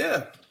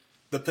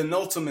the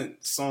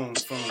penultimate song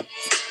from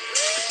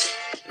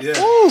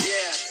Woo.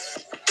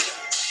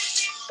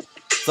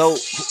 So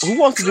who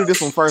wants to do this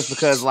one first?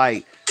 Because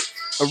like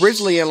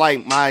originally in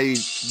like my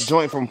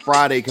joint from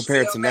Friday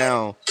compared to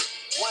now,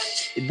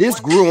 this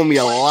grew on me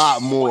a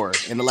lot more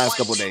in the last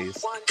couple of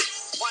days.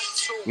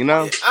 You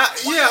know?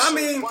 I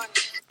mean,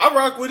 I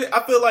rock with it.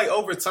 I feel like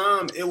over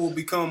time it will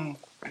become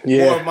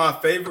one of my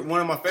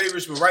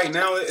favorites. But right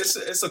now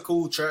it's a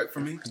cool track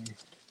for me.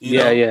 You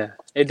know?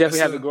 It definitely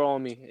had to grow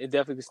on me. It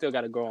definitely still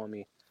got to grow on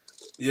me.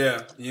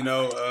 Yeah,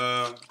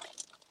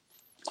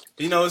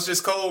 it's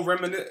just Cole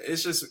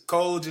It's just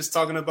Cole just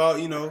talking about,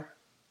 one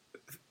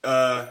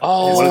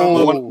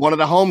of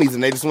the homies,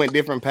 and they just went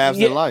different paths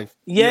in life.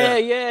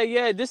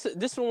 Yeah.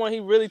 This one he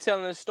really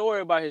telling a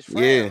story about his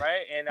friend,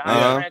 right? And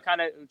his friend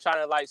kind of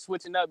trying to like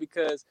switching up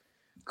because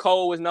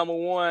Cole was number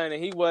one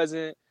and he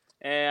wasn't.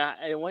 And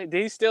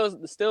did he steal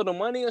the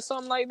money or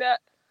something like that?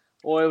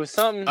 Or it was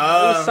something. It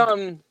was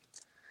something.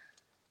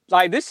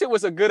 Like, this shit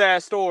was a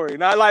good-ass story.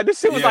 Now, like, this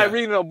shit was like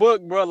reading a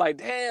book, bro. Like,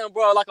 damn,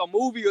 bro, like a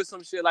movie or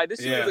some shit. Like,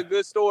 this shit was a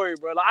good story,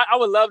 bro. Like, I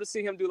would love to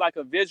see him do, like,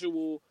 a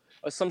visual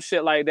or some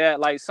shit like that.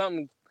 Like,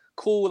 something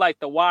cool, like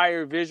The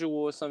Wire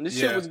visual or something. This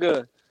shit was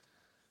good.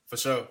 For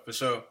sure.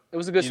 It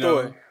was a good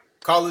story.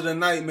 Call it a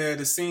nightmare.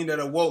 The scene that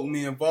awoke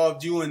me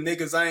involved you and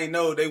niggas I ain't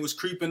know. They was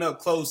creeping up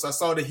close. I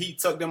saw the heat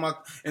tucked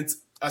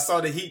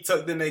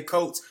in their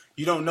coats.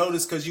 You don't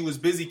notice because you was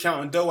busy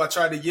counting dough. I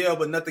tried to yell,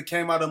 but nothing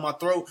came out of my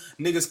throat.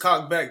 Niggas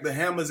cocked back the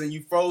hammers and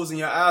you froze in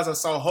your eyes. I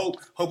saw hope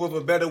of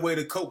a better way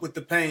to cope with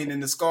the pain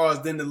and the scars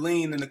than the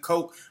lean and the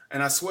coke.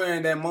 And I swear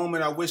in that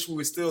moment, I wish we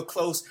were still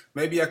close.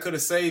 Maybe I could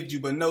have saved you,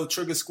 but no,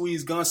 trigger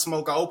squeeze, gun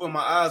smoke. I opened my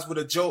eyes with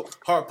a jolt,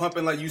 heart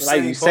pumping like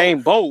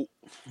Usain Bolt.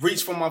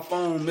 Reach for my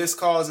phone, missed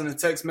calls and a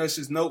text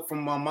message note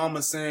from my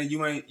mama saying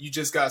you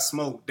just got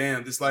smoked.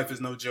 Damn, this life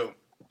is no joke.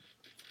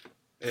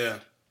 Yeah,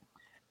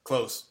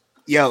 close.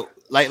 Yo,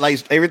 like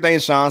everything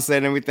Sean said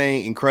and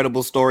everything,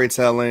 incredible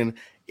storytelling.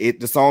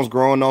 The song's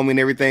growing on me and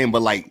everything,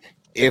 but like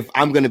if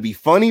I'm gonna be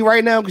funny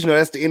right now, because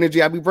that's the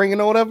energy I be bringing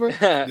or whatever.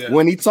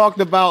 When he talked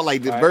about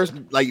like the verse,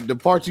 like the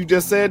part you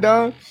just said,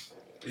 Don.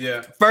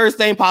 Yeah. First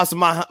thing pops in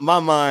my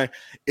mind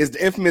is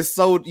the infamous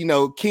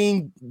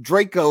King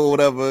Draco or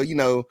whatever,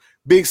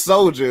 Big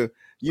Soldier.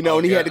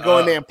 And he had to go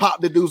in there and pop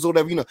the dudes or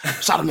whatever,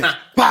 shot him in,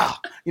 pow,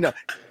 the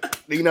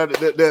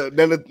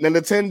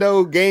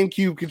Nintendo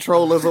GameCube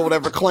controllers or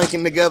whatever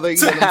clanking together,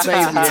 Took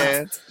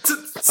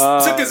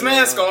his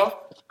mask off.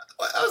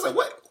 I was like,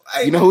 what?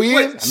 Hey, you know who he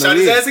is? Shot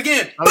his ass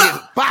again.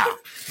 Pow.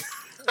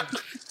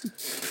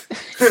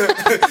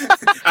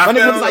 I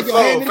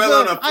fell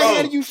on the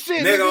floor.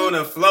 Nigga on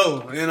the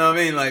floor. You know what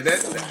I mean? Like that.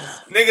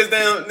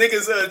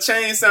 Niggas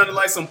chain sounded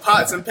like some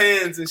pots and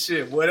pans and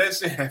shit. Boy, that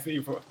shit had me,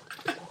 bro.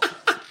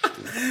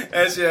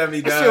 That shit had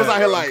me dying. She was out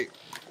here like,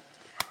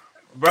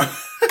 bro.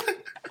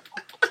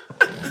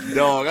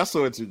 Dog, I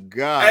swear to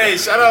God. Hey,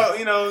 shout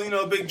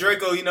out, Big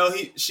Draco.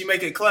 She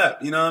make it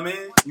clap. You know what I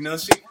mean?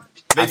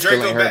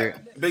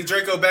 Big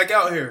Draco back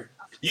out here.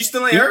 You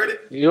still ain't heard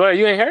it? You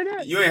ain't heard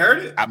that? You ain't heard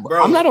it,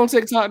 bro? I'm not on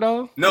TikTok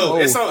though. No,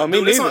 it's on. Me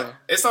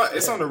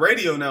it's on the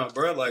radio now,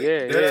 bro. Like,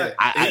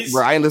 I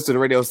ain't listened to the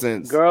radio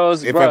since.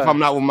 Girls, if I'm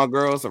not with my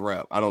girls, a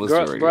rap. I don't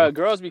listen to the radio. Bro,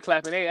 girls be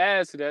clapping their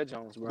ass to that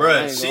Jones, bro.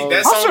 I'm sure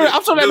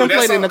that been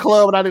played in the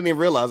club, but I didn't even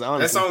realize it.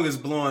 Honestly. That song is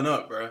blowing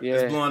up, bro. Yeah.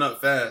 It's blowing up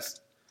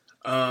fast.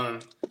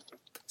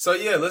 So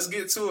yeah, let's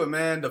get to it,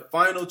 man. The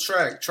final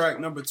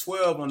track number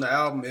 12 on the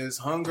album is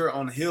 "Hunger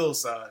on the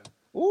Hillside."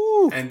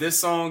 Ooh. And this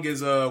song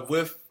is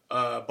with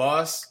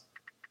Boss.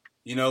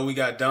 We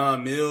got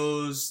Don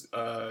Mills,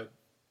 the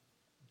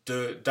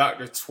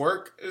Dr.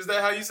 Twerk. Is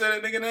that how you say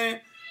that nigga name?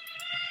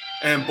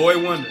 And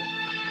Boy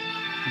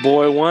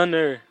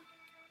Wonder.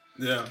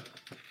 Yeah.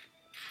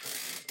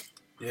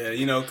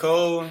 Yeah,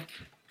 Cole.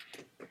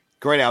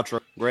 Great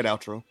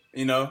outro.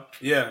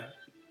 Yeah.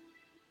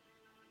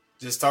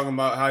 Just talking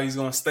about how he's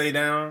gonna stay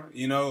down,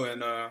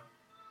 and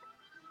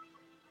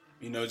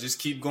just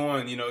keep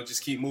going,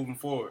 just keep moving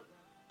forward.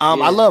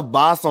 I love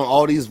Boss on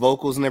all these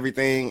vocals and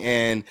everything.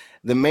 And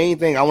the main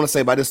thing I want to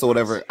say about this or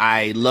whatever,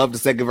 I love the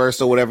second verse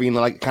or whatever,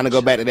 like kind of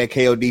go back to that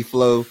KOD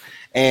flow.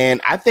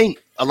 And I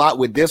think a lot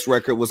with this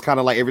record was kind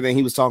of like everything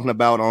he was talking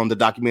about on the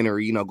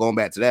documentary, going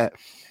back to that.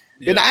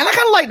 Yeah. And I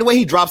kind of like the way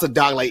he drops a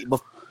doc like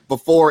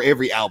before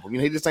every album.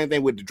 He did the same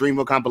thing with the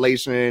Dreamville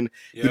compilation.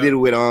 Yeah. He did it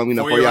with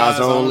For Your Eyes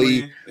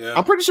Only. Yeah.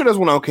 I'm pretty sure there's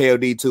one on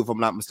KOD too, if I'm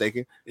not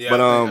mistaken. Yeah,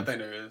 but I think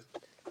there is.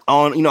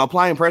 On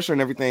applying pressure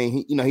and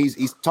everything,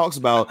 he talks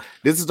about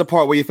this is the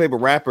part where your favorite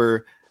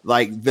rapper,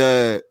 like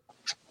they're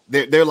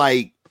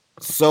like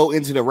so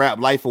into the rap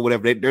life or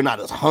whatever, they're not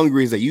as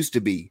hungry as they used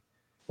to be.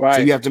 Right.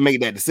 So you have to make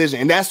that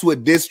decision, and that's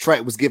what this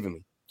track was giving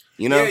me.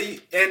 Yeah,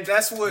 and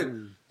that's what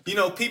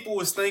people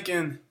was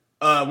thinking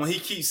when he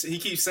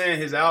keeps saying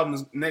his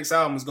next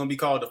album is gonna be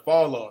called The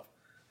Fall Off,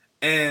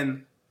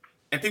 and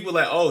people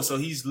are like, oh, so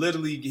he's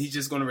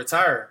just gonna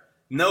retire.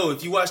 No,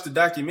 if you watch the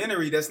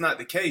documentary, that's not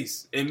the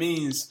case. It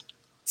means,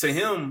 to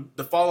him,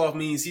 the fall off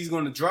means he's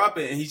going to drop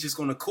it and he's just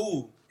going to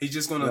cool. He's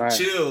just going to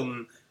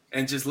chill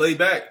and just lay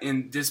back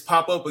and just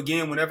pop up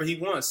again whenever he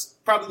wants.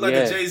 Probably like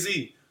a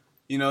Jay-Z.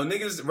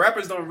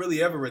 Rappers don't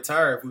really ever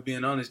retire, if we're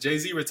being honest.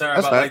 Jay-Z retired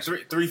about like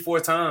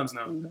 3-4 times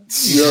now.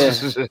 Yeah.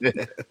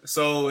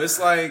 So it's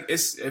like,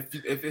 if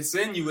it's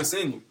in you, it's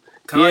in you.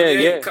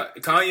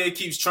 Kanye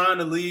keeps trying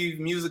to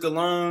leave music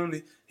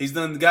alone. He's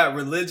got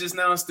religious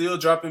now, still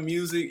dropping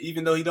music,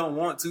 even though he don't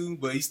want to,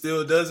 but he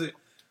still does it.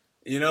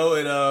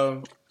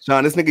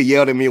 Sean, this nigga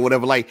yelled at me or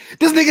whatever, like,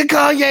 this nigga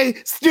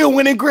Kanye still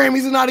winning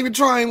Grammys and not even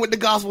trying with the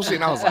gospel shit.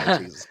 And I was like,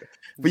 Jesus.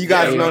 But you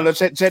guys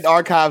check the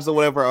archives or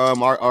whatever.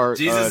 Our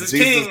Jesus is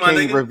King, my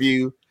nigga.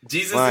 Review.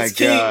 Jesus is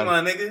King,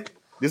 my nigga.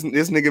 This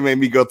nigga made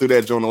me go through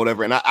that joint or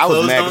whatever, and I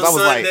was mad because I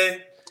was Sunday.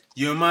 Like,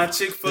 you're my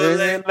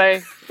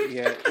Chick-fil-A.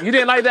 Yeah, you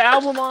didn't like the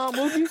album,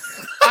 movie?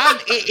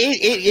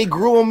 It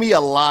grew on me a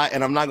lot,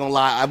 and I'm not gonna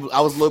lie,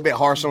 I was a little bit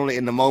harsh on it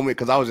in the moment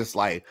because I was just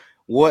like,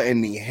 what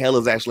in the hell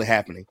is actually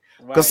happening?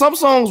 Because some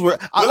songs were,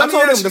 I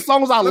told them the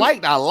songs I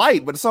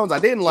liked, but the songs I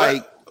didn't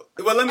like.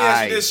 Well, let me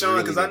ask you this,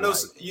 Sean, because I know,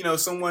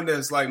 someone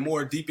that's like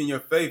more deep in your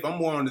faith. I'm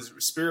more on the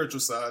spiritual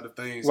side of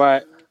things.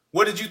 Right.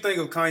 What did you think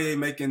of Kanye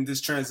making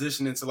this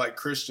transition into like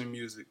Christian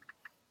music?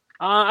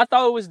 I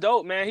thought it was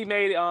dope, man. He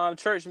made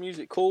church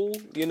music cool.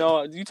 You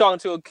talking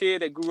to a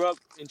kid that grew up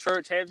in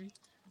church heavy.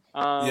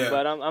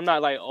 But I'm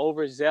not like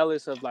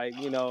overzealous of like,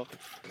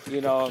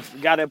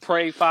 gotta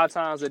pray 5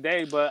 times a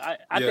day. But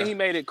I think he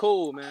made it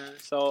cool, man.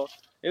 So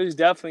it was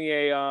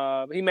definitely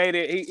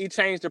he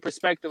changed the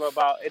perspective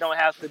about it don't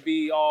have to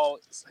be all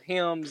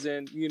hymns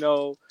and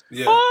hallelujah.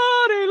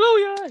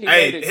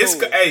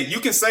 You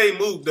can say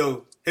Mook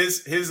though.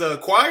 His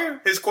choir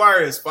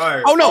is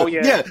fire. Oh no,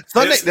 yeah. The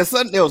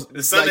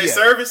Sunday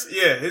service,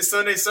 his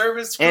Sunday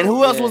service. And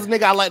who else was the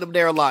nigga I liked up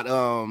there a lot?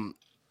 You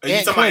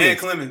talking about Ant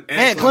Clemens?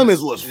 Ant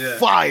Clemens was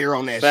fire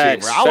on that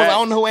shit, bro. I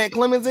don't know who Ant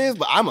Clemens is,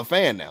 but I'm a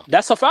fan now.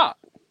 That's a fact.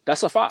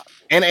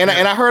 And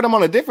I heard him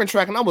on a different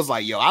track, and I was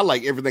like, yo, I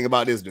like everything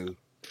about this dude.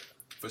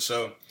 For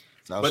sure.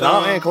 So shout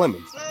out Ant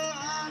Clemens.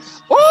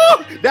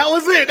 Oh, that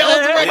was it. That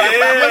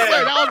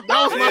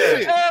was my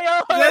shit.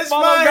 That's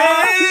my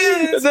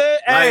hands.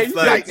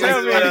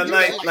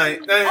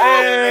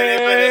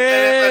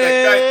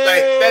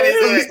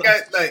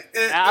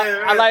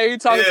 I like you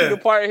talking to the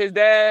part of his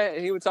dad.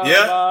 And he was talking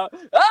about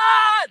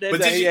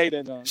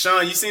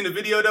Sean, you seen the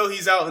video though?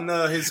 He's out in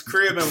his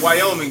crib in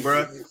Wyoming,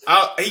 bro.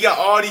 He got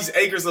all these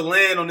acres of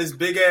land on this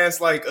big ass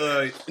like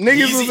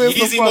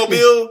Yeezy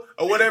Mobile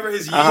or whatever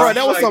his Yeezy. Bro,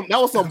 that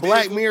was some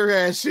Black Mirror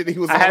ass shit. He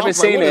was. I haven't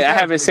seen it.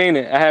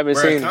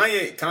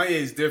 Kanye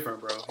is different,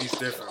 bro. He's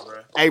different,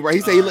 bro. Hey, bro,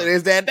 he said he looked at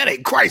his dad. That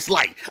ain't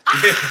Christ-like.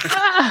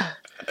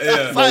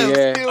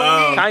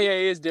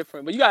 Kanye is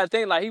different, but you gotta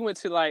think like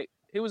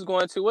he was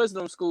going to what's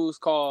them schools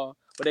called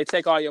where they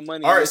take all your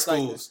money. Art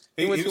schools.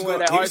 He was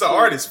an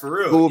artist for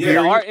real. The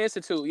Art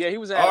Institute. Yeah, he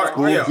was at Art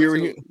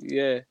Institute.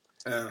 Yeah.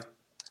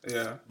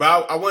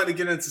 But I wanted to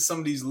get into some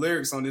of these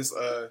lyrics on this.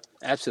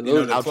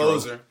 Absolutely. The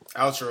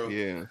outro.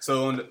 Yeah.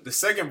 So on the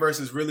second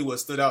verse is really what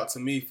stood out to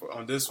me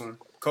on this one.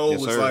 Cole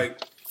was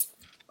like,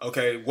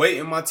 okay,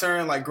 waiting my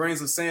turn like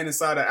grains of sand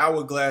inside an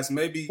hourglass.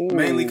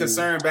 Mainly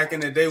concerned back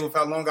in the day with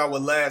how long I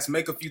would last.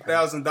 Make a few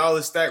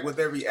 $1,000s stack with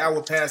every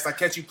hour pass. I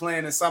catch you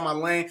playing inside my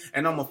lane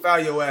and I'ma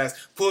foul your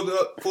ass. Pull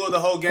the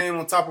whole game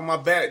on top of my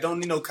back. Don't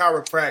need no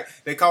chiropract.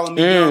 They calling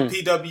me young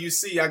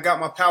PWC. I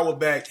got my power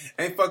back.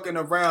 Ain't fucking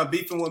around.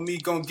 Beefing with me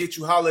gonna get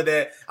you hollered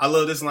at. I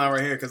love this line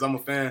right here because I'm a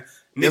fan.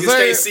 Niggas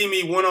can't see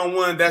me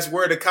one-on-one. That's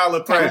where the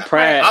Kyler Pratt.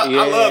 I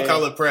love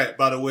Kyler Pratt,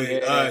 by the way.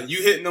 Yeah.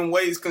 You hitting them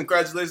weights.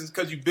 Congratulations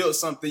because you built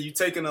something. You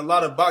taking a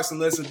lot of boxing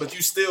lessons, but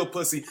you still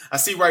pussy. I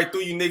see right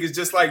through you niggas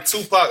just like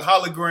Tupac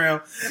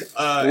hologram.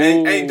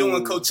 Ain't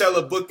doing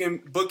Coachella.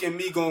 Booking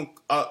me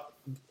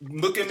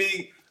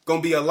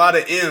gonna be a lot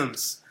of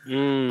M's.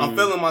 I'm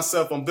feeling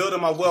myself. I'm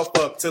building my wealth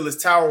up till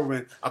it's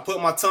towering. I put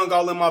my tongue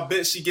all in my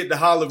bitch. She get the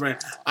hollering.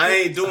 I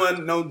ain't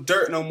doing no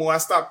dirt no more. I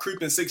stopped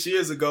creeping 6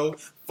 years ago.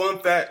 Fun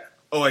fact.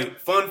 Oh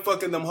wait, fun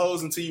fucking them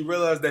hoes until you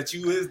realize that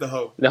you is the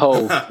hoe. The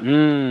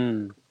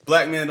hoe.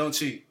 Black man don't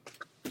cheat.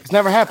 It's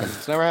never happened.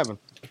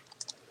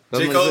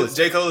 J.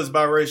 Cole is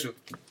biracial.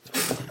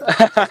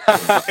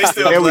 He's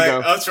still There we black.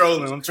 go. I'm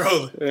trolling.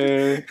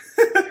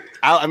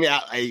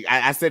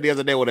 I said the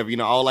other day, whatever,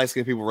 all light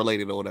skinned people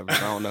related or whatever. So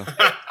I don't know.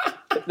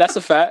 That's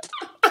a fact.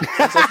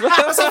 That's a fact.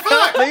 That's a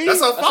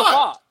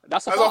fact.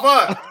 That's a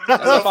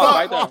fact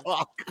right there.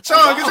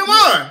 Sean, get your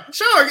mind.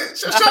 Sean,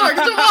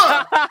 get your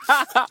mind.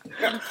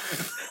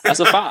 That's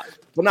a fact.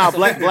 But no,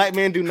 black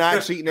men do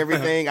not cheat and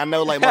everything. I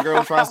know, like my girl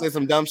was trying to say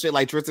some dumb shit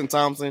like Tristan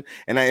Thompson,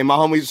 and my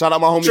homie, shout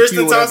out my homie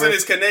Tristan Q. Thompson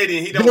is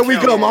Canadian. He don't. There we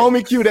count. go, my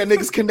homie Q. That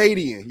nigga's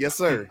Canadian. Yes,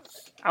 sir.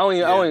 I don't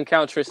even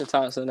count Tristan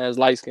Thompson as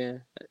light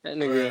skin. That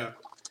nigga. Yeah.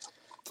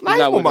 Nah,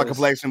 he want my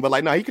complexion, but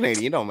like, no, he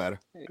Canadian. It don't matter.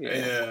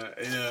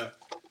 Yeah.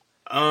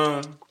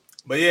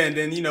 But yeah, and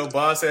then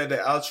Boss had the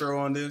outro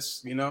on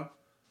this, and yeah,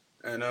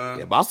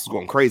 Boss was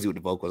going crazy with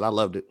the vocals. I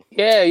loved it.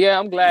 Yeah,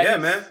 I'm glad. Yeah,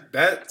 man.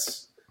 That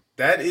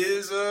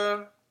is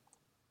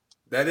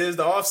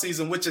the off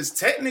season, which is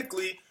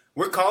technically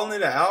we're calling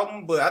it an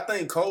album, but I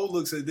think Cole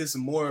looks at this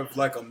more of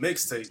like a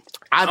mixtape.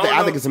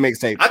 I think it's a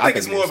mixtape. I think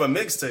it's more of a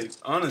mixtape,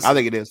 honestly. I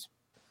think it is.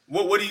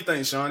 What do you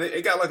think, Sean?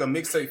 It got like a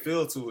mixtape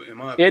feel to it, in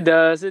my opinion. It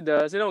does. It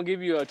don't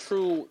give you a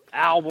true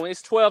album.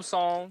 It's 12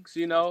 songs,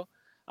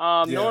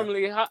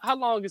 Normally, how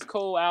long does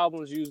Cole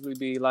albums usually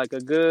be? Like a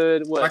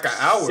good, like an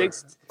hour,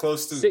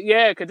 close to.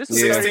 Yeah, because this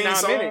was 16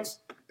 39 minutes.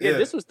 Yeah,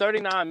 this was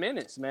 39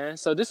 minutes, man.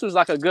 So this was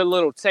like a good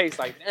little taste.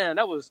 Like, damn,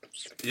 that was.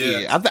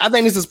 Yeah, I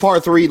think this is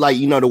part 3. Like,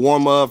 the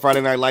warm up,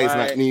 Friday Night Lights,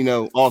 right.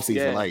 Off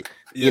season. Like,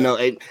 and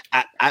I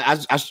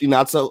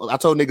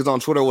told niggas on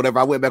Twitter or whatever.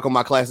 I went back on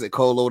my classic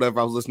Cole or whatever.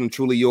 I was listening to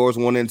Truly Yours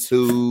 1 and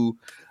 2.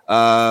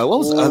 What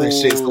was the other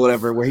shits or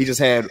whatever where he just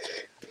had.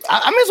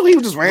 I miss when he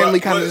would just randomly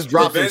kind of just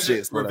drop some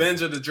shit.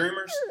 Revenge of the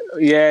Dreamers.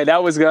 Yeah,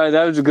 that was good.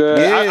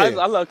 Yeah.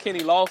 I love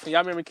Kenny Lofton.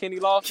 Y'all remember Kenny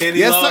Lofton? Kenny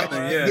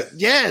Lofton,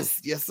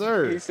 yes,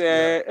 sir. He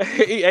said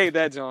he ate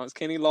that Jones.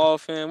 Kenny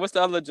Lofton. What's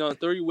the other John?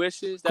 3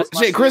 Wishes. That's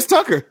my Chris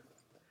Tucker.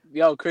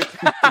 Yo, Chris.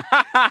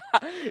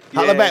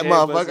 Holla back,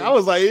 motherfucker. I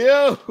was like,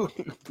 yo.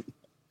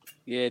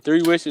 Yeah,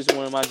 3 Wishes is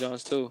one of my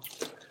Jones too.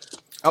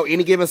 Oh,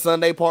 Any Given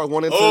Sunday, part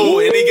 1 and 2. Oh,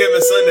 Any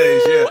Given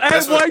Sundays, yeah. Hey,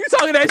 boy, you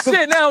talking that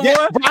shit now, boy.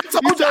 Yeah, bro,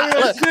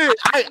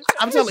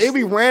 I'm telling you, it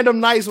be random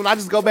nights when I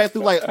just go back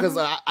through, like, because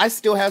I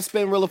still have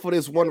Spinrilla for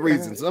this one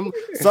reason. Some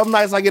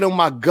nights I get on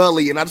my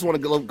gully and I just want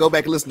to go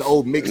back and listen to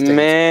old mixtapes.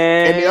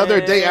 Man. And the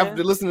other day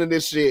after listening to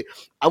this shit,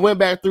 I went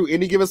back through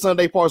Any Given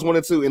Sunday parts 1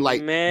 and 2, and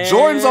like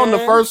Jordan's on the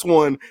first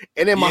one,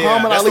 and then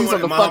Muhammad Ali's on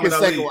the fucking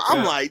second one.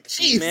 I'm like,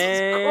 Jesus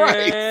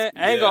Christ. I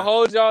ain't gonna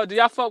hold y'all. Do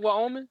y'all fuck with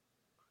Omen?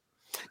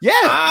 Yeah,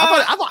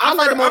 I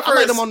like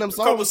them on them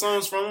songs. A couple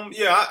songs from him.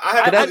 Yeah,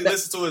 I haven't really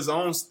listened to his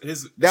own.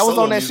 That was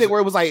on that music. Shit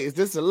where it was like, "Is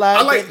this a lie?"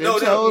 I like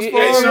Sean,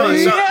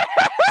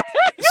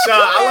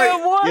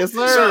 yes,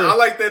 sir. Sean, I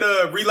like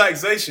that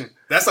relaxation.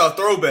 That's our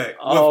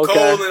throwback with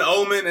Cole and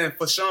Omen and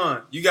for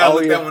Sean. You gotta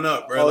look that one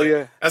up,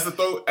 bro. That's the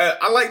throw.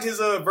 I liked his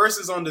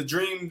verses on the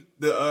Dream.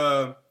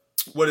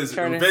 What is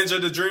it? Revenge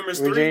of the Dreamers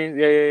 3?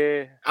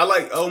 Yeah. I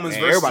like Omen's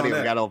verse. Everybody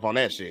got up on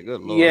that shit. Good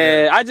lord.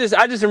 Yeah, I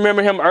just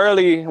remember him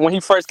early when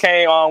he first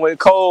came on with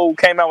Cole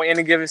came out with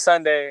Any Given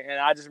Sunday, and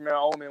I just remember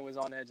Omen was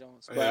on that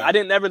Jones. But I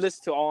didn't ever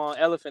listen to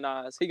Elephant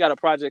Eyes. He got a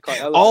project called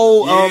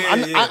Elephant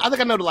Eyes. I think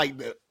I know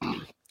the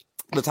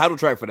title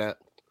track for that.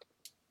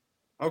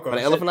 Okay. For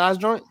the Elephant Eyes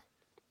joint?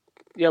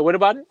 Yeah, what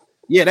about it?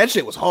 Yeah, that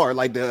shit was hard,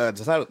 like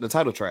the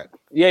title track.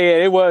 Yeah,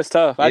 it was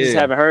tough. I just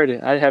haven't heard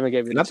it. I haven't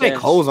given it a chance. I think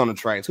Cole's on the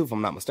track too, if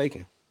I'm not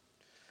mistaken.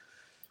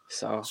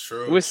 So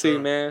we'll see,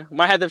 man.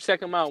 Might have to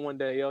check him out one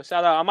day, yo.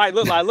 Shout out. I might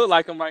look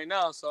like him right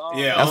now. So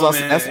that's what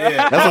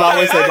I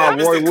always say about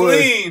Roy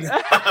Wood.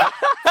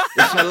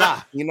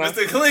 Inshallah,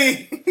 Mr.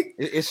 Clean.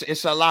 It's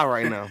inshallah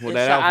right now. With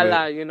that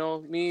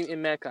outfit. Me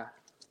in Mecca.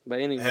 But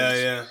anyway, hell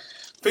yeah.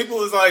 People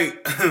was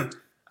like,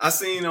 I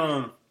seen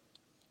on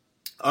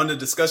the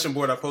discussion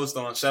board I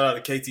posted on, shout out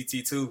to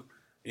KTT2,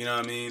 you know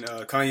what I mean?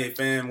 Kanye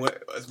fan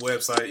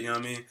website, you know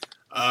what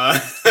I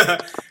mean?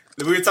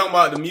 We were talking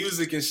about the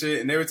music and shit,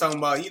 and they were talking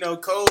about,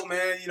 Cole,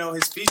 man,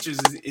 his features.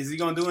 Is he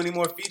going to do any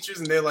more features?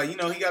 And they're like, he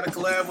got to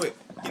collab with,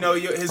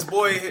 his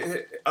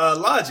boy,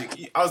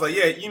 Logic. I was like,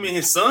 yeah, you mean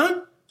his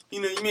son?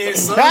 You mean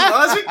his son,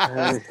 Logic?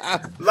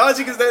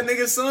 Logic is that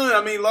nigga's son.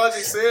 I mean,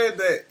 Logic said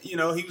that, he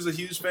was a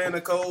huge fan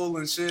of Cole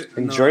and shit.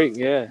 And Drake,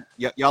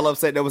 Y'all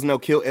upset there was no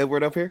Kill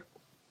Edward up here?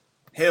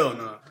 Hell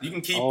no. You can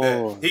keep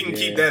that. He can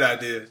keep that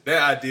idea.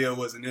 That idea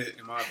wasn't it,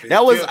 in my opinion.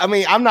 That was,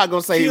 I'm not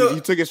going to say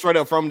you took it straight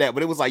up from that,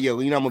 but it was like,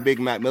 I'm a big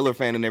Mac Miller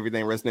fan and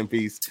everything, rest in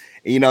peace.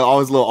 And, all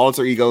his little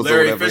alter egos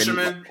Larry or whatever.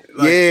 Fisherman?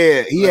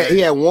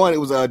 He had one,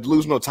 it was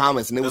Delusional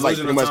Thomas, and it was like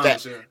pretty much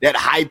that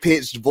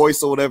high-pitched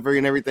voice or whatever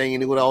and everything,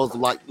 and it would always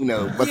like,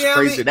 bunch of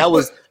crazy. That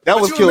was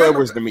Kill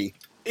Edwards to me.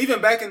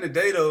 Even back in the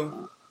day,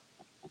 though,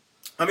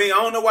 I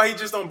don't know why he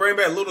just don't bring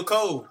back Little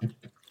Cole.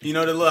 The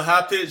little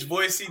high pitched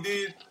voice he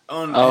did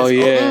on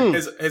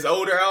his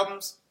older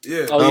albums.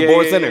 Yeah.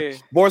 Born Center.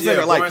 Born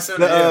Center. Like Born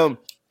Center,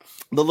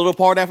 the little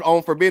part after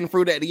on Forbidden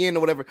Fruit at the end or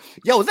whatever.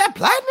 Yo, is that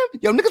platinum?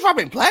 Yo, niggas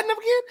rapping platinum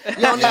again?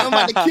 Yo, I'm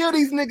about to kill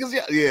these niggas.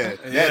 Yeah.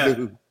 That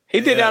dude. He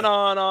did that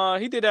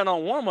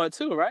on Warm Up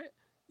too, right?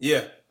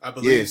 Yeah, I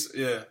believe. So.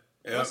 Yeah.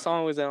 What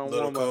song was that on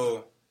Warm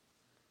Up?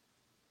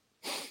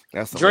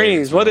 That's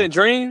Dreams. Was it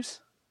Dreams?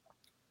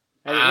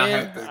 I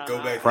have to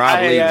go back.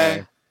 Probably,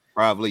 man.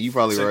 Probably. You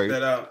probably check right.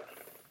 that out.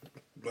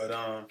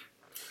 But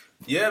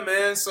yeah,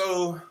 man.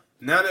 So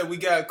now that we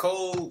got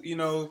Cole,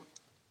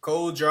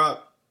 Cole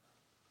drop,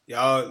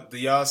 do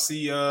y'all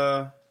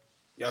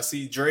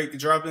see Drake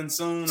dropping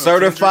soon?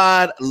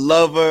 Certified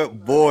Lover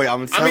Boy.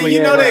 I'm telling you.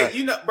 You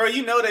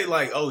know they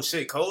like, oh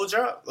shit, Cole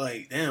drop.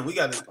 Like, damn,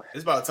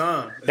 it's about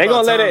time. They're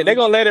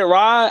gonna let it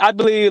ride. I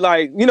believe,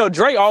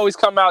 Drake always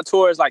come out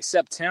towards like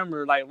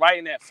September, like right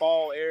in that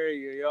fall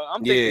area. Yo,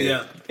 I'm thinking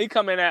he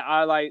coming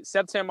at like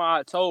September,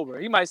 October.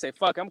 He might say,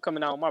 "Fuck, I'm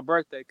coming out on my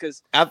birthday,"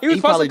 because he was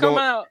supposed to come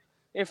out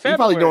in February. He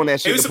probably doing that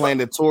shit to plan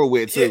the tour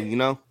with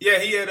too. Yeah,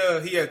 he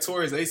had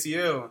tore his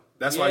ACL.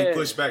 That's why he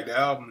pushed back the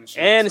album and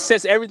shit. And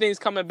since everything's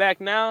coming back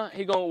now,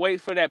 he gonna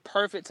wait for that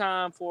perfect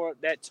time for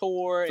that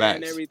tour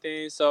and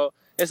everything. So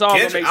it's all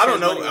Kendrick, gonna make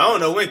sense. I don't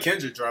know when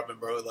Kendrick dropping,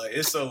 bro. Like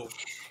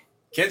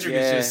Kendrick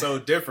is just so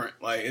different.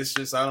 Like it's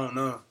just I don't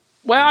know.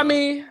 Well, I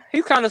mean,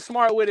 he's kind of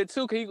smart with it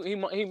too. Cause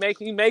he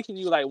making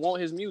you like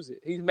want his music.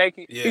 He's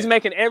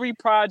making every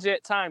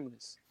project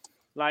timeless.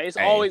 Like it's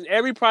always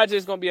every project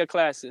is gonna be a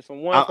classic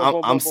from one.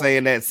 I'm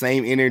saying that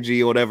same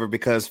energy or whatever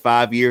because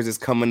 5 years is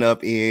coming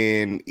up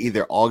in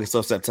either August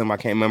or September. I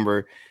can't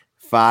remember.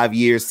 5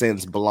 years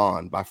since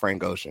Blonde by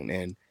Frank Ocean,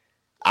 and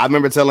I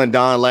remember telling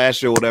Don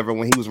last year or whatever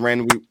when he was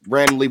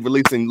randomly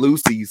releasing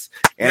Lucy's,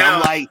 and now,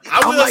 I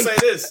will say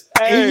this: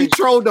 he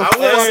trolled the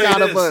fuck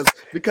out of us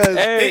because.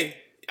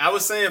 I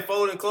was saying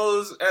folding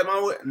clothes at my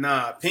wedding.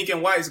 Nah, Pink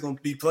and White's gonna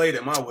be played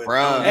at my wedding. Bro.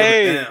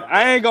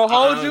 I ain't gonna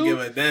hold you. I don't give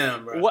a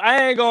damn, bro. Well,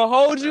 I ain't gonna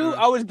hold you.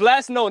 I was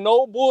blasting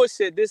no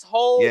bullshit. This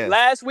whole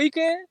last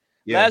weekend,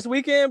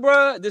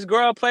 bro, this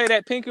girl played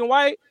at Pink and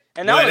White.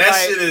 And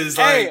that shit is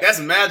that's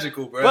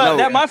magical, bro.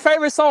 But my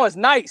favorite song is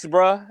Nights,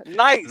 bro.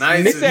 Nights.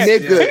 He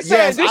said,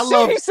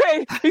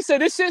 he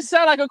said this shit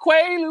sound like a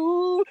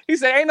quaalude. He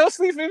said ain't no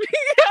sleep in me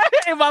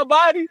in my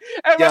body.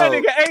 And that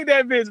nigga ain't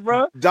that bitch,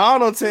 bro. Don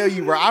will tell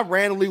you, bro. I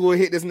randomly will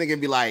hit this nigga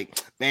and be like,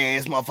 man,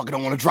 this motherfucker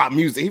don't want to drop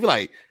music. He be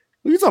like,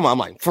 what you talking about? I'm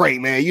like, Frank,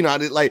 man. You know,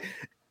 like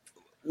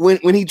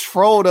when he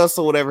trolled us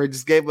or whatever, he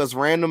just gave us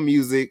random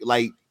music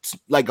like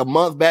a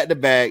month back to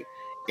back,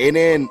 and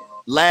then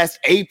last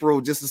April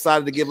just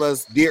decided to give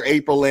us Dear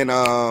April and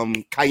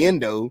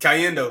Cayendo.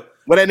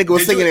 But that nigga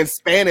was singing in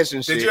Spanish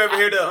and shit. Did you ever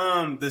hear the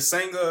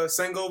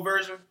Sango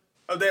version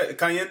of that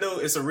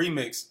Cayendo? It's a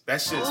remix.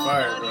 That shit's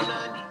fire, bro.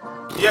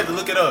 You have to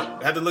look it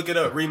up.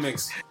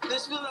 Remix.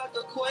 This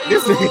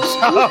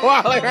nigga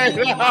Wally right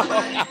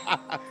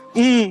now.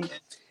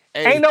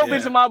 Ain't no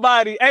bitch in my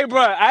body. Hey,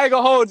 bro, I ain't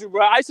gonna hold you,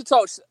 bro. I used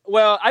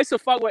to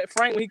fuck with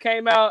Frank when he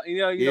came out. You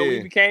know, when he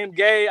became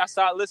gay, I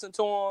started listening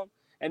to him.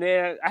 And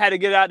then I had to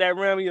get out that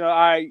rim, all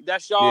right,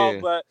 that's y'all. Yeah.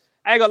 But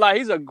I ain't gonna lie,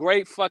 he's a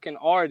great fucking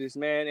artist,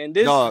 man. And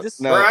I've been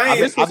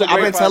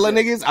telling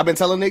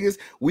niggas,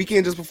 we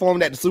can just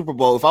perform at the Super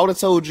Bowl. If I would have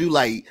told you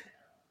like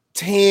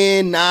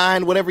 10,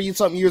 9, whatever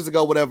something years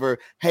ago, whatever,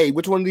 hey,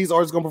 which one of these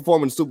artists gonna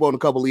perform in the Super Bowl in a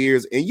couple of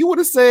years? And you would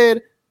have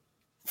said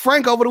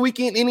Frank over the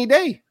weekend any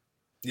day.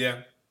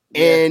 Yeah.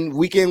 And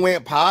Weekend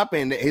went pop,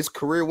 and his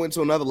career went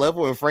to another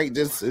level. And Frank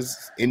just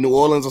is in New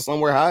Orleans or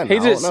somewhere high. Now. I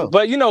don't know.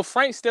 But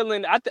Frank's still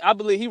in. I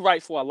believe he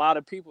writes for a lot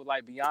of people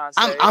like Beyonce.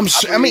 I'm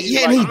sure. And he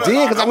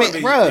did because I wouldn't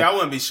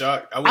be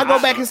shocked. I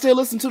go back and still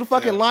listen to the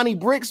fucking Lonnie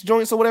Bricks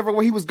joints or whatever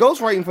where he was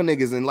ghostwriting for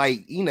niggas and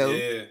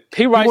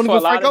he writes for a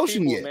lot of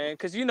people, man.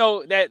 Because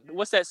that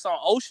what's that song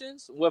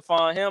Oceans with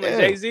him and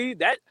Jay-Z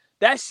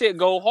that shit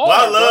go hard. Well,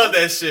 I love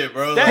that shit,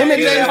 bro. Him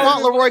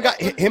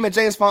and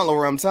James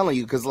Fauntleroy. I'm telling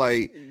you, because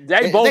they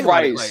both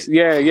write.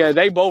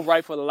 They both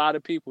write for a lot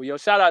of people. Yo,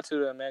 shout out to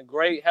them, man.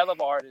 Great, hell of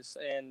artists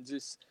and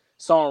just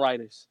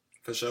songwriters.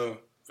 For sure.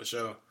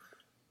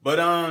 But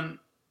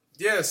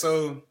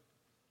so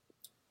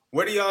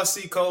where do y'all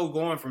see Cole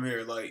going from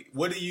here? Like,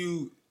 what do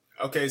you?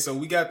 Okay, so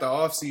we got the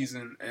off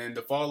season and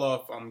the fall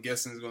off. I'm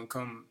guessing is gonna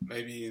come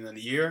maybe in a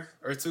year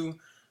or two.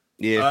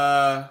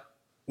 Yeah.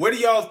 What do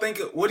y'all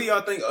think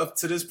up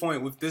to this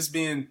point, with this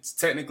being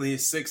technically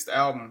his 6th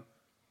album?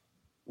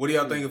 What do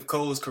y'all think of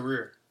Cole's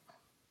career?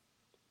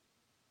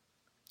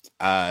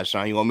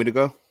 Sean, you want me to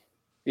go?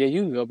 Yeah,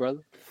 you can go,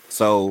 brother.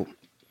 So,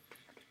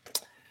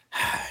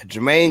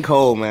 Jermaine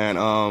Cole, man.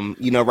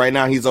 Right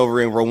now he's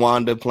over in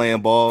Rwanda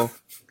playing ball.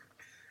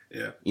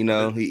 Yeah. He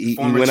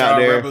went out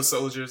there. Rebel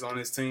soldiers on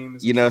his team.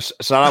 Shout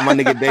out my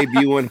nigga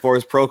debuting for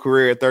his pro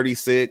career at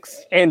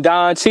 36. And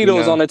Don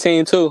Cheadle's on the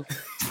team too.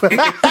 That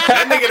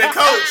nigga the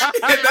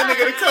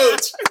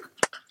coach.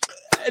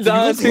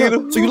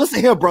 So you listen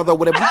here, brother.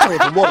 Whatever you playing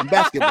for more than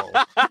basketball.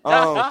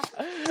 But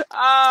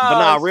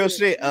nah, real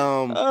shit.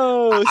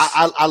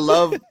 I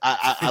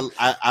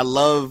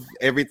love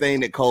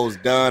everything that Cole's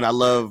done. I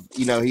love,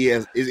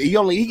 he's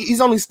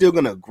only still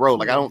gonna grow.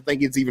 Like I don't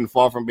think it's even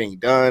far from being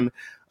done.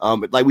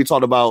 Like we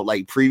talked about,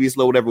 like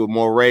previously, whatever with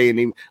Moray,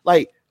 and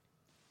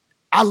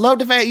I love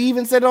the fact he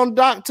even said it on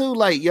Doc too.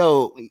 Like,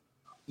 yo,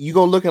 you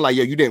gonna looking like,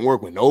 yo, you didn't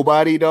work with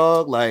nobody,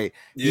 dog. Like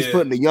he's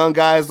putting the young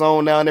guys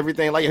on now and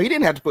everything. Like, yo, he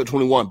didn't have to put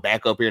 21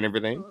 back up here and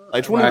everything.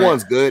 Like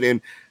 21's good, and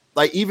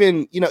like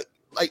even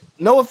like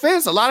no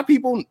offense, a lot of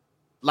people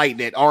like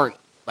that aren't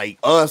like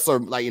us or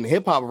like in the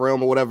hip hop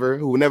realm or whatever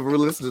who never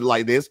really listened to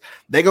like this.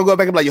 They gonna go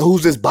back and be like, yo,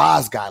 who's this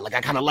Boz guy? Like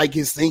I kind of like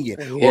his singing.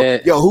 Or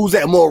yo, who's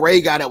that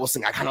Moray guy that was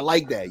singing? I kind of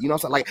like that. You know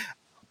what I'm saying? Like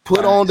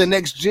put on the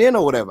next gen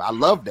or whatever. I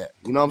love that.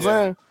 You know what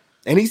I'm saying?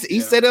 And he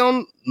said it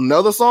on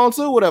another song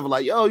too, whatever.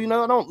 Like, yo,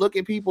 don't look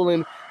at people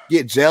and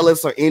get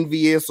jealous or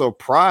envious or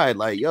pride.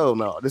 Like, yo,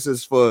 no, this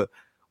is for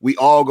we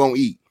all gonna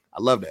eat.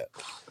 I love that.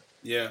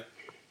 Yeah,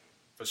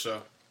 for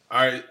sure.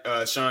 All right,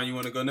 Sean, you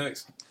want to go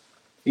next?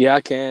 Yeah,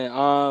 I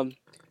can.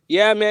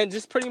 Yeah, man,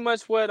 just pretty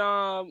much what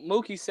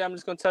Mookie said. I'm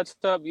just gonna touch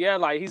up. Yeah,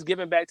 like he's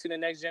giving back to the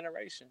next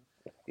generation.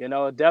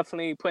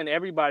 Definitely putting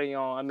everybody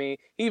on. I mean,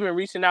 he even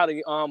reaching out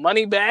to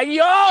Moneybagg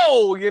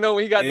Yo.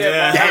 When he got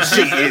that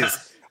shit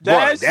is.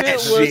 That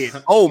shit.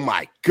 Oh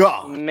my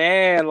god,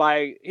 man!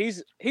 Like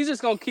he's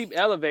just gonna keep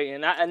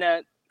elevating.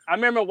 I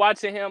remember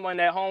watching him on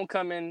that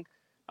Homecoming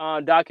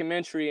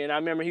documentary, and I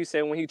remember he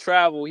said when he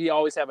traveled, he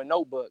always have a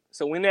notebook.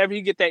 So whenever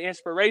he get that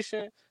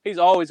inspiration, he's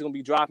always gonna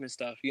be dropping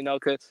stuff.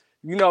 Because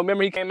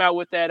remember he came out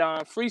with that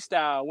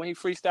freestyle when he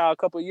freestyled a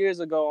couple of years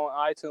ago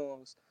on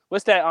iTunes.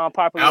 What's that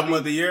popular album beat?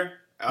 of the year?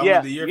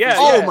 Yeah.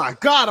 Oh my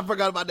god, I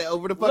forgot about that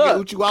over the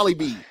fucking Uchi Wally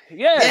beat.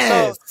 Yeah.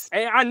 Yes. So,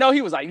 and I know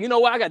he was like, you know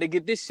what, I got to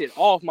get this shit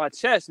off my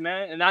chest,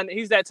 man. And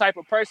he's that type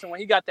of person. When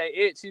he got that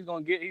itch, he's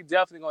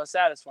definitely gonna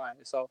satisfy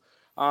it. So,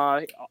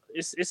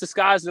 it's the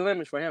sky's the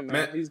limit for him,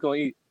 man. He's gonna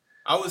eat.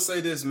 I would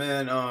say this,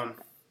 man.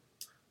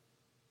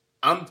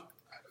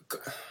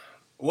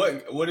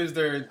 What is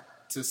there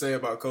to say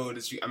about Cole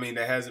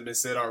that hasn't been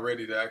said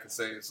already that I can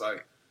say? It's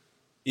like,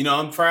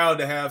 I'm proud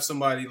to have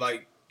somebody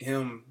like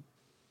him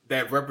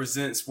that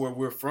represents where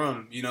we're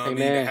from, to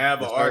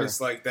have an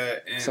artist like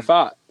that. And it's a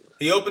fact.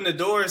 He opened the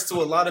doors to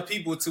a lot of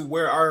people to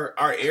where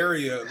our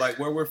area, like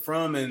where we're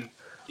from. And,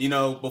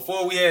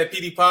 before we had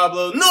P.D.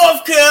 Pablo,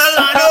 North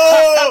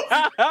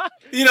Carolina,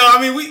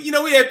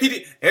 we had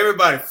P.D.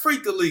 Everybody,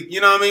 Freak the Leak,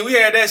 we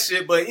had that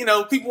shit. But,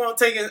 people weren't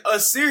taking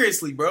us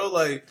seriously, bro.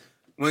 Like,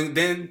 when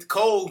then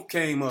Cole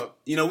came up,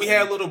 we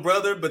had Little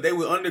Brother, but they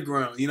were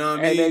underground, you know what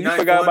I mean? And then you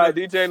forgot about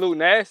DJ Luke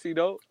Nasty,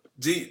 though.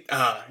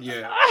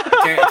 Yeah.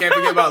 Can't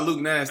forget about Luke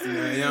Nasty,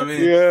 man. You know what I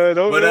mean?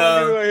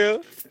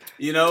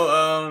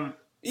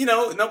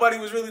 Yeah, nobody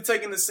was really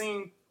taking the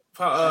scene,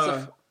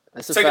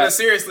 taking us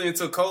seriously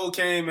until Cole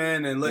came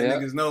in and let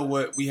niggas know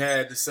what we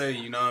had to say.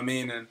 You know what I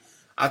mean? And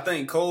I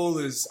think Cole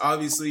is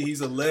obviously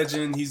he's a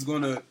legend. He's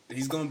gonna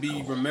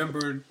be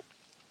remembered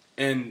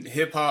in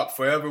hip hop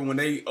forever. When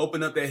they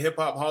open up that hip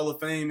hop Hall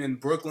of Fame in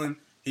Brooklyn,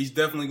 he's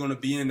definitely gonna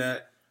be in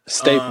that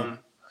staple.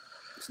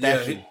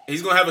 Yeah,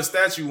 he's gonna have a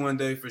statue one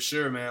day for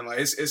sure, man. Like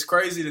it's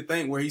crazy to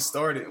think where he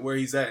started, where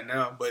he's at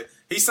now. But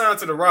he signed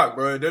to The Rock,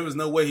 bro. There was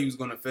no way he was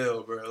gonna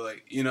fail, bro.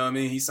 Like you know what I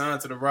mean? He signed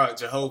to The Rock,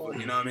 Jehovah.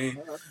 You know what I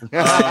mean?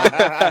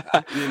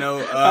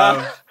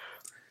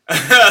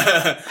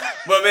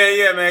 But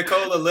man,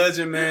 Cole a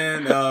legend,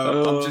 man.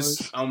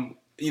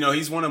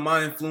 He's one of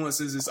my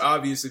influences. It's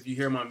obvious if you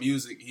hear my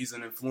music, he's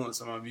an influence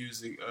on my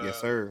music.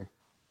 Yes, sir.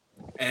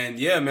 And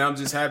yeah, man, I'm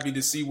just happy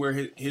to see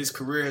where his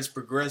career has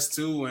progressed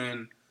to,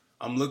 and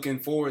I'm looking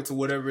forward to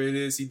whatever it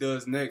is he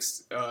does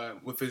next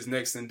with his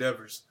next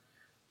endeavors.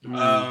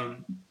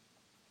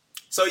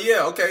 So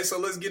yeah, okay, so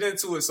let's get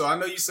into it. So I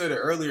know you said it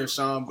earlier,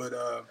 Sean, but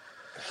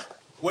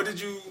what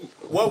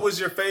was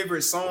your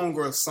favorite song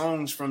or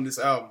songs from this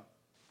album?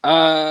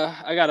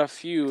 I got a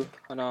few.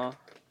 Hold on.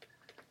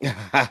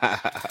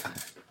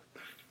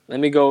 Let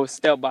me go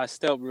step by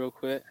step real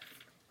quick.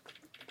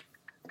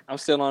 I'm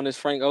still on this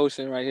Frank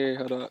Ocean right here.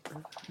 Hold up.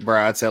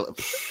 Bro, I tell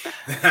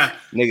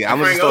nigga, I'm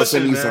gonna start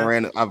sending you some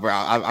random.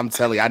 I'm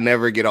telling you, I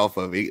never get off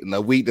of it.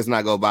 The week does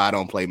not go by. I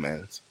don't play,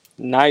 man.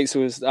 Nights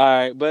was all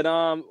right, but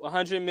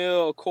 100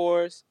 Mil, of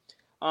course.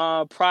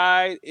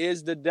 Pride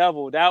is the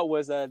Devil. That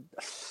was that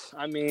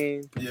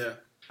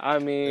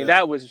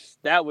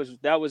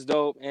was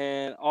dope.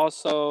 And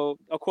also,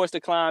 of course, the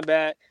Climb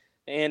Back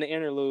and the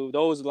Interlude.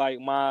 Those are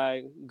like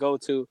my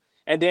go-to.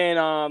 And then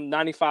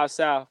 95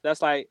 South.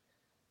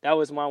 That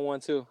was my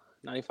one too.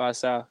 95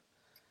 South.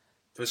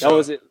 For sure. That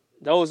was it.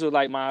 Those were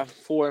like my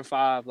 4 and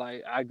 5.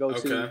 Like I go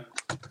to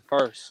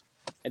first,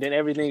 and then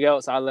everything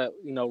else I let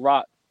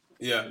rock.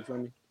 Yeah. You feel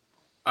me?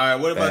 All right.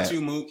 What about you,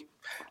 Mook?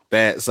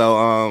 Bad.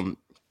 So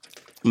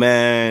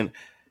man,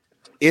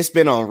 it's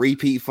been on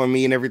repeat for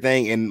me and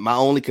everything. And my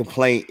only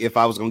complaint, if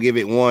I was gonna give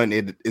it one,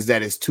 is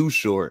that it's too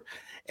short.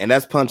 And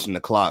that's punching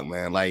the clock,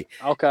 man. Like,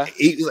 okay,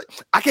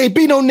 I can't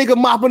be no nigga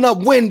mopping up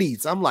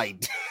Wendy's. I'm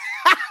like.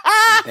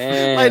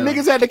 Like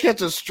niggas had to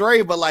catch a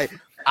stray, but like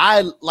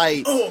I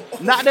like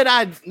not that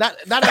I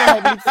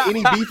have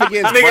any beef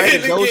against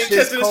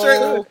Braggadocious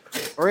Cole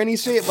or any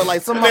shit, but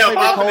like some of my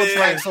favorite Cole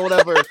tracks or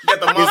whatever is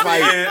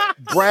like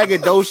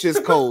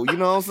Braggadocious Cole. You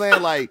know what I'm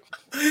saying? Like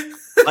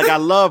I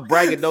love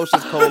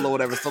Braggadocious Cole or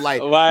whatever. So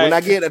like when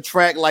I get a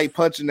track like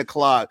Punching the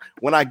Clock,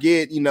 when I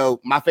get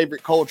my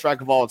favorite Cole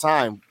track of all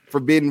time,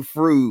 Forbidden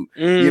Fruit.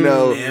 You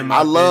know, Man,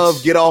 I love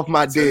bitch. Get Off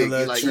My Take a Dick.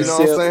 little Like, trip. you know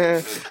what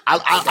I'm saying?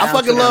 I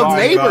fucking to love the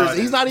Neighbors. garden.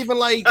 He's not even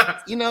like,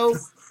 you know,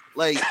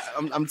 like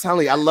I'm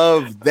telling you, I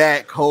love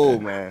that Cole,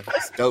 man.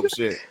 It's dope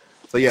shit.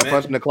 So yeah, Man.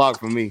 Punching the Clock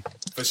for me.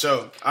 For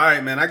sure. All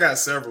right, man. I got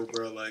several,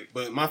 bro. Like,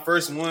 but my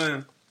first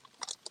one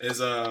is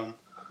gotta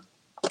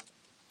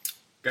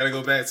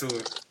go back to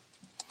it.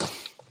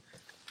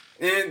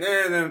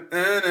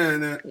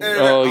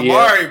 Oh, yeah.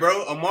 Amari,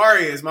 bro.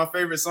 Amari is my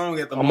favorite song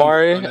at the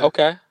Amari, moment.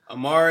 okay.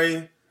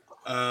 Amari.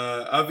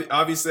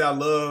 Obviously, I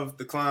love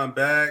The Climb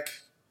Back,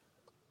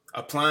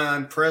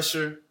 Applying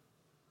Pressure,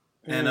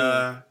 and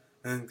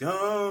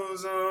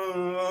goes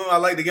on. I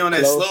like to get on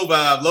that Close. slow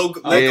vibe.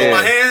 Let go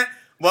my hand.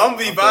 Well, I'm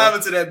gonna be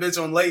vibing to that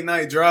bitch on late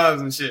night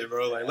drives and shit,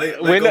 bro. Like, let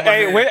go my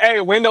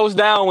hand. Windows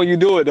down when you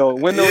do it though.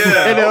 Windows Yeah.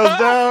 down. Windows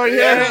down,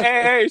 yeah.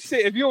 Hey,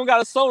 shit. If you don't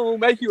got a sunroof,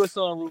 make you a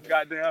sunroof,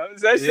 goddamn.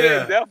 That shit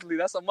Yeah. is definitely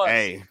that's a must.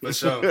 Hey, For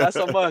sure. That's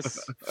a must.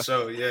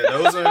 So yeah,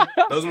 those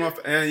are my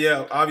and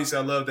yeah, obviously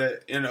I love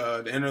that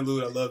the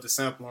interlude. I love the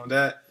sample on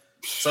that.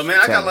 So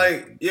man, I got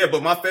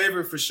but my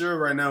favorite for sure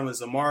right now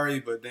is Amari,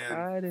 but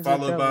then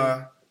followed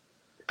by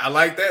I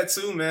like that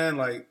too, man.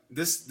 Like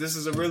this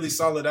is a really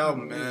solid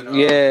album, man.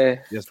 Yeah.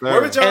 yes, sir.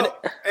 Where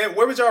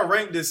would y'all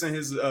rank this in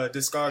his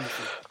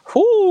discography?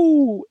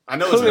 Whoo. I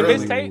know it's Including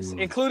early. mixtapes?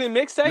 Including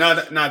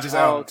mixtapes? No, just Oh,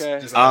 albums. okay.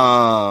 Just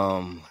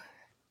albums.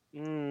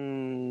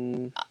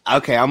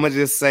 Okay, I'm gonna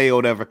just say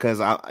whatever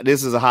because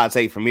this is a hot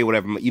take for me.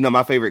 Whatever, you know,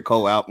 my favorite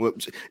Cole album.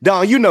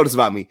 Don, you know this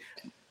about me.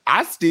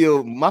 My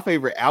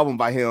favorite album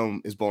by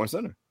him is Born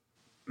Center.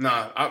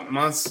 Nah,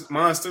 mine's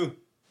too.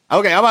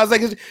 Okay, I'm about to say,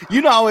 cause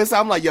you know, I always say,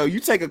 I'm like, yo, you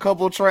take a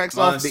couple of tracks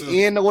Mine off the too.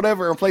 end or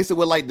whatever and place it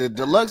with like the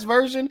deluxe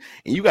version,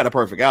 and you got a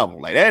perfect album.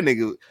 Like that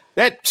nigga,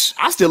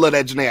 I still love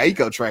that Jhené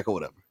Aiko track or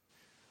whatever.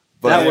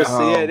 But That was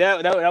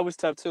that was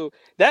tough too.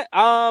 That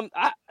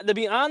to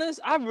be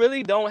honest, I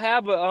really don't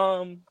have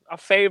a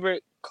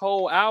favorite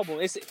Cole album.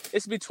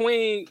 It's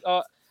between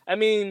I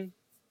mean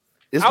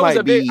this I was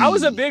might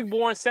a big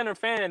Born Center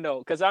fan though,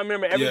 because I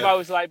remember everybody Yeah.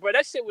 was like, bro,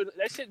 that shit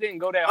didn't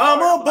go that I'm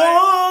hard. a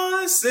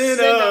born sinner.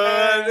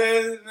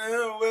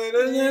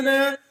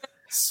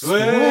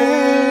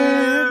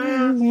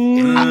 Swear.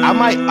 I'm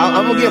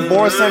gonna get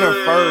Born Center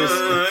first.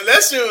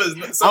 That shit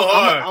was so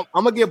hard.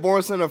 I'm gonna get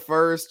Born Center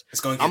first.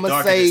 It's gonna get I'ma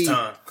darker say this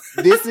time.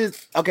 This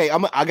is okay.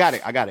 I got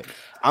it.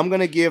 I'm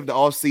gonna give the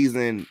off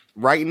season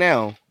right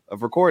now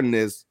of recording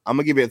this. I'm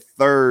gonna give it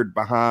third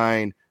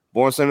behind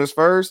Born Center's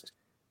first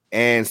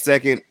and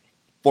second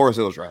Forest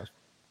Hills Drive.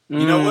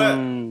 You know what?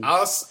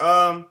 I'll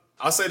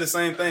say the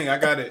same thing. I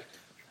got it.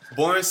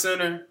 Born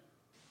Center,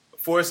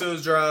 Forest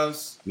Hills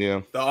Drives,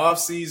 Yeah, the off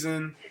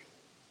season,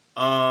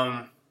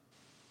 KOD.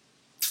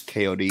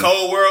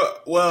 Cold World.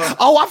 Well,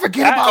 Oh, I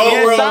forget about Cold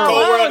that. World, Sideline,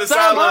 Cold World, the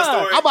Sideline Sideline.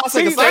 Story. I'm about to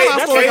say the See, Sideline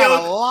that's Story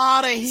got KO. a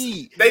lot of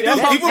heat. They do. That's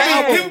People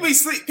okay.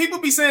 people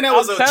be saying that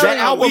was a I'm telling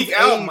jack you. weak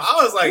album. I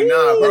was like, nah,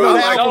 No, bro.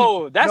 that Like,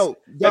 album- that's no, to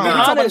we be talk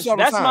about honest, this all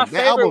the that's time. my That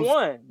favorite album's-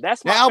 one.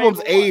 That's my That album's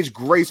favorite one. aged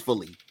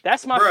gracefully.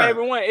 That's my Bruh.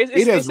 favorite one.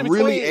 It has it's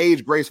really between-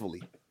 aged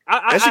gracefully.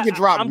 I That shit get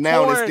dropped I'm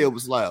now and torn- it still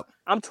slap.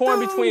 I'm torn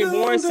between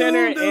Born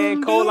Center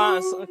and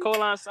Coline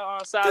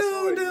Side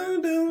Stories.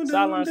 Man.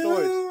 Sideline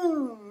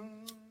Stories.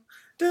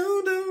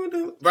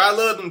 Bro, I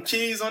love them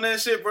keys on that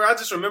shit, bro. I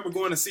just remember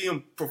going to see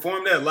him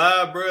perform that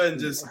live, bro, and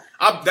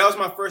that was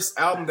my first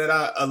album that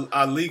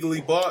I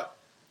legally bought.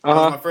 That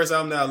was my first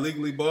album that I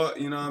legally bought.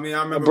 You know what I mean?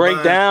 I remember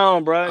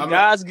Breakdown, bro. I'm-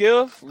 God's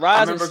gift,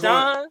 Rise and remember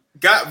Shine.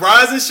 Got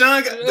Rise and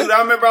Shine, dude.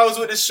 I remember I was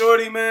with this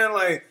shorty, man.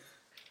 Like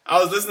I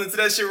was listening to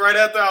that shit right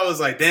after. I was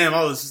like, damn.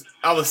 I was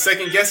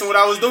second guessing what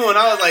I was doing.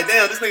 I was like,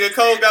 damn, this nigga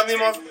Cole got me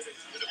my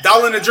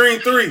Dollar in the Dream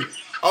 3.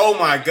 Oh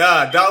my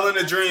god, Dollar in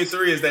the Dream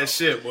 3 is that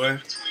shit, boy.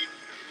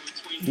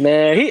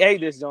 Man, he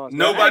ate this joint.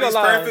 man. I ain't Nobody's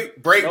gonna lie.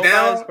 perfect. Breakdown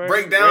Nobody's perfect.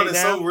 Breakdown is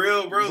Breakdown. so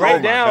real, bro.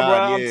 Breakdown, Oh my bro.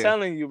 God, I'm yeah.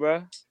 telling you,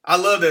 bro. I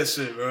love that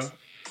shit, bro.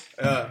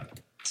 Yeah.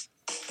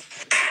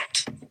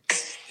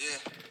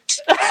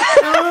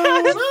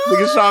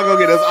 Nigga Sean gonna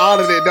get us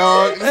audited,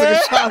 dog. Nigga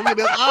Sean get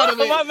us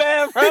audited. My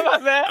bad, bro. My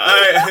bad. All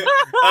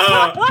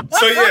right.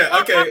 So yeah,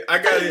 okay. I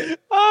got it.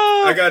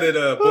 Oh, I got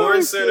it. Born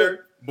shit.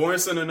 Center. Born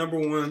Center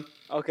 #1.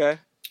 okay.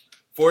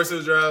 Forest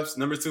Hills Drives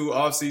 #2.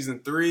 Off Season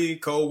 3.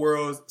 Cold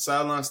World.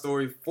 Sideline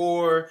Story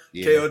 4.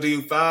 Yeah.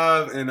 KOD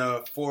 5. And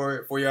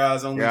For Your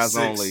Eyes Only Your Eyes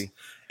 6. Only.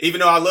 Even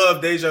though I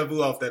love Deja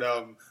Vu off that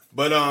album,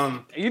 but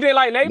You didn't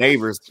like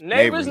Neighbors?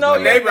 Neighbors. No,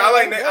 like- yeah. Neighbor.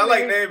 I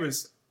like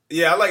Neighbors.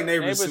 Yeah, I like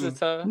Neighbors Neighbors too. is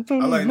tough.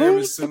 I like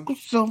Neighbors too.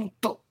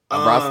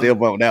 I still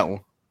bump that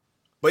one.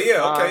 But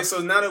yeah, okay. So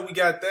now that we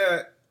got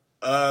that,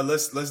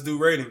 let's do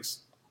ratings.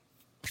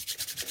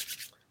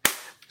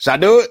 Should I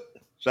do it?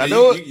 Should I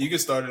do it? You can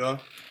start it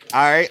off.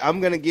 All right,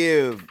 I'm gonna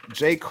give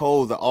J.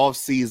 Cole the off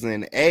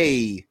season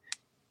a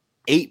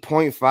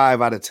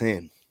 8.5 out of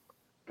 10.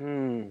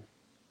 I'm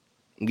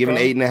giving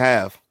Okay.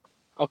 8.5.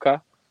 Okay.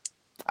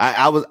 I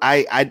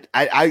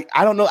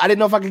don't know. I didn't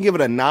know if I could give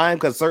it a 9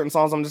 because certain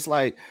songs I'm just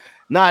like,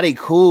 nah, they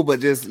cool, but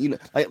just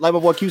like my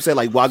boy Q said,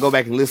 like, will I go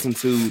back and listen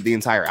to the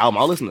entire album?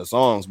 I'll listen to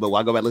songs, but will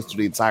I go back and listen to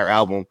the entire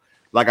album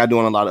like I do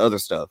on a lot of other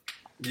stuff?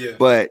 Yeah.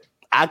 But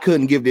I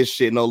couldn't give this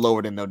shit no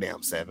lower than no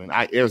damn 7.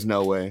 There's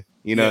no way.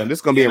 You know, this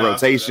is gonna be in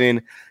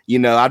rotation. You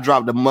know, I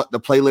dropped the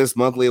playlist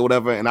monthly or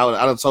whatever, and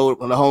I done told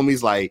the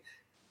homies like,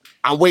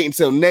 I'm waiting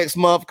until next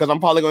month because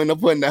I'm probably going to end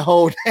up putting the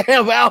whole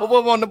damn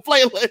album on the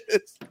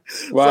playlist.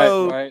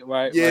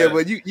 Right. Yeah,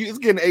 but you it's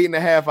getting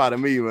 8.5 out of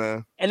me,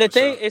 man. And the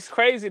thing, it's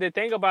crazy. The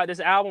thing about this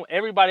album,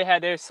 everybody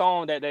had their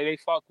song that they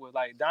fuck with.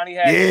 Like Donnie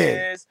had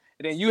his,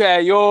 and then you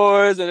had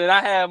yours, and then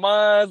I had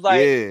mine.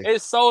 Like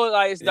it's so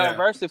like it's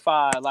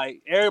diversified.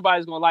 Like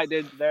everybody's gonna like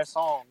their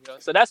song. You know?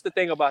 So that's the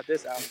thing about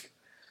this album.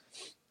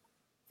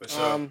 For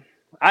sure.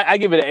 I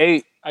give it an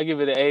 8. I give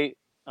it an 8.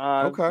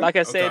 Okay. Like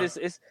I said,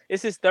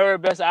 it's his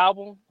third best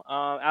album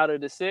out of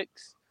the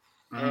 6,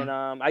 and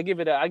I give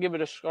it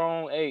a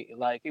strong 8.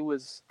 Like it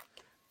was,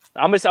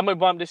 I'm gonna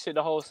bump this shit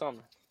the whole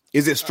summer.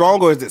 Is it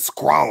strong or is it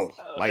strong?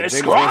 Like it's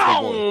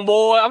strong,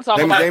 boy. I'm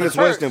talking about James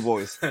Winston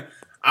voice. All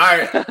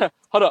right,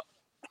 hold up.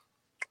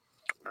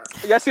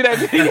 Y'all see that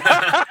video?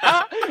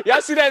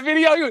 Y'all see that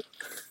video?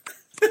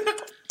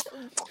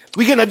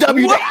 We get a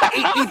W. That's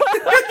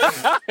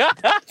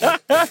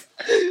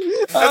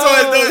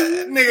why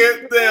that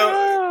nigga.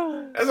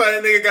 Damn. That's why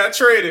that nigga got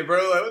traded, bro.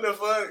 Like what the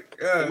fuck?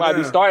 He might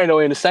be starting though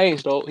in the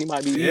Saints though. He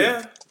might be.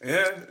 Yeah.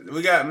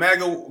 We got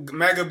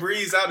MAGA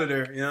Breeze out of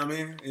there. You know what I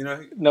mean? You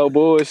know. No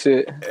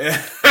bullshit.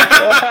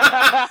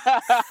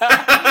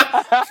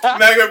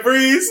 MAGA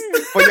Breeze.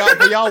 For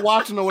y'all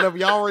watching or whatever,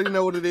 y'all already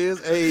know what it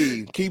is.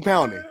 Hey, keep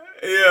pounding.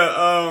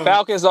 Yeah.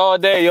 Falcons all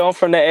day. Yo, I'm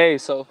from the A,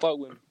 so fuck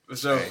with me. For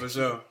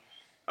sure.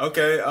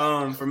 Okay.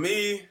 For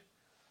me,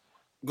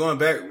 going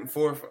back and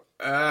forth.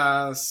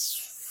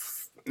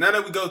 Now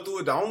that we go through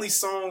it, the only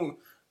song,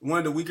 one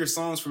of the weaker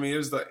songs for me,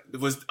 it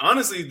was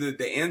honestly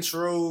the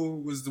intro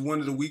was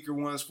one of the weaker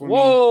ones for me.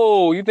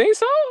 Whoa, you think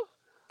so?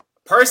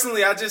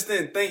 Personally, I just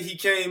didn't think he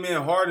came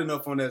in hard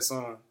enough on that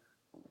song.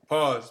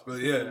 Pause, but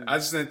yeah, I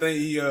just didn't think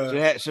he should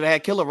have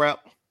had killer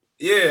rap.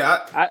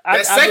 Yeah,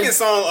 that second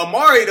song,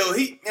 Amari though,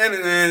 the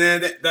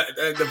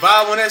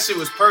vibe on that shit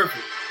was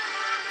perfect.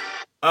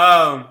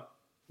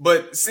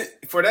 But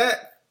for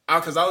that,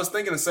 because I was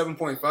thinking of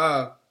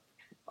 7.5.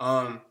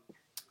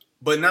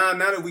 But now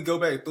that we go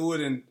back through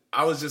it, and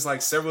I was just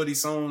like, several of these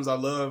songs I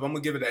love, I'm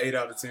gonna give it an 8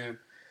 out of 10.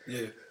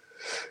 Yeah,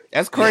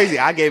 that's crazy.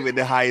 I gave it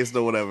the highest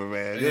or whatever,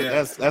 man.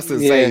 Yeah. That's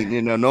insane. Yeah.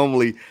 You know,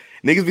 normally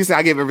niggas be saying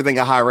I give everything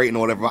a high rating or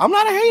whatever. I'm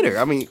not a hater.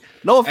 I mean,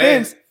 no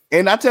offense.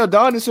 And I tell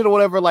Don this shit or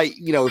whatever. Like,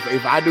 you know,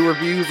 if I do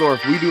reviews or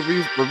if we do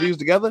reviews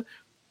together,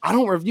 I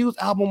don't review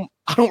albums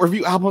I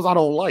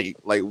don't like.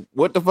 Like,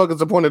 what the fuck is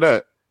the point of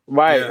that?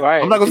 Right.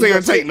 I'm not gonna sit here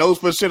and take notes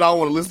for shit I don't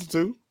want to listen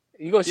to.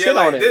 You gonna shit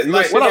on it.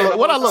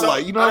 What I look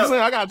like? You know what I'm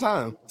saying? I got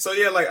time. So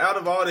yeah, like out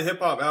of all the hip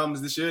hop albums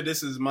this year,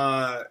 this is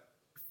my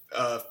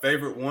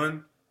favorite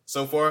one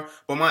so far.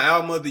 But my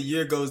album of the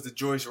year goes to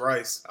Joyce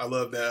Rice. I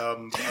love that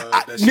album.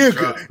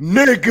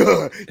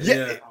 Nigga.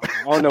 Yeah.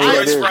 I don't know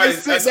what Joyce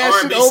Rice. That's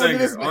R&B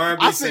singer.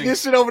 I sent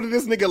this shit over to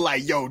this nigga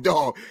like, yo,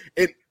 dog.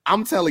 And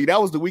I'm telling you, that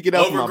was the weekend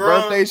after my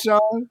birthday,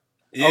 Sean.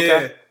 Yeah.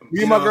 Okay.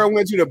 Me and my girl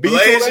went to the beach.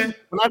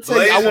 When I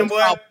tell you I want to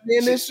stop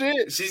playing this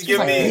shit, she give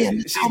me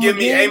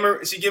A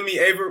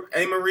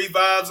Marie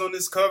vibes on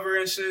this cover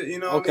and shit. You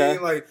know what I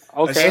mean? Like,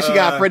 okay. And she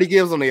got Freddie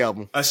Gibbs on the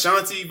album.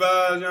 Ashanti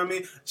vibes. You know what I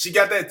mean? She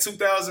got that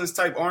 2000s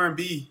type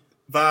R&B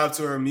vibe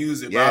to her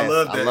music. Yes, but I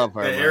love that. I love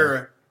her, that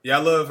era. Yeah,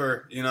 I love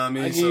her. You know what I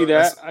mean? I give you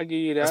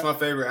that. That's my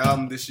favorite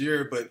album this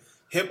year. But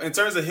in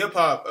terms of hip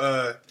hop,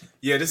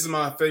 this is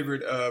my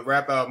favorite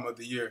rap album of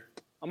the year.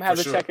 I'm gonna have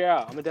to check her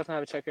out. I'm gonna definitely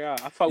have to check her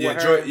out. I fuck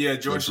with her.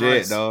 Joyce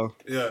Rice, dog.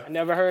 Yeah, I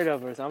never heard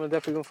of her, so I'm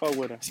definitely gonna fuck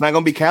with her. It's not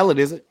gonna be Khaled,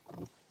 is it?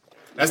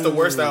 That's the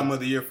worst album of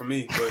the year for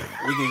me. But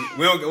we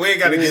ain't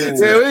gotta get into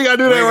that. We ain't gotta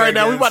do that right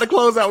now. We about to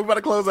close out. We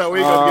ain't gonna get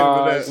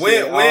into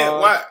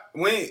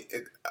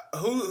that.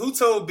 Who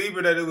told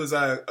Bieber that it was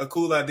a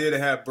cool idea to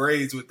have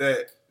braids with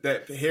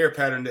that hair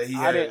pattern that he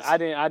has?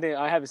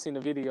 I haven't seen the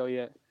video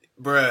yet.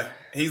 Bruh,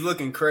 he's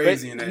looking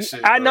crazy in that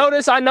shit. I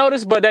noticed,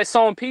 but that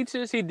song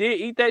Peaches, he did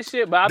eat that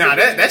shit. But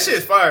that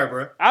shit's fire,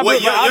 bro. You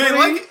ain't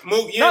like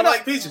it? You don't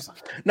like Peaches?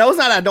 No, it's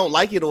not I don't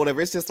like it or whatever.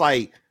 It's just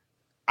like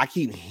I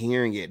keep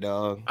hearing it,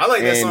 dog. I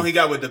like that song he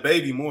got with the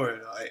baby more.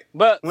 Like,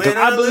 but when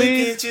I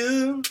believe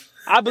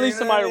I believe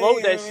somebody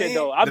wrote that shit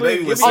though. I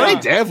believe they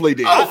definitely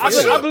did.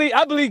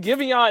 I believe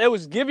Giveon. It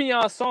was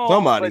Giveon's song.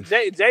 Somebody. But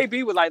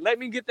JB was like, "Let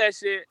me get that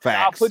shit.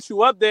 Facts. I'll put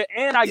you up there,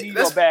 and I give you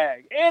your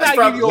bag, and I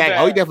give you your bag."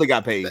 Oh, he definitely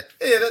got paid.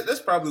 That's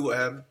probably what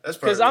happened. That's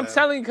probably because I'm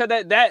telling you,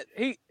 that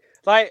he.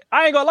 Like,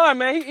 I ain't gonna lie,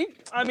 man.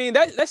 I mean,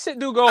 that shit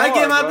do go hard, I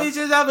get my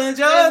bitches up in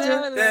Georgia.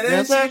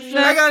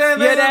 I got that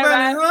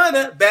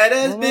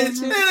badass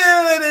bitch.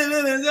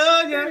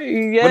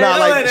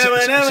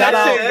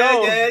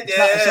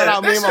 Shout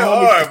out me and my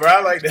homie. Bro,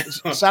 I like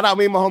that. Shout out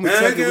me and my homie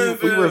Tucker.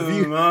 We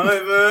reviewed.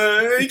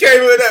 He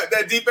came with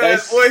that deep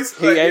ass voice.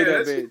 He ate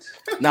that bitch.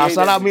 Now,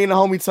 shout out me and the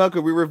homie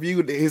Tucker. We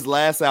reviewed his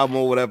last album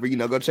or whatever. You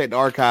know, go check the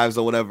archives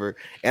or whatever.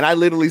 And I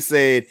literally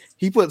said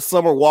he put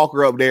Summer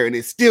Walker up there, and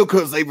it still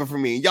couldn't save it for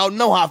me. And y'all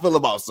know how I feel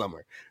about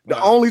Summer.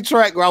 The only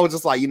track where I was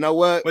just like, you know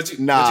what? What you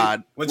feel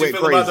about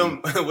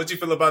them? What you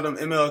feel about them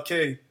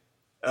MLK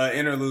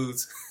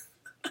interludes.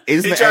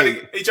 He tried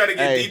to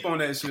get deep on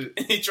that shit.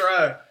 He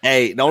tried.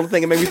 Hey, the only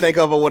thing it made me think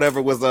of or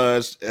whatever was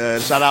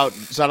shout out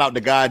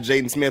to God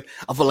Jaden Smith.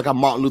 I feel like I'm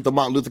Martin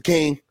Luther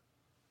King.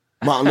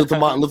 Martin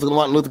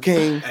Luther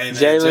King. Hey,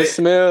 Jalen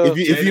Smith.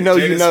 If you know,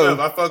 you know. Smith.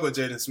 I fuck with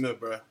Jaden Smith,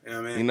 bro. You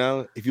know what I mean? You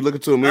know, if you look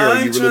into a mirror,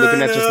 you really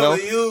looking at yourself.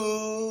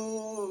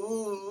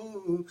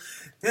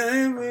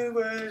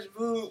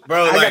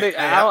 Bro,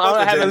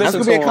 I haven't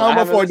listened to him. No,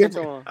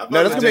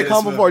 that's gonna be a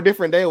combo for a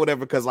different day or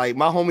whatever. Because like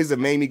my homies have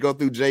made me go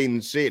through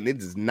Jaden shit, and it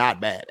is not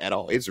bad at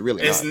all. It's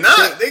really not,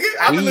 nigga.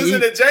 I've been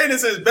listening to Jaden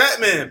since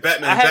Batman.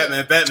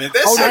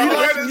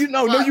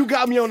 No, you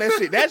got me on that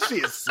shit. That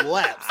shit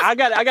slaps. I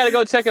gotta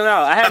go check him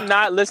out. I have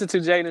not listened to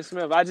Jaden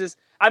Smith.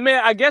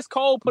 I guess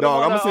Cole put him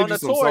on the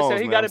tour, so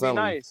he gotta be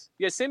nice.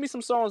 Yeah, send me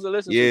some songs to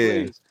listen to,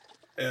 please.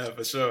 Yeah,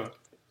 for sure.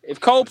 If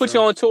Cole put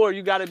you on tour,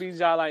 you gotta be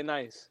like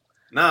nice.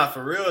 Nah,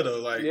 for real though.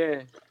 Like,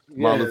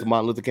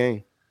 Martin Luther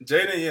King.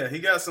 Jaden,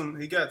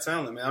 he got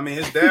talent, man. I mean,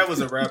 his dad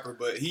was a rapper,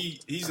 but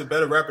he's a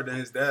better rapper than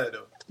his dad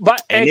though.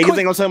 But and niggas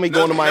ain't gonna tell me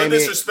going to Miami. No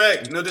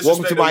disrespect.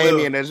 Welcome to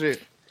Miami and that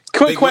shit.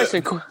 Quick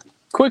question.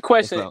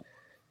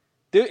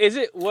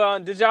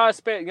 Did y'all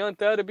expect Young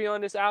Thug to be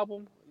on this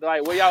album?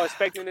 Like, were y'all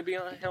expecting him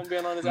being on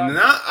this album?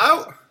 Nah,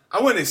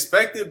 I wouldn't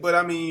expect it, but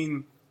I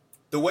mean,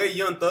 the way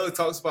Young Thug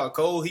talks about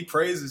Cole, he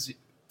praises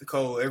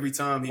Cole every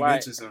time he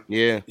mentions him.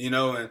 Yeah. You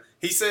know, and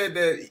he said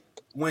that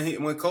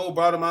when Cole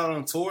brought him out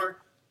on tour,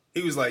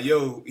 he was like,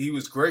 yo, he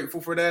was grateful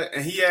for that.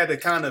 And he had to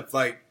kind of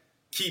like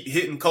keep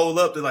hitting Cole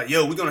up to like,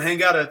 yo, we're gonna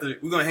hang out after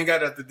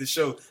the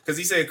show. Cause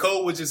he said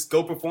Cole would just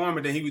go perform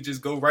and then he would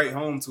just go right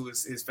home to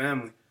his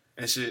family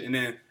and shit.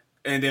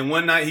 And then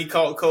one night he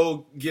caught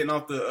Cole getting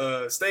off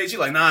the stage. He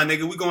like, nah,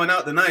 nigga, we going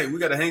out tonight. We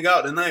gotta hang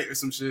out tonight or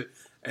some shit.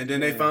 And then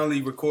they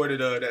finally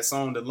recorded that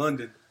song to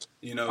London.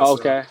 You know.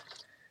 Okay. So.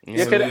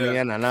 Yeah.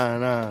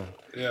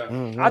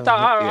 Yeah. I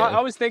thought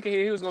I was thinking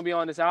he was gonna be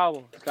on this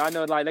album. I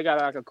know like they got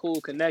like a cool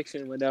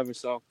connection, whatever.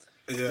 So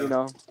you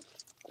know.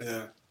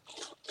 Yeah.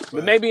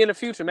 But maybe in the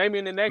future, maybe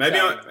in the next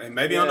album.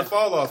 Maybe on the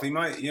fall off, he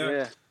might.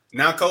 Yeah.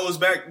 Now Cole's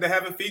back to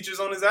having features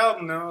on his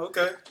album now.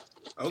 Okay.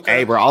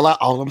 Hey, bro,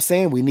 all I'm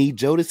saying, we need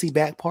Jodeci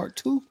back part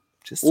 2.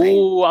 Just saying.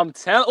 Ooh, I'm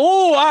telling.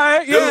 Ooh, all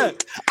right, yeah.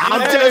 I'm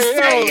just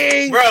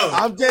saying, bro.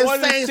 I'm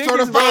just saying,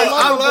 certified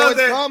lover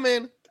boys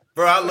coming.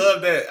 Bro, I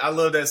love that. I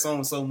love that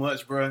song so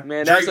much, bro.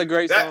 Man, that's a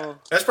great song.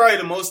 That's probably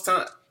the most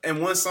time.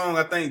 And one song,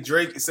 I think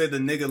Drake said the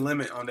nigga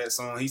limit on that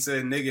song. He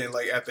said nigga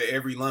like after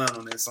every line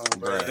on that song,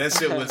 bro. That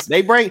shit was.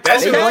 They bring out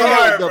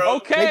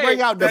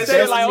the best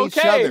in each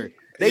other.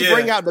 They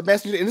bring out the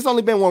best, and it's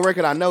only been one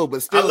record I know,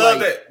 but still, I love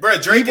that, bro.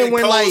 Drake and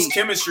Cole's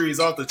chemistry is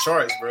off the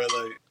charts, bro.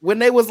 Like when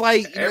they was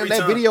like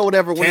that video, or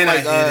whatever. When I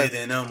hit it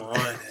and I'm on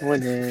it. when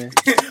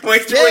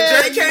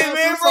Drake came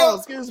in, bro.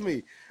 Excuse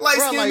me. Light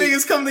skinned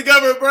niggas come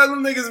together, bro.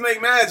 Them niggas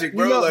make magic,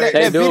 bro. You know,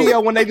 that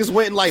video when they just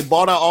went and like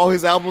bought out all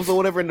his albums or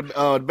whatever in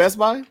the Best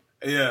Buy.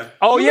 Yeah.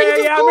 Oh yeah.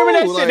 I remember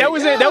that shit.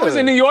 That was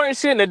in New York and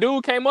shit. And the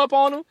dude came up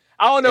on him.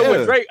 I don't know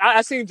what Drake.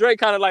 I seen Drake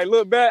kind of like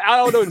look back. I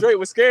don't know if Drake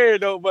was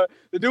scared though, but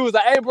the dude was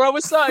like, "Hey, bro,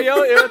 what's up,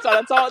 yo?" Every time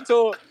I talked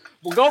to him.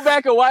 Well, go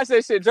back and watch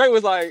that shit. Drake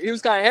was like, he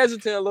was kind of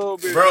hesitant a little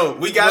bit. Bro,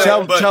 we got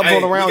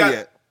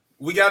to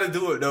We got to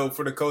do it though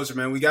for the culture,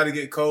 man. We got to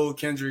get Cole,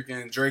 Kendrick,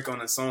 and Drake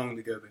on a song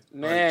together,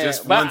 man. Like,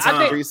 just one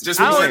time, bro.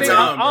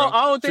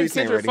 I don't think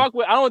Kendrick fuck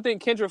with. I don't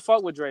think Kendrick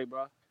fuck with Drake,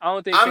 bro. I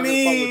don't think. I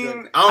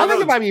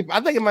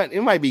think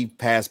it might be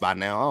past by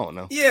now. I don't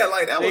know. Yeah,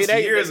 like that was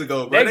years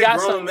ago, bro. They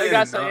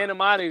got some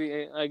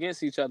animosity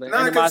against each other.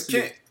 Nah,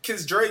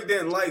 because Drake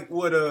didn't like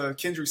what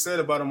Kendrick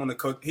said about him on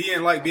the. He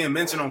didn't like being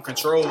mentioned on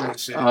Control and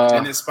shit,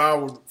 and it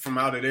spiraled from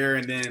out of there,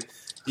 and then.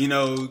 You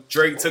know,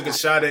 Drake took a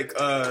shot at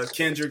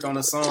Kendrick on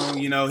a song.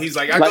 You know, he's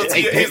like,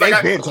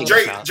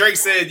 Drake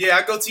said, "Yeah,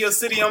 I go to your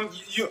city.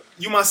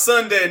 You my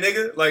son there,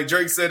 nigga." Like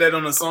Drake said that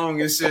on a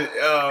song and shit.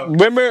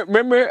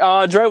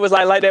 Remember, Drake was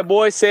like that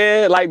boy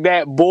said, like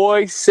that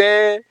boy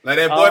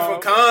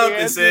from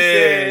Compton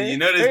said, "You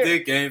know this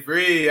dick ain't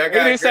free. I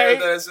got girls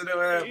that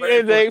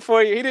shit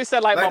for you." He didn't say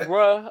like my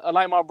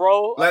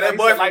bro. Like that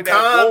boy from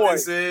Compton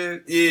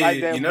said,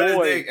 "Yeah, you know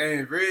this dick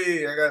ain't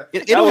free. I got."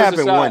 It'll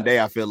happen one day.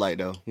 I feel like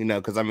though, you know.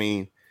 Because I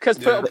mean,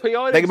 think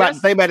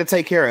about the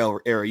Take Care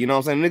era. You know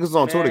what I'm saying? Niggas was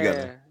on tour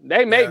together.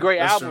 They make great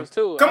albums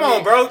too. Come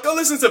on, bro. Go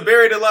listen to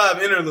Buried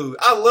Alive interlude.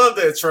 I love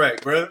that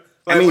track, bro.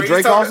 Like, I mean,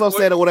 Drake also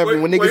said or whatever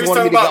when niggas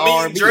wanted me to get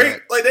R&B.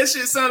 Drake, like that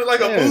shit sounded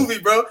like a movie,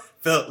 bro.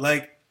 Felt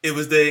like it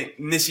was the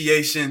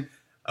initiation.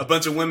 A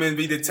bunch of women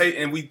be the taste,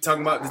 and we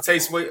talking about the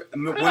taste. Women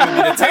be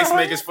the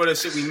tastemakers for the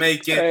shit we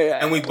making,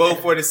 and we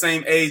both were the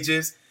same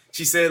ages.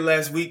 She said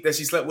last week that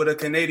she slept with a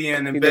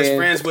Canadian and best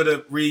friends with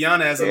a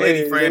Rihanna as a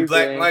lady friend.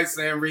 Black Lights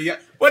saying Rihanna.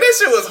 Well, that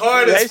shit was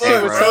hard as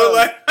fuck, bro.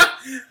 Like,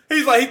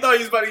 he's like, he thought he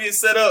was about to get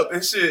set up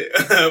and shit.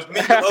 Meet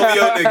the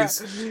OVO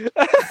niggas.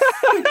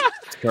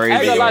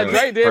 Crazy.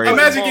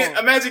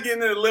 Imagine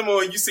getting in the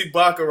limo and you see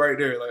Baca right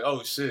there. Like,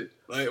 oh shit.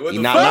 Like, what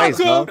the fuck? Nice,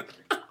 bro.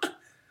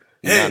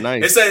 Hey,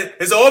 not nice.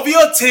 It's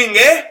OVO ting,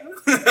 eh?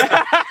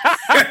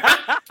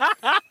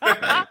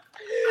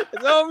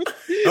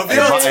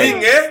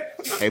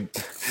 Hey,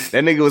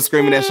 That nigga was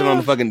screaming that shit on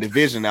the fucking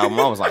Division album.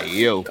 I was like,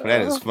 yo,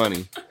 that is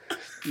funny.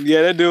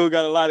 Yeah, that dude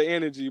got a lot of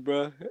energy,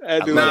 bro.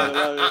 That dude got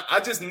a lot of... I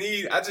just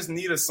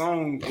need a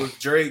song with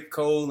Drake,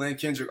 Cole, and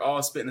Kendrick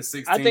all spitting the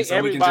 16, I think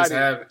so we can just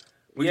have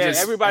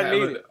everybody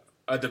needed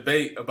a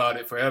debate about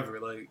it forever.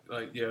 Like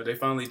yeah, they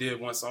finally did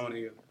one song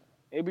together.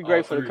 It'd be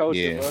great for the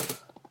culture, bro.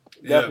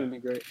 Definitely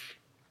be great.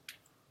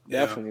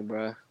 Definitely,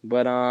 bro.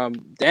 But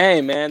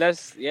dang, man,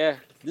 this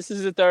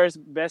is the third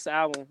best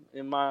album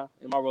in my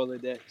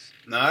Rolodex.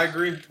 No, I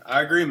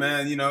agree,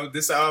 man. You know,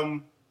 this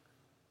album,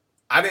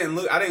 I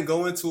didn't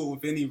go into it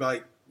with any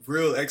like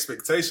real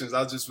expectations.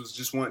 I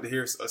just wanted to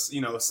hear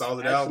a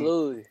solid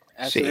album.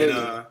 Absolutely.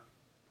 And,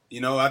 you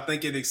know, I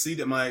think it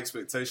exceeded my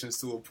expectations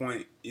to a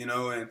point, you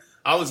know, and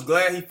I was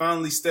glad he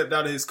finally stepped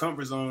out of his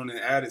comfort zone and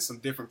added some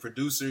different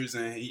producers,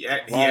 and he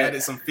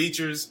added some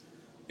features,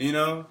 you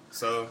know,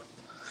 so,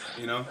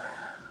 you know.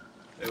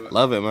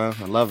 Love it, man.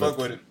 I love it. Fuck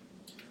with it.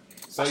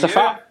 So, That's a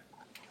fact.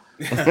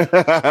 Y'all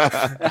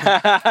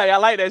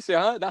like that shit,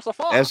 huh? That's a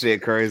fact. That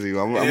shit crazy.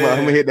 I'm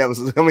gonna hit that. I'm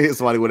gonna hit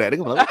somebody with that. They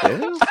gonna be like, what the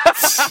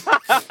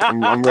hell?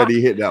 I'm ready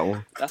to hit that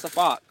one. That's a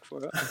fact.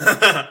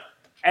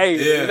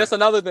 Hey, that's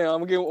another thing. I'm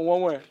gonna give one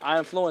more. I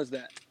influenced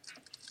that.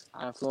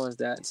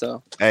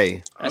 So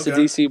hey, that's a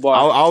DC bar. I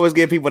always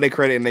give people their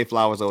credit and their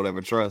flowers or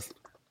whatever. Trust.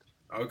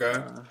 Okay.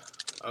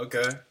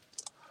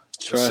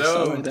 Trust.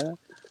 Sure. Like that.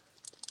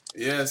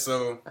 Yeah.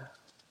 So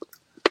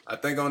I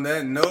think on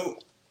that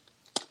note,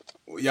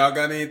 y'all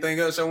got anything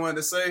else y'all wanted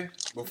to say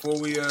before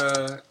we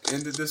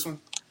ended this one?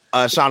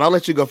 Sean, I'll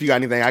let you go if you got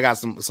anything. I got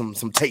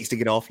some takes to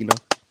get off. You know.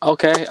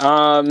 Okay,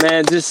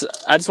 man.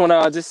 I just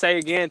want to say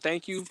again,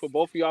 thank you for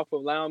both of y'all for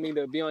allowing me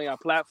to be on your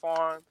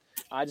platform.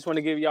 I just want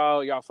to give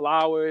y'all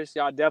flowers.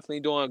 Y'all definitely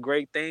doing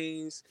great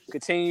things.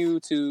 Continue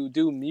to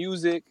do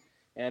music,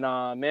 and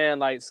man,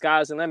 like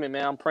sky's the limit,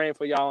 man. I'm praying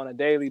for y'all on a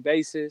daily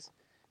basis,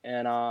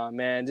 and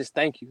man, just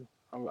thank you.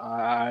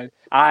 I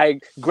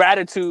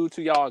gratitude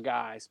to y'all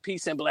guys.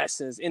 Peace and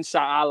blessings,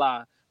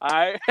 inshallah. All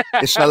right,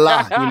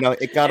 inshallah. You know,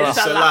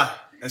 inshallah.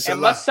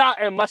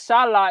 And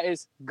mashallah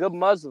is good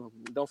Muslim.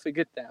 Don't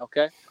forget that,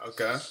 okay?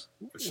 Okay,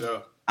 for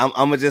sure. I'm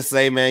gonna just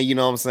say, man, you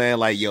know what I'm saying?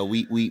 Like, yo,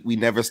 we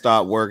never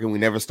stop working, we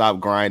never stop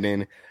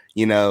grinding.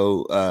 You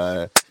know,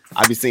 I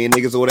be seeing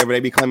niggas or whatever, they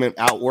be claiming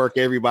outwork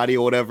everybody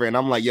or whatever, and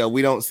I'm like, yo,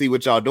 we don't see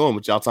what y'all doing,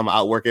 but y'all talking about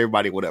outwork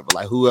everybody or whatever.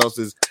 Like, who else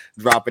is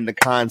dropping the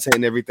content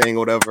and everything or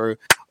whatever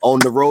on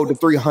the road to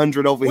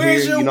 300 over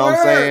Where's here? You know what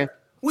I'm saying?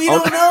 We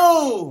don't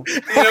know. You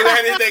know,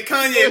 that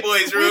Kanye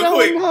boys real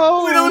quick. We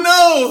don't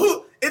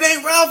know. It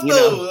ain't Ralph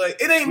though.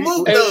 Like, it ain't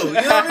Mook though. You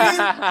know what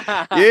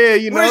I mean? Yeah,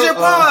 you know. Where's your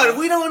pod?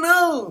 We don't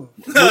know.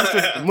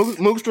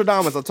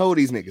 Mookstradamus, I told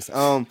these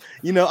niggas.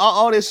 You know,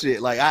 all this shit.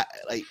 Like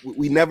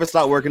we never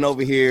stop working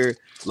over here.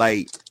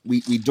 Like we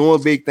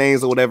doing big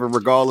things or whatever,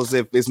 regardless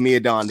if it's me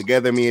and Don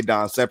together, me and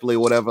Don separately, or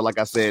whatever. Like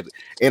I said,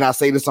 and I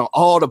say this on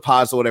all the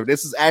pods or whatever.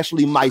 This is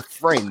actually my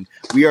friend.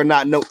 We are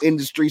not no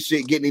industry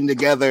shit getting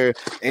together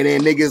and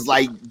then niggas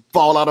like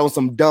fall out on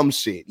some dumb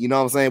shit. You know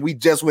what I'm saying? We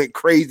just went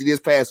crazy this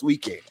past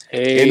weekend.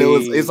 Hey. And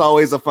it's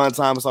always a fun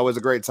time. It's always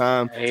a great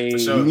time. Hey.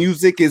 Sure.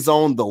 Music is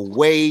on the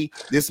way.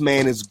 This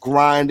man is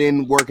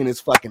grinding, working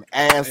his fucking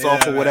ass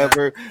off or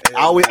whatever.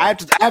 I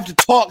have to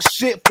talk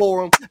shit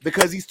for him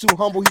because he's too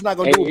humble. He's not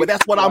gonna do it. But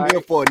that's what I'm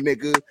here for,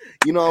 nigga.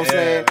 You know what I'm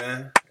saying?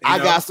 Man. I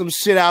got some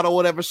shit out or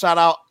whatever. Shout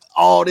out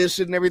all this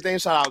shit and everything.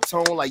 Shout out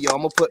Tone. Like, yo, I'm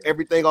gonna put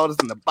everything, all this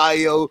in the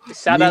bio.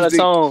 Shout out to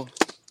Tone.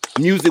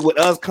 Music with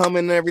us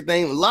coming and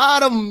everything. A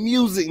lot of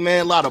music,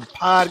 man. A lot of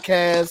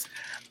podcasts.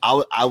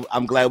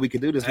 I'm glad we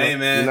could do this. Hey,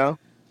 man. You know,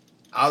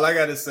 all I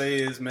gotta say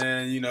is,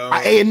 man, you know,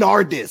 I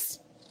A&R this.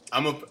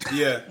 You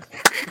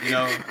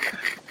know,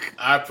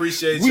 I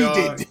appreciate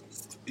y'all.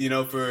 You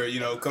know, for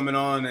coming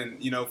on and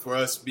for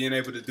us being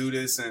able to do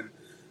this and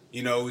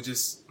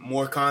just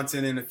more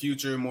content in the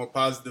future, more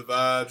positive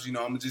vibes. You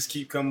know, I'm gonna just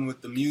keep coming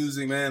with the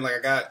music, man. Like I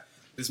got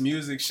this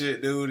music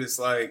shit, dude. It's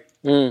like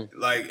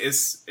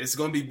it's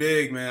gonna be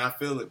big, man. I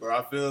feel it, bro.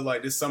 I feel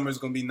like this summer is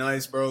gonna be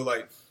nice, bro.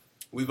 Like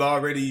we've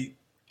already.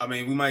 I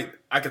mean,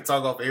 I could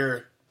talk off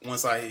air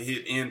once I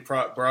hit end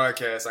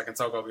broadcast. I can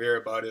talk off air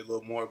about it a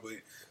little more, but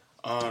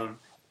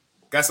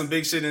got some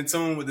big shit in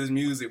tune with this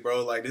music,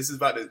 bro. Like this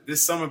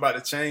summer about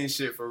to change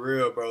shit for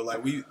real, bro.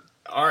 Like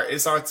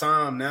it's our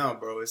time now,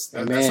 bro. That's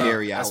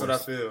what I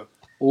feel.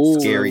 Ooh.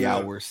 Scary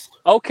hours.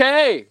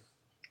 Okay.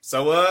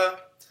 So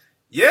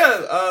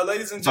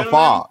ladies and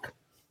gentlemen.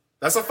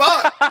 That's a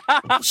fuck.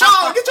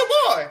 Sean, get your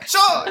boy.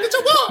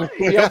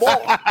 Your boy.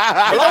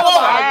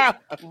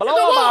 Blow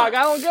I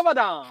don't give a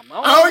damn.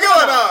 I don't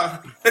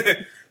give a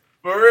damn.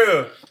 For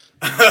real.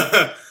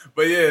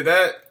 But yeah,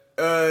 that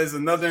is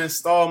another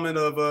installment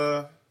of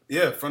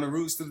From the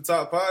Roots to the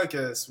Top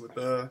podcast with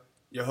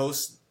your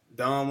host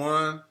Don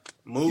Juan,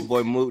 Mook, your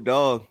boy Mook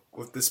Dog,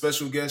 with the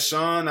special guest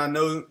Sean. I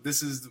know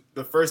this is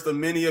the first of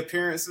many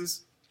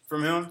appearances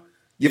from him.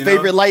 Your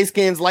favorite light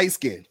skin.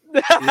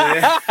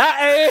 Yeah.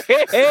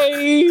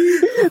 hey.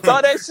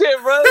 Saw that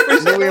shit, bro.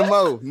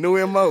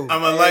 New MO.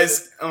 I'm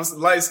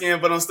light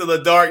skinned, but I'm still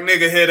a dark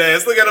nigga head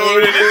ass. Look at him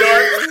over in the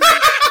dark.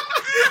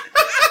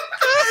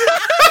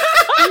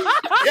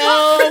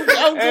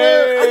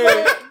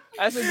 Hey,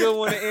 that's a good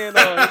one to end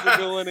on. That's a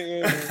good one to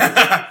end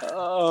on.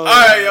 All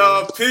right,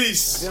 y'all.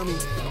 Peace. All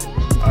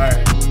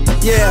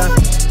right. Yeah.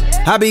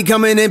 I be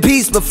coming in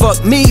peace, but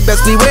fuck me.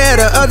 Best beware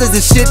the others,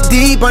 this shit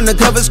deep.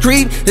 Undercovers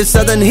creep, this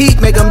southern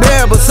heat make them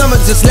bearable. Summer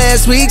just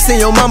last week,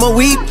 seen your mama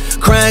weep,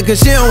 crying cause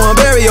she don't want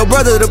to bury your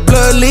brother. The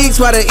blood leaks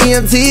while the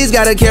EMTs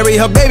gotta carry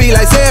her baby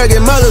like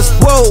surrogate mothers.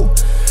 Whoa.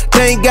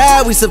 Thank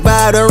God we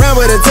survived around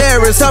with a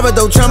terrorist. However,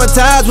 though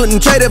traumatized,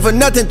 wouldn't trade it for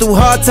nothing through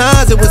hard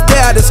times. It was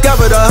there I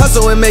discovered a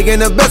hustle and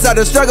making the best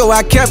out of struggle.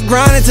 I kept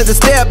grinding to the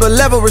step, but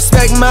level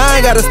respect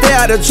mine. Gotta stay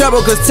out of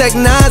trouble, cause Tech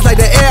 9's like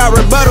the air I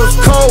rebuttals.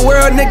 Cold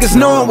world niggas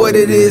knowing what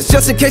it is.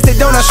 Just in case they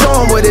don't, I show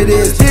them what it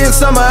is. Here in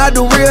summer, I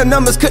do real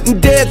numbers,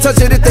 couldn't dare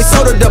touch it if they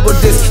sold a double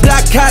disc.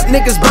 Black hot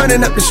niggas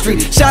burning up the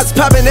street. Shots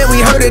popping and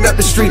we heard it up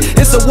the street.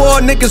 It's a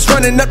war, niggas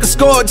running up the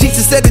score.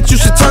 Jesus said that you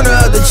should turn the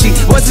other cheek.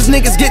 Once these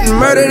niggas getting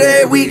murdered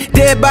every week.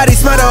 Dead bodies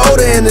smell the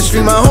odor in the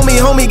street. My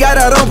homie got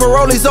out on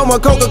parole. He's on more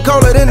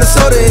Coca-Cola than the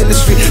soda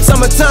industry.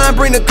 Summertime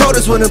bring the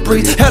coldest winter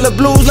breeze. Hella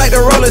blues like the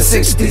rolling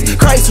 60s.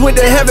 Christ went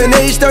to heaven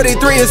age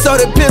 33 and so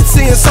did Pimp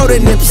C and so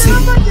did Nipsey.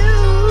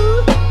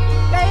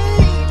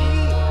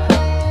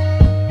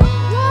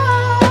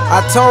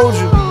 I told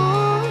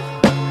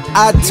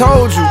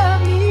you.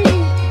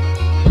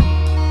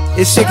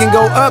 This shit can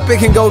go up, it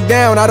can go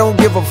down. I don't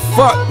give a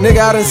fuck, nigga.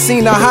 I done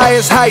seen the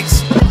highest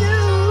heights.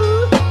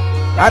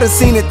 I done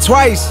seen it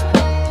twice.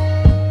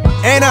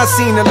 And I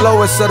seen the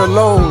lowest of the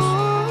lows.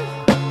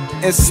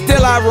 And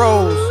still I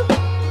rose.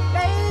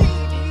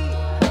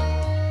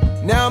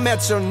 Now I'm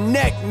at your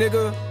neck,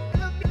 nigga.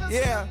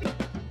 Yeah.